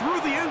goes through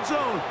the end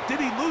zone.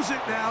 Did he lose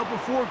it now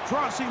before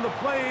crossing the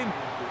plane?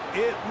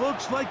 It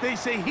looks like they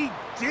say he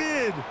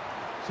did.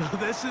 So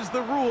this is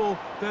the rule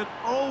that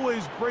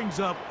always brings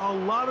up a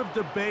lot of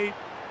debate.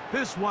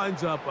 This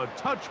winds up a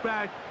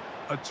touchback,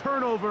 a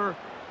turnover,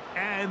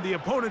 and the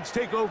opponents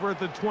take over at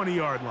the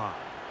 20-yard line.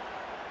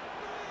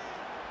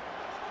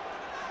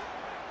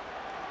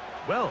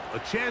 Well, a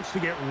chance to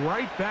get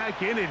right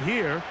back in it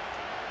here.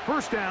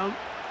 1st down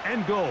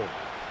and goal.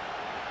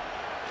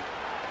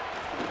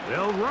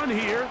 They'll run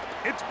here.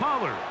 It's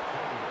Pollard.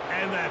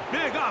 And that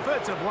big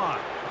offensive line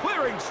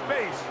clearing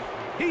space.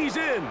 He's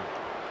in.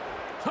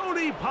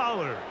 Tony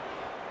Pollard.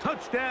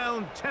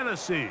 Touchdown,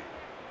 Tennessee.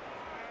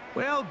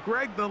 Well,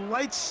 Greg, the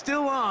light's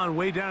still on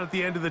way down at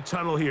the end of the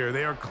tunnel here.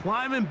 They are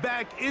climbing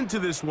back into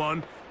this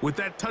one with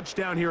that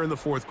touchdown here in the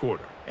 4th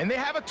quarter. And they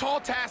have a tall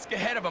task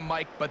ahead of them,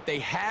 Mike, but they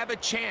have a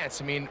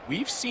chance. I mean,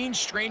 we've seen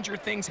stranger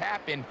things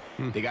happen.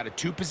 They got a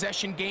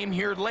 2-possession game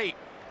here late.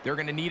 They're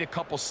going to need a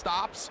couple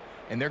stops,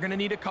 and they're going to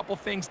need a couple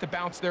things to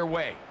bounce their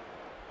way.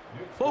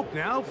 Folk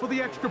now for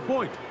the extra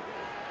point.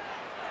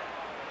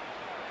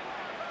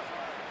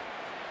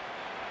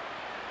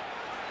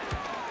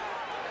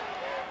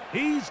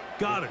 He's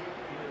got it.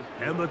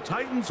 And the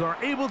Titans are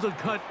able to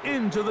cut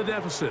into the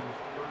deficit.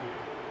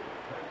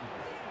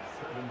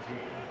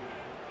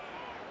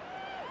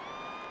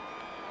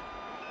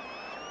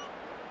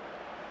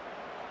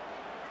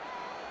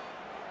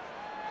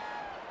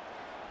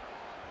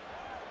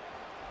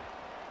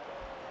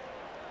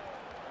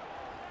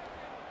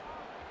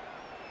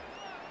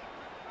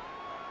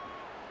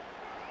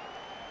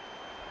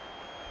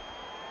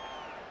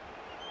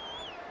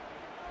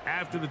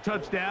 After the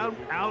touchdown,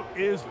 out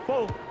is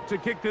Folk to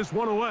kick this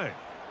one away.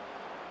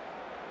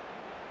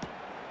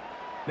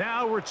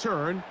 Now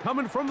return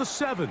coming from the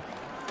 7.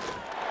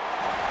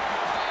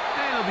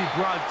 And it'll be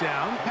brought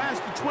down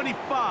past the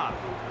 25.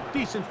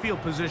 Decent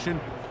field position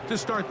to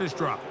start this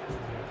drive.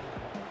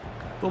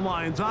 The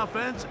Lions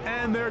offense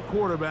and their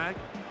quarterback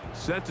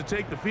set to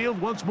take the field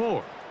once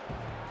more.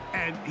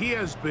 And he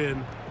has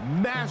been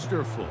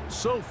masterful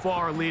so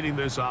far leading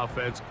this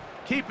offense,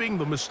 keeping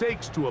the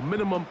mistakes to a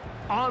minimum,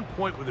 on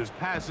point with his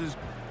passes,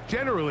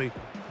 generally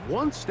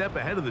one step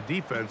ahead of the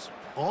defense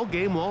all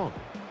game long.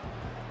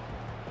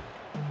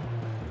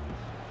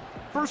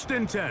 1st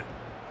and 10.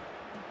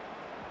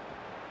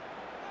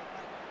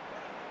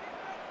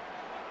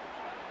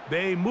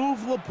 They move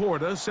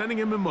Laporta, sending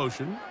him in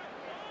motion.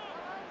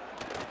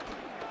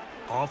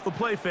 Off the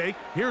play fake,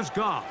 here's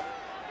Goff.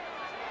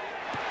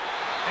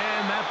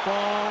 And that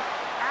ball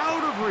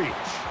out of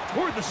reach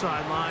toward the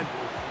sideline.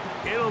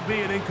 It'll be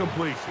an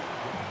incompletion.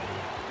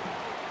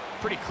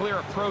 Pretty clear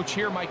approach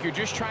here, Mike. You're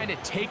just trying to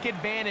take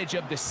advantage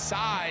of the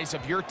size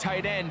of your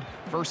tight end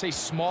versus a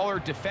smaller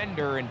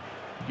defender, and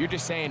you're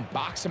just saying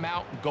box him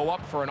out and go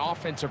up for an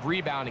offensive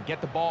rebound and get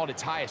the ball at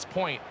its highest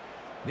point.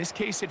 In this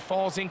case, it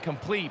falls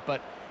incomplete,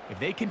 but if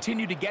they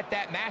continue to get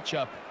that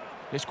matchup,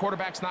 this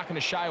quarterback's not going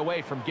to shy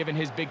away from giving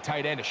his big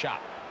tight end a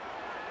shot.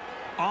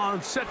 On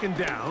 2nd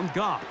down,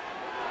 Goff.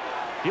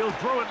 He'll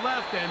throw it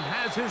left and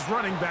has his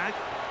running back.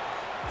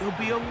 He'll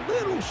be a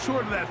little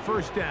short of that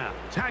 1st down.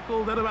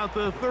 Tackled at about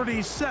the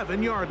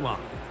 37-yard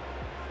line.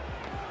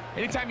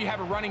 Anytime you have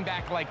a running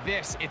back like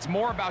this, it's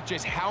more about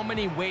just how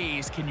many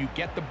ways can you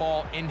get the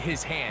ball in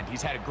his hand.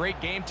 He's had a great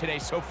game today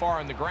so far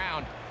on the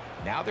ground.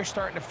 Now they're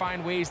starting to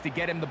find ways to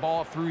get him the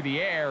ball through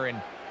the air,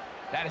 and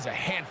that is a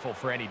handful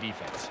for any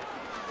defense.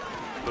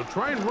 They'll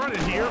try and run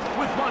it here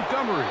with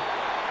Montgomery.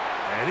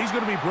 And he's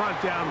going to be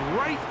brought down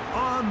right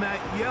on that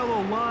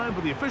yellow line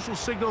with the official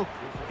signal.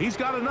 He's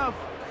got enough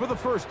for the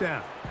 1st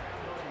down.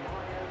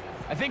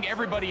 I think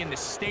everybody in the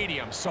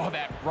stadium saw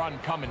that run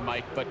coming,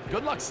 Mike, but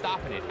good luck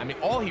stopping it. I mean,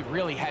 all he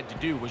really had to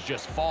do was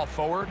just fall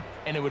forward,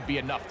 and it would be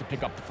enough to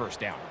pick up the first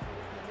down.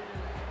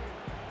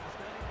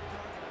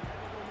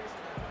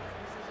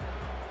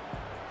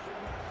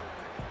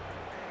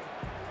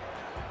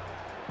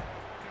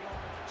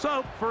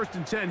 So, 1st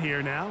and 10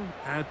 here now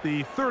at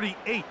the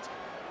 38.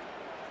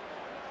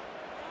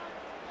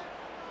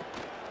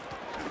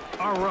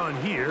 A run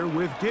here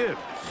with Gibbs.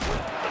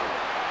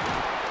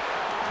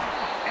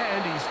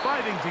 And he's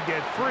fighting to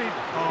get free.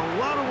 A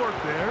lot of work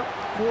there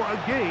for a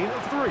gain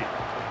of 3.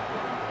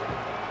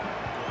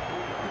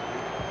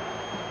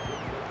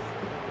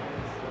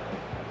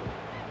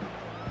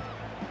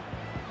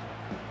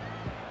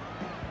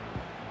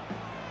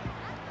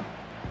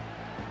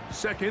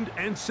 Second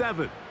and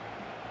 7.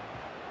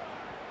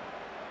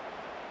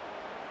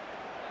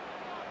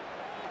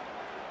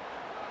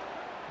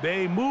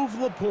 They move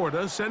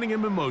Laporta, sending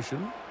him in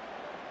motion.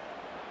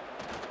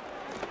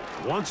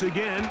 Once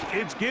again,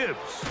 it's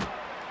Gibbs.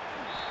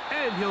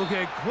 And he'll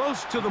get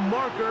close to the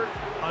marker.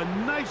 A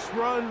nice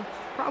run,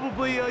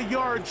 probably a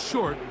yard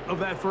short of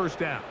that first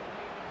down.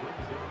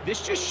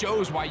 This just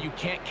shows why you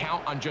can't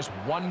count on just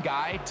one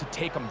guy to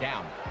take him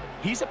down.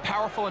 He's a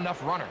powerful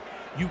enough runner.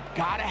 You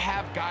gotta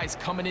have guys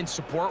coming in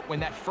support when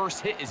that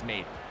first hit is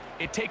made.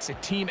 It takes a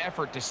team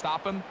effort to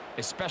stop him,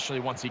 especially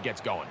once he gets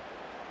going.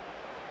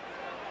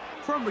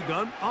 From the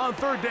gun, on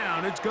 3rd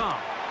down, it's gone.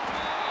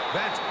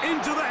 That's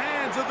into the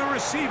hands of the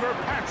receiver,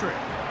 Patrick.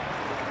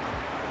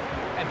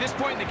 At this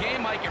point in the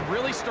game, Mike, it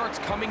really starts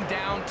coming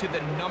down to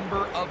the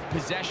number of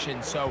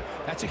possessions. So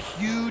that's a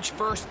huge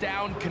first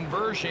down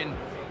conversion,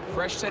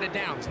 fresh set of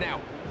downs.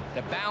 Now,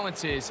 the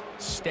balance is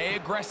stay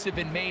aggressive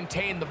and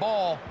maintain the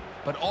ball,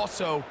 but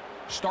also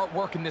start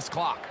working this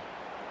clock.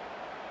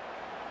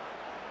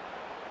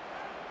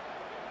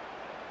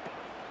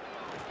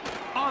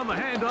 On the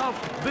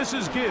handoff, this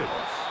is Gibbs.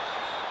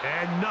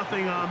 And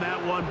nothing on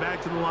that one,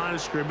 back to the line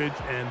of scrimmage,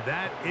 and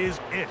that is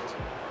it.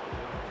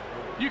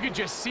 You could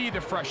just see the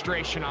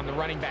frustration on the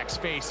running back's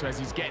face as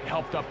he's getting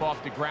helped up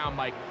off the ground,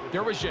 Mike.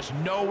 There was just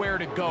nowhere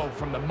to go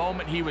from the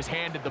moment he was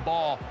handed the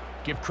ball.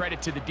 Give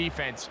credit to the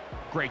defense.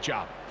 Great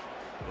job.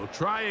 We'll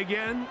try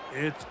again.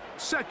 It's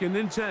 2nd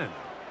and 10.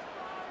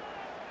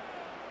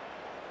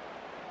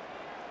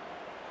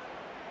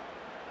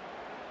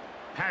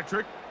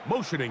 Patrick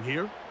motioning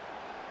here.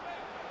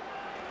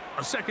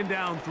 A 2nd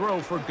down throw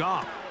for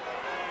Goff.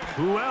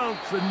 Who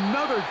else?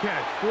 Another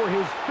catch for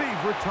his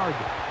favorite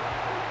target.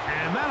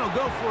 And that'll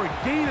go for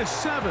a gain of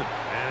 7.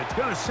 And it's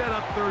going to set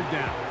up 3rd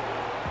down.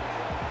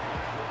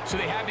 So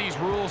they have these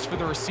rules for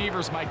the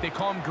receivers, Mike. They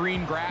call them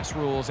green grass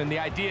rules. And the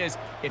idea is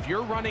if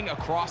you're running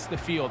across the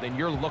field and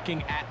you're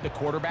looking at the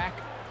quarterback,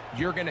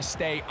 you're going to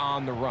stay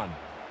on the run.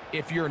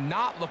 If you're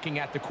not looking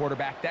at the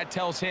quarterback, that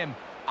tells him,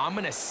 I'm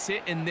going to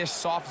sit in this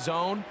soft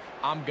zone.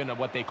 I'm going to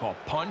what they call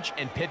punch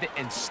and pivot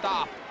and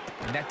stop.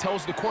 And that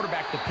tells the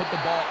quarterback to put the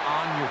ball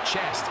on your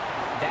chest.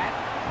 That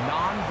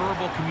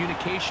nonverbal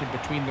communication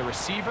between the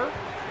receiver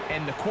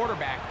and the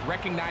quarterback,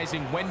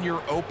 recognizing when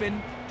you're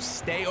open,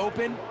 stay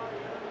open,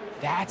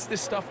 that's the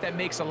stuff that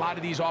makes a lot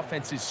of these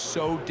offenses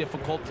so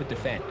difficult to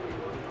defend.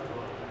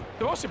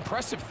 The most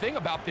impressive thing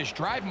about this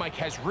drive, Mike,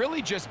 has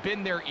really just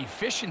been their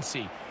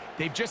efficiency.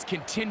 They've just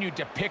continued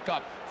to pick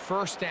up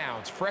first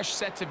downs, fresh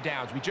sets of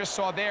downs. We just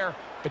saw there,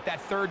 but that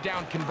 3rd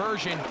down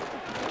conversion,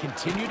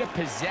 continue to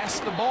possess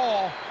the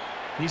ball.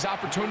 These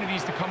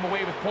opportunities to come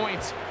away with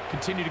points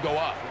continue to go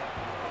up.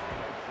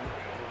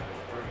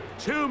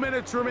 2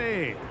 minutes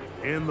remain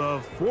in the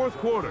 4th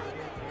quarter.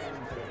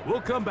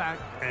 We'll come back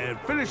and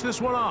finish this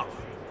one off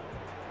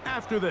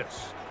after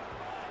this.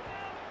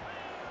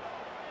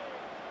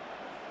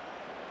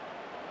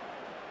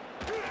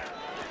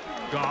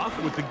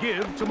 Goff with the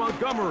give to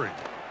Montgomery.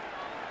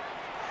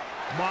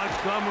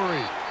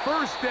 Montgomery,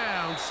 first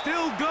down,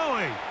 still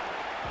going.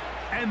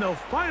 And they'll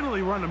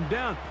finally run him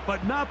down,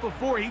 but not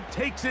before he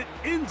takes it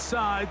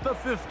inside the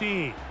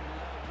 15.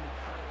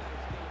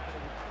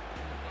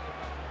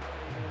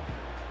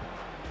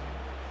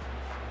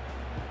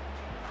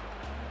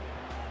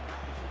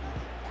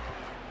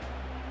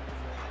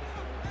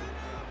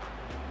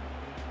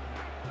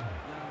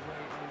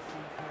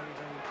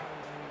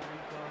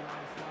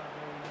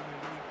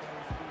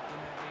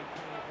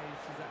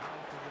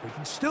 They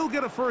can still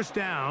get a first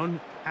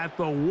down at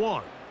the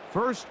 1.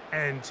 1st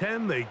and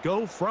 10, they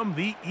go from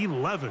the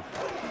 11.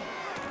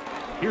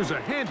 Here's a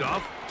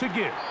handoff to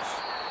Gibbs.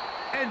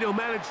 And he'll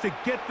manage to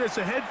get this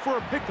ahead for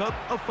a pickup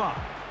of 5.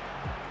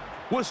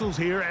 Whistles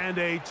here and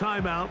a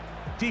timeout.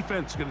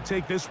 Defense going to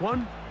take this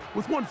one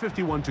with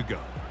 1:51 to go.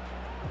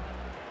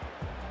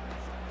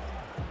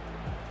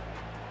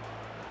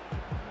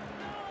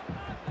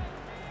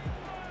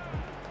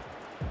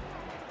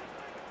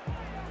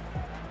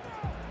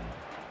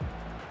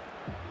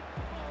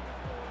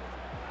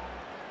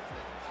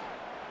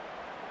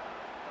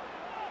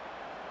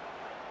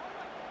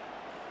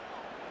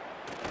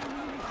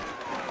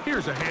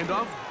 Here's a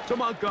handoff to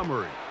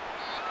Montgomery.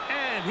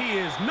 And he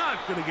is not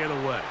going to get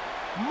away.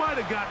 Might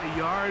have gotten a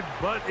yard,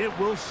 but it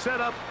will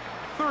set up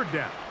 3rd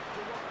down.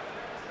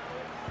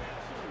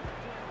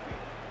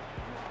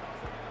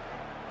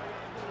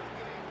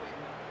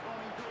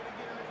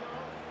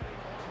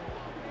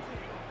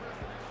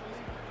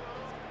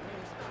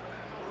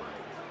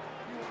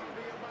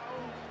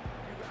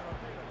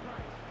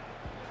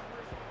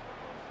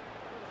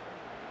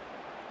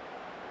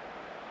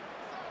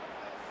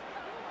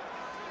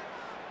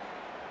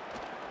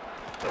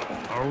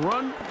 A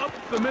run up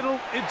the middle,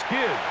 it's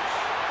Gibbs.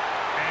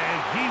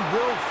 And he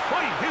will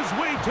fight his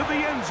way to the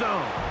end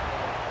zone.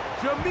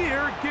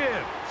 Jahmyr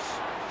Gibbs.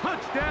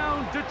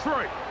 Touchdown,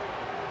 Detroit.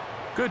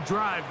 Good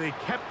drive. They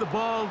kept the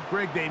ball.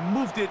 Greg, they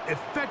moved it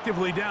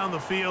effectively down the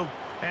field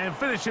and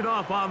finished it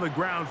off on the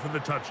ground for the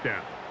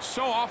touchdown.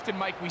 So often,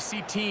 Mike, we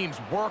see teams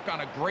work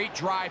on a great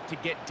drive to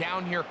get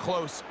down here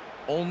close,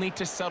 only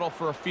to settle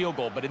for a field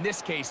goal. But in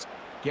this case,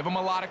 give them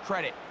a lot of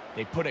credit.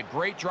 They put a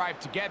great drive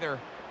together,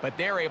 but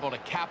they're able to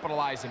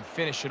capitalize and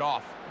finish it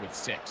off with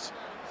 6.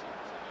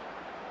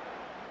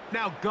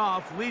 Now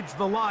Goff leads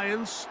the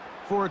Lions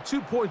for a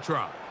 2-point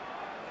try.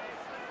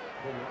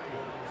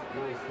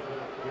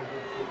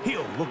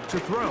 He'll look to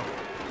throw.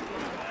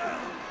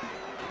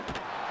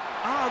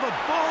 The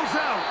ball's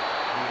out.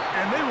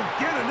 And they will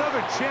get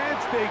another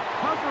chance. They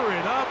cover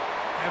it up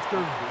after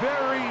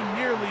very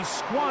nearly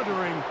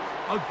squandering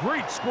a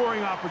great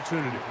scoring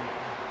opportunity.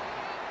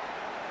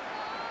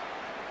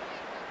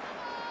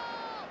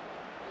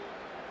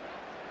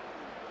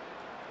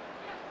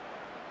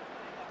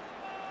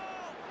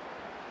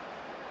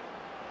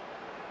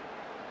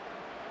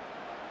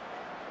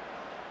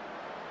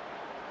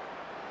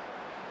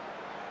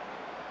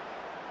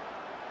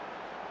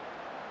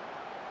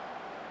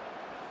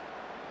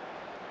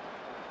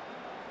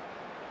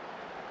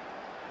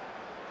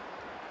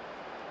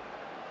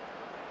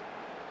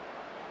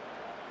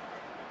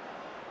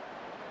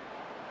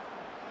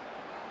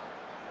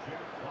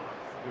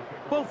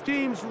 Both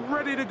teams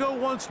ready to go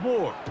once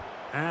more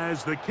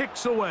as the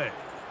kick's away.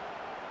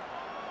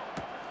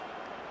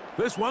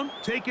 This one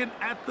taken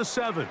at the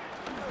 7.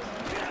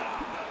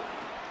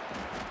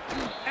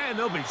 And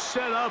they'll be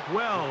set up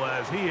well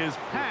as he is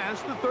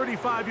past the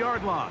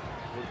 35-yard line.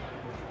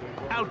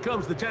 Out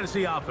comes the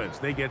Tennessee offense.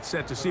 They get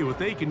set to see what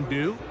they can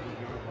do.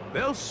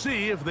 They'll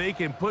see if they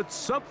can put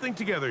something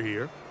together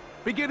here,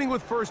 beginning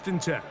with 1st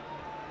and 10.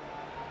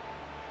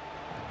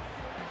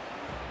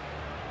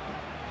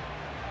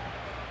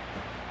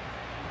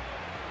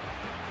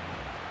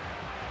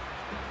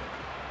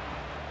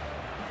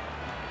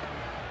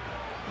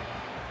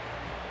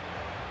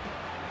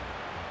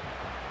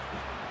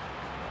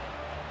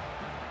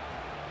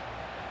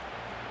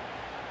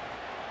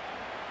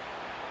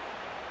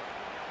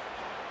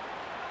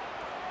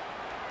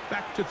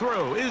 Back to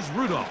throw is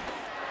Rudolph.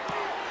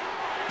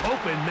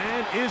 Open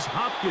man is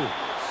Hopkins.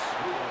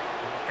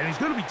 And he's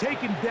going to be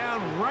taken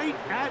down right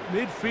at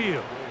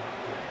midfield.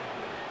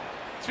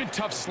 It's been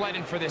tough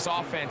sledding for this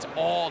offense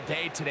all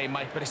day today,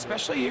 Mike, but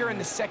especially here in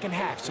the second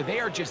half. So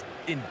they are just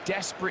in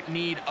desperate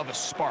need of a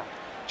spark.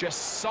 Just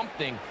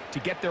something to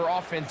get their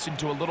offense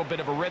into a little bit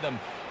of a rhythm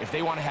if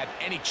they want to have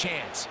any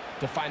chance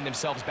to find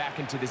themselves back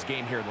into this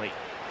game here late.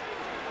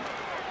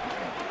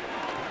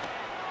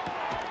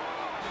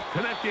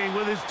 Connecting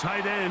with his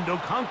tight end,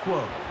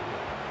 Okonkwo.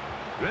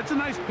 That's a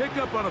nice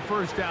pickup on a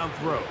 1st down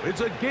throw.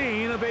 It's a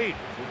gain of 8.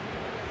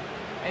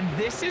 And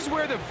this is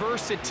where the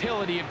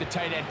versatility of the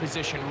tight end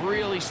position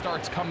really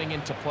starts coming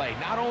into play.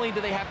 Not only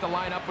do they have to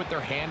line up with their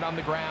hand on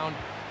the ground,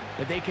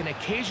 but they can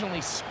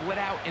occasionally split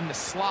out in the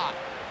slot.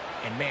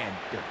 And man,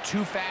 they're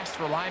too fast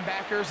for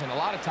linebackers, and a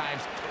lot of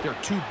times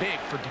they're too big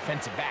for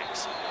defensive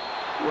backs.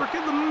 Work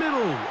in the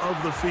middle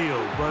of the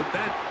field, but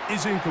that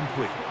is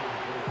incomplete.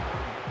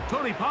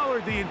 Tony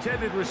Pollard, the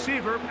intended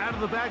receiver, out of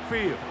the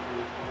backfield.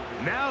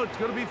 Now it's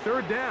going to be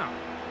 3rd down.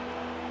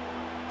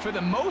 For the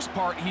most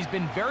part, he's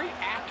been very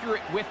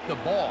accurate with the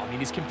ball. I mean,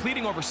 he's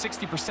completing over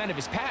 60% of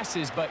his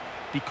passes, but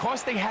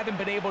because they haven't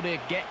been able to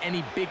get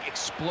any big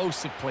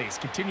explosive plays,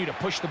 continue to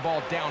push the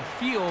ball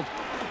downfield,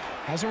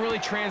 hasn't really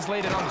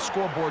translated on the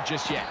scoreboard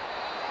just yet.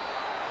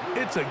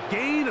 It's a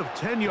gain of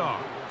 10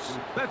 yards.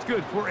 That's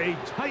good for a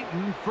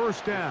Titan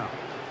 1st down.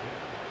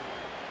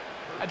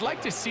 I'd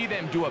like to see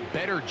them do a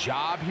better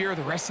job here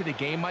the rest of the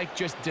game, Mike,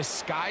 just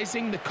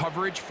disguising the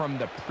coverage from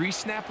the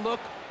pre-snap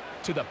look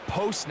to the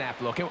post-snap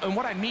look. And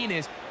what I mean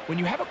is, when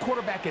you have a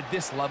quarterback at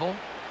this level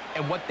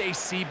and what they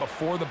see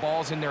before the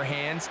ball's in their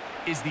hands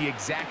is the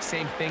exact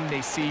same thing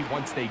they see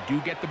once they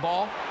do get the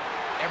ball,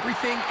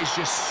 everything is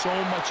just so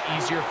much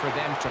easier for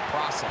them to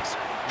process.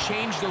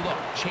 Change the look,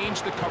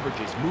 change the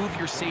coverages, move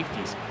your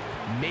safeties.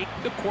 Make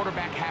the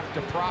quarterback have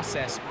to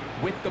process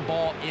with the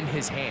ball in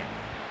his hand.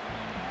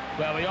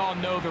 Well, we all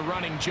know the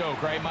running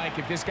joke, right, Mike?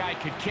 If this guy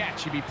could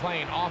catch, he'd be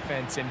playing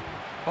offense. And,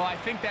 well, I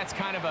think that's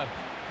kind of a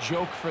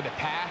joke for the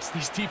past.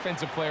 These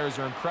defensive players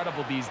are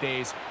incredible these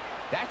days.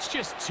 That's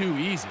just too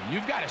easy.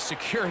 You've got to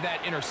secure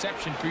that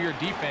interception for your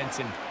defense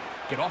and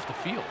get off the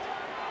field.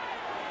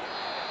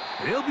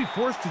 They'll be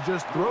forced to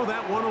just throw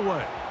that one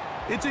away.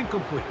 It's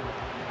incomplete.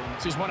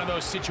 This is one of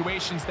those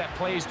situations that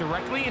plays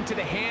directly into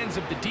the hands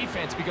of the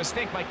defense because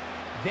think, Mike,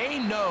 they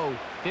know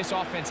this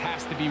offense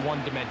has to be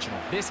one-dimensional.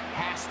 This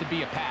has to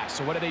be a pass.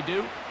 So what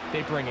do?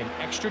 They bring in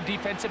extra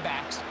defensive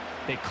backs.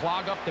 They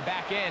clog up the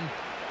back end.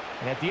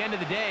 And at the end of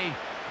the day,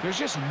 there's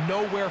just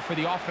nowhere for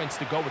the offense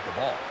to go with the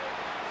ball.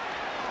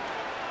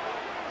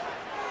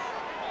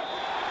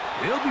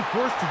 They'll be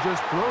forced to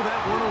just throw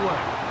that one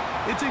away.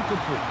 It's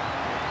incomplete.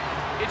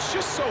 It's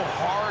just so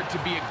hard to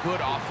be a good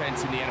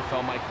offense in the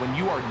NFL, Mike, when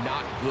you are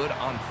not good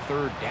on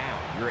third down.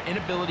 Your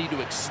inability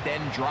to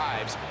extend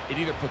drives, it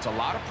either puts a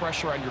lot of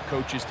pressure on your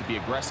coaches to be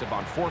aggressive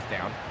on fourth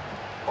down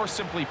or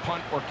simply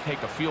punt or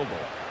take a field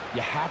goal.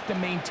 You have to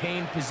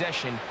maintain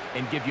possession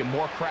and give you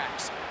more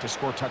cracks to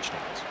score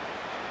touchdowns.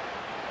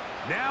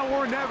 Now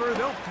or never,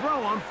 they'll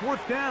throw on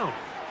fourth down.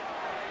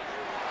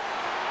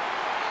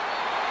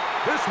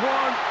 This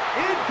one,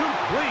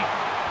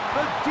 incomplete.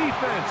 The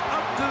defense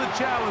up to the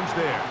challenge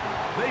there.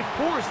 They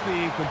force the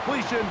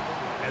incompletion,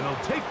 and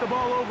they'll take the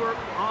ball over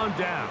on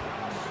downs.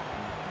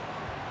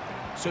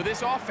 So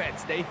this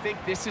offense, they think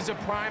this is a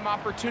prime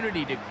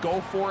opportunity to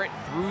go for it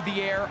through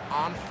the air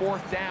on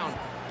fourth down,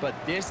 but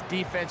this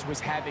defense was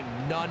having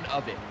none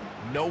of it.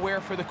 Nowhere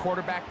for the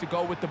quarterback to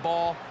go with the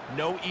ball,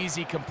 no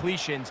easy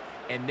completions,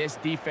 and this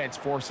defense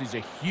forces a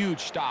huge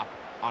stop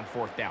on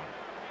fourth down.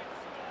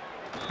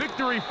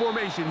 Victory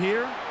formation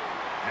here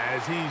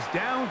as he's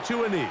down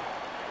to a knee.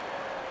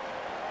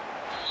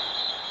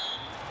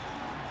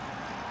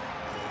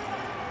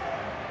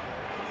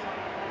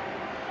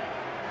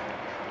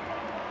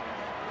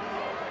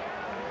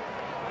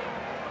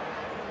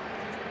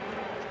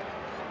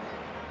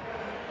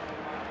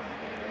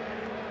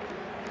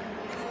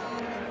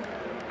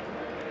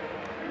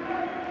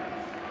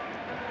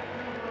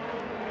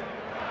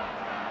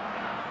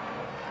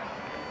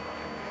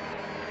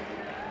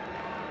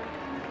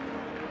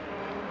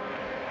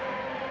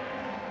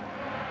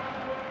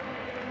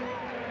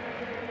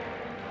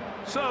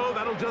 So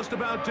that'll just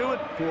about do it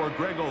for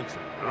Greg Olson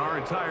and our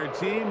entire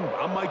team.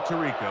 I'm Mike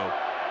Tirico.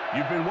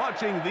 You've been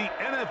watching the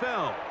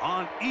NFL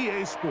on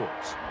EA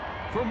Sports.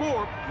 For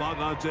more, log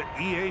on to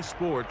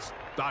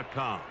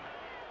easports.com.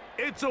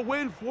 It's a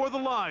win for the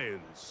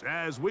Lions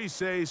as we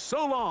say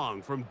so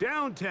long from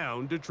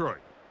downtown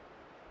Detroit.